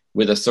fine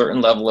with a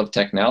certain level of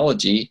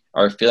technology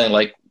are feeling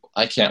like,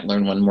 I can't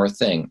learn one more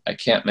thing. I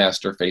can't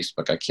master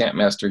Facebook. I can't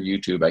master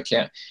YouTube. I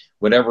can't,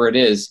 whatever it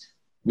is.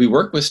 We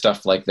work with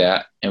stuff like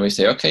that, and we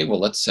say, okay, well,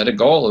 let's set a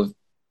goal of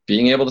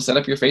being able to set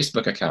up your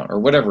Facebook account, or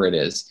whatever it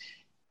is.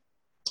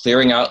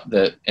 Clearing out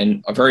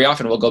and very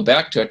often we'll go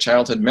back to a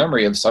childhood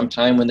memory of some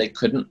time when they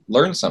couldn't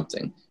learn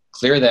something.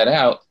 Clear that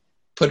out,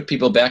 put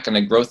people back in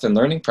a growth and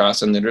learning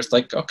process, and they're just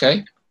like,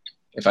 okay,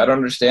 if I don't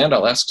understand,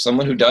 I'll ask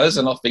someone who does,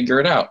 and I'll figure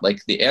it out. Like,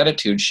 the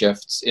attitude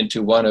shifts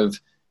into one of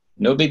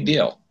no big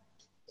deal.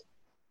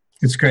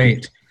 It's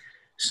great.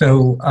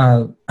 So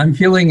I'm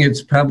feeling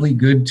it's probably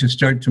good to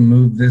start to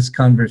move this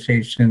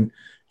conversation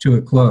to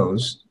a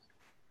close.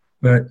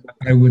 But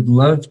I would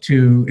love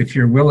to, if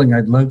you're willing,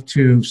 I'd love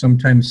to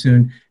sometime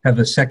soon have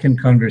a second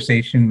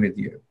conversation with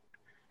you,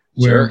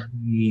 where Sure.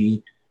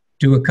 we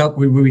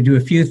do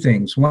a few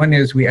things. One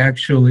is we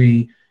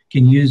actually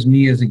can use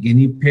me as a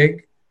guinea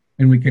pig,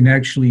 and we can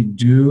actually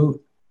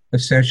do a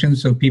session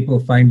so people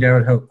find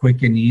out how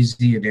quick and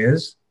easy it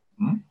is.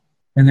 Mm-hmm.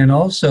 And then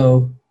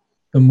also,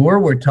 the more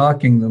we're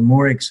talking, the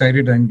more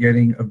excited I'm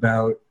getting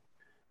about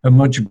a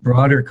much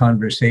broader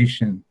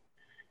conversation.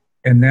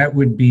 And that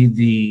would be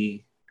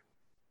the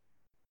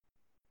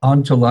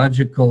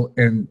ontological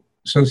and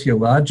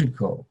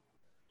sociological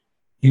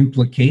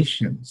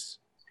implications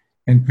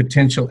and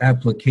potential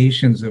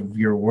applications of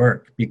your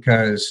work.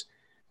 Because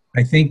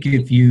I think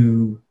if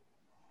you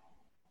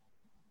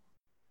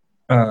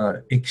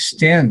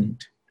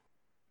extend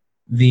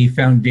the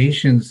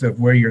foundations of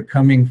where you're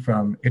coming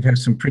from, it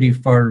has some pretty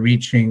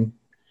far-reaching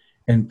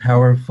and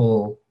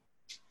powerful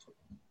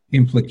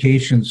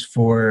implications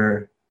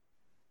for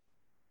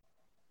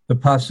the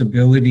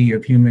possibility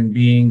of human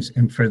beings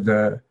and for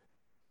the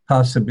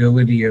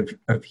possibility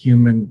of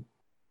human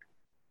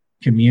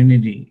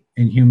community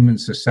and human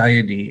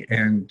society.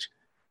 And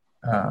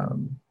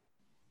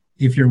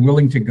if you're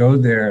willing to go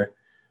there,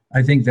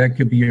 I think that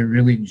could be a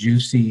really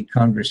juicy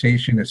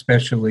conversation,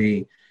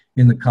 especially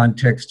in the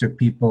context of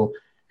people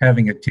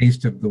having a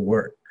taste of the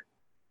work.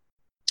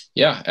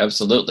 Yeah,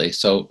 absolutely.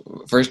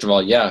 So first of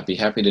all, yeah, I'd be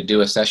happy to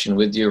do a session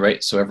with you,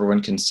 right? So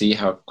everyone can see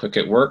how quick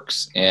it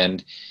works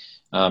and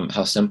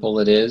how simple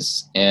it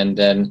is. And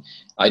then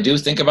I do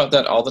think about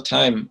that all the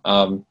time.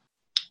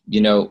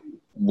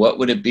 What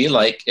would it be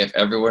like if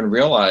everyone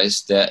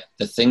realized that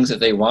the things that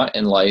they want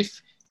in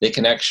life, they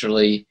can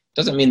actually,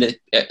 doesn't mean that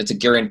it's a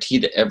guarantee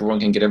that everyone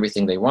can get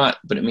everything they want,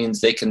 but it means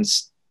they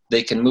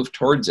can move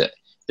towards it.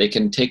 They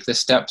can take the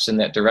steps in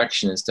that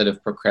direction instead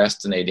of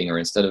procrastinating, or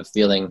instead of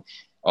feeling,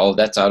 oh,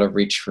 that's out of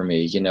reach for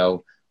me.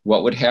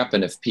 What would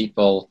happen if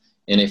people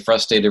in a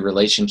frustrated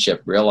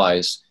relationship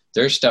realize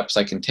there's steps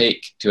I can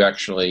take to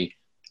actually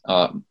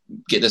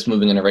get this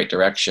moving in the right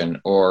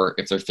direction? Or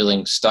if they're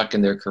feeling stuck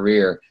in their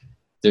career,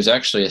 there's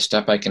actually a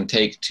step I can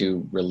take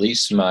to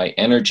release my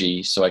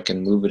energy so I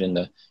can move it in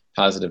the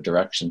positive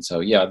direction.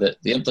 So yeah,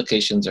 the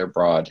implications are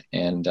broad,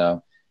 and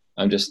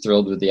I'm just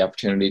thrilled with the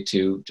opportunity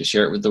to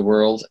share it with the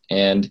world.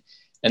 And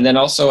then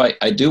also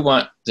I do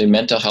want the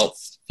mental health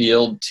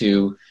field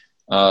to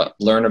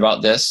learn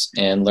about this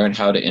and learn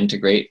how to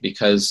integrate,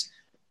 because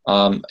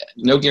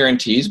no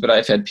guarantees, but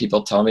I've had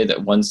people tell me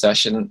that one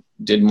session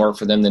did more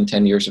for them than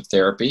 10 years of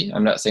therapy.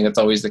 I'm not saying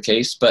it's always the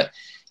case, but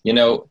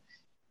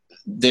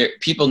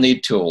people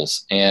need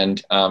tools,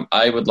 and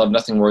I would love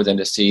nothing more than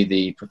to see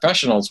the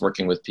professionals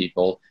working with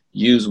people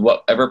use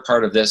whatever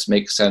part of this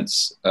makes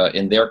sense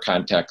in their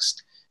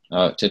context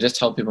to just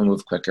help people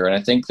move quicker. And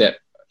I think that,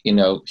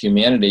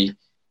 humanity,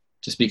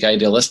 to speak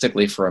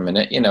idealistically for a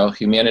minute,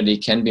 humanity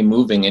can be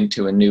moving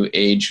into a new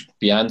age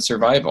beyond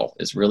survival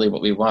is really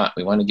what we want.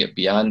 We want to get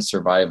beyond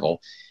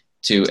survival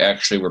to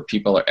actually where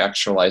people are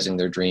actualizing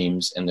their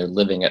dreams and they're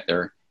living at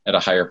a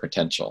higher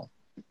potential.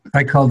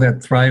 I call that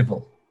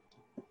thrival.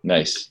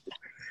 Nice.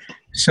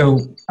 So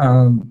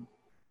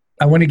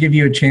I want to give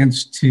you a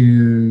chance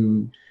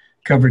to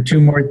cover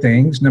two more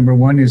things. Number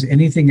one is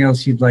anything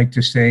else you'd like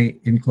to say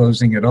in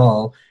closing at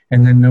all.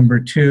 And then number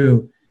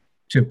two,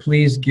 to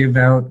please give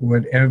out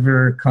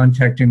whatever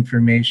contact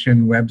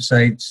information,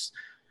 websites,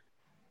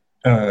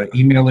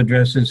 email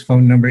addresses,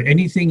 phone number,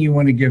 anything you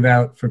want to give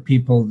out for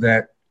people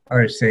that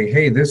are say,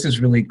 hey, this is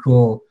really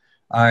cool.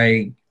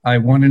 I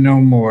want to know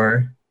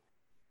more.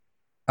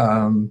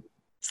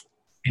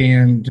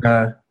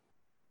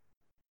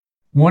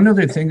 One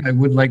other thing I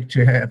would like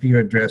to have you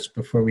address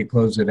before we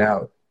close it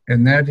out,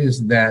 and that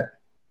is that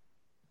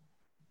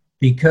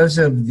because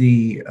of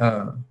the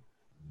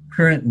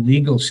current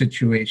legal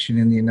situation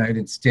in the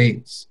United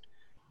States,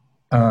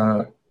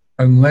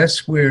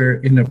 unless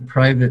we're in a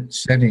private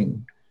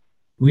setting,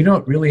 we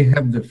don't really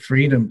have the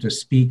freedom to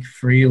speak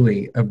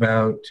freely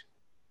about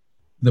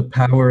the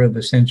power of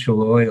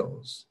essential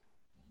oils.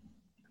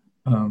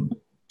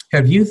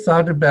 Have you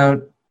thought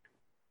about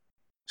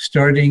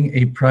starting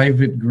a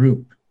private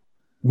group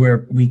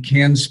where we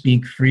can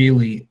speak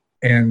freely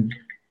and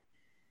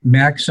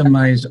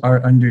maximize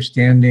our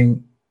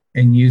understanding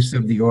and use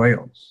of the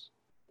oils?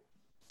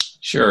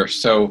 Sure.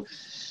 So a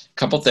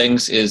couple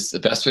things is the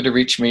best way to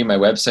reach me. My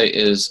website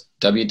is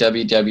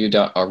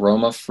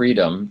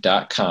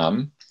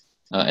www.aromafreedom.com.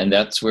 And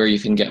that's where you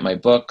can get my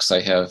books.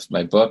 I have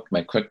my book,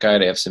 my quick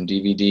guide. I have some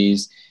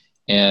DVDs.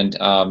 And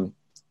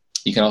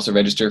you can also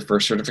register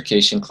for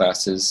certification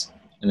classes.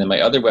 And then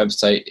my other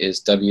website is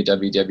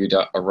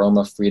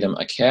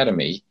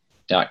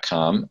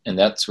www.aromafreedomacademy.com. And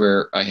that's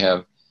where I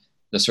have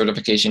the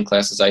certification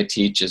classes I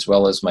teach, as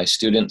well as my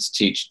students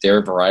teach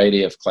their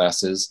variety of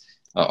classes,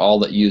 all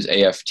that use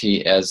AFT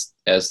as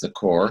the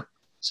core.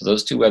 So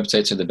those two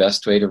websites are the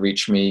best way to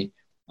reach me.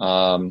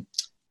 Email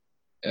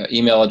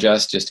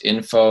address, just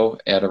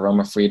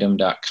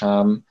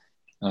info@aromafreedom.com.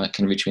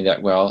 Can reach me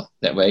that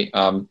way.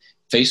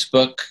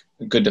 Facebook,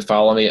 good to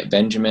follow me at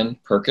Benjamin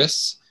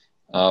Purkis.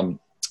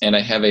 And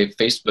I have a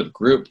Facebook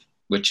group,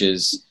 which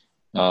is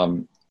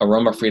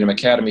Aroma Freedom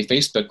Academy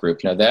Facebook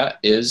group. Now that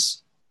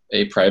is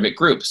a private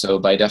group. So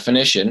by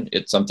definition,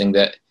 it's something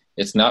that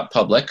it's not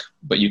public,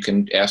 but you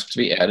can ask to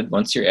be added.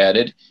 Once you're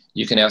added,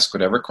 you can ask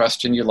whatever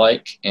question you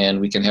like, and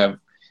we can have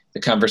the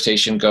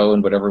conversation go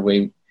in whatever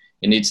way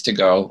it needs to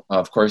go.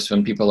 Of course,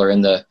 when people are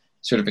in the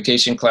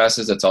certification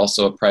classes, it's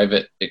also a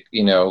private,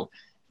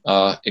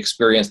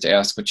 experience to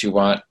ask what you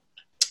want.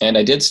 And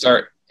I did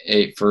start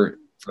for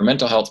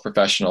mental health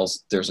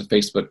professionals, there's a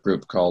Facebook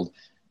group called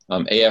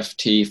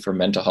AFT for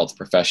Mental Health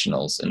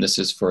Professionals. And this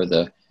is for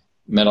the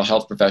mental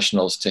health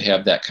professionals to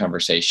have that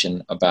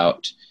conversation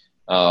about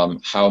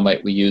how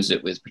might we use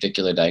it with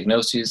particular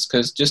diagnoses.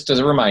 Because just as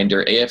a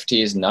reminder,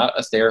 AFT is not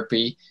a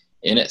therapy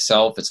in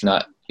itself. It's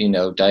not,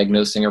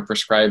 diagnosing or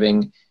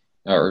prescribing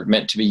or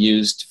meant to be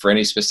used for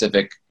any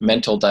specific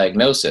mental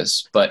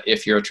diagnosis. But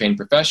if you're a trained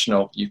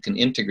professional, you can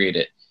integrate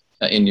it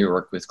in your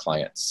work with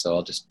clients. So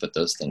I'll just put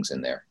those things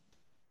in there.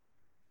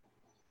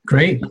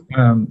 Great.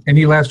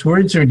 Any last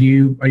words, or are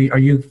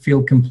you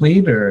feel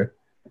complete, or?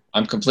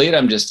 I'm complete.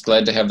 I'm just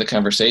glad to have the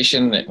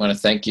conversation. I want to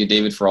thank you,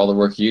 David, for all the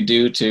work you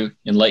do to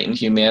enlighten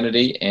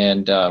humanity,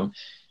 and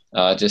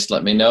just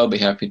let me know. Be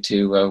happy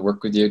to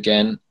work with you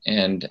again.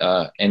 And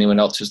anyone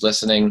else who's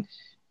listening,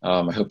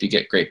 I hope you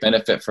get great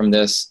benefit from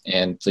this,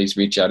 and please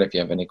reach out if you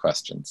have any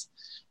questions.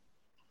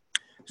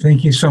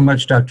 Thank you so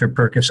much, Dr.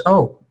 Purkis.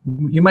 Oh,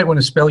 you might want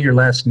to spell your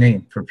last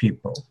name for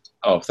people.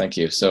 Oh, thank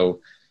you. So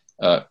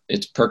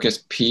it's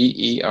Purkis,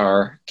 P-E-R-K-U-S,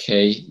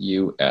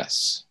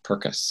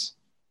 Purkis.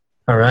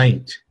 All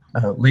right.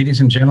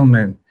 Ladies and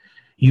gentlemen,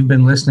 you've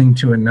been listening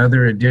to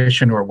another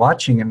edition or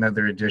watching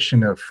another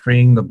edition of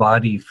Freeing the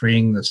Body,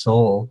 Freeing the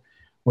Soul,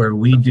 where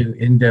we do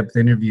in-depth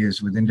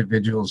interviews with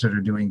individuals that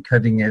are doing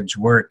cutting-edge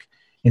work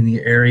in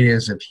the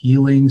areas of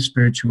healing,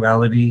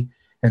 spirituality,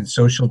 and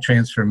social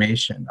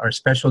transformation. Our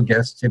special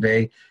guest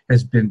today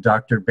has been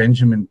Dr.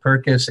 Benjamin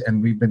Purkis,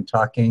 and we've been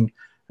talking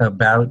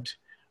about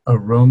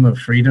Aroma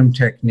Freedom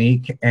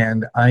Technique,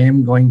 and I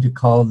am going to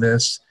call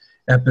this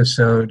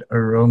episode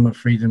Aroma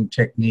Freedom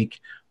Technique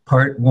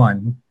Part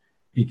 1,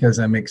 because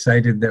I'm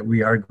excited that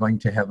we are going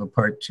to have a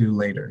Part 2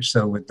 later.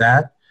 So with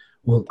that,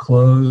 We'll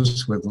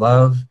close with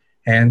love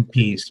and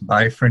peace.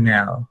 Bye for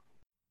now.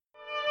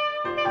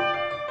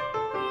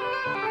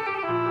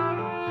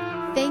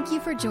 Thank you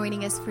for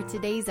joining us for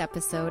today's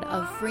episode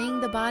of Freeing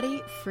the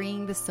Body,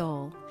 Freeing the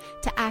Soul.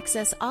 To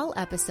access all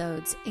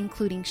episodes,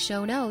 including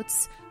show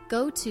notes,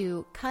 go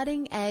to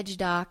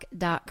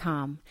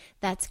cuttingedgedoc.com.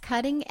 That's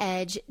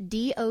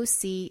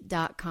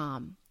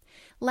cuttingedgedoc.com.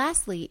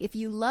 Lastly, if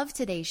you love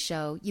today's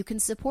show, you can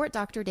support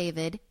Dr.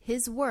 David,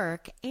 his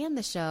work, and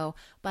the show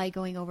by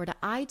going over to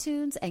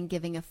iTunes and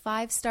giving a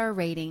 5-star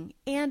rating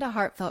and a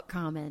heartfelt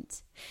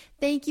comment.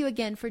 Thank you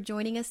again for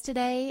joining us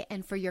today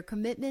and for your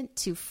commitment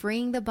to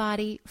freeing the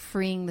body,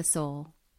 freeing the soul.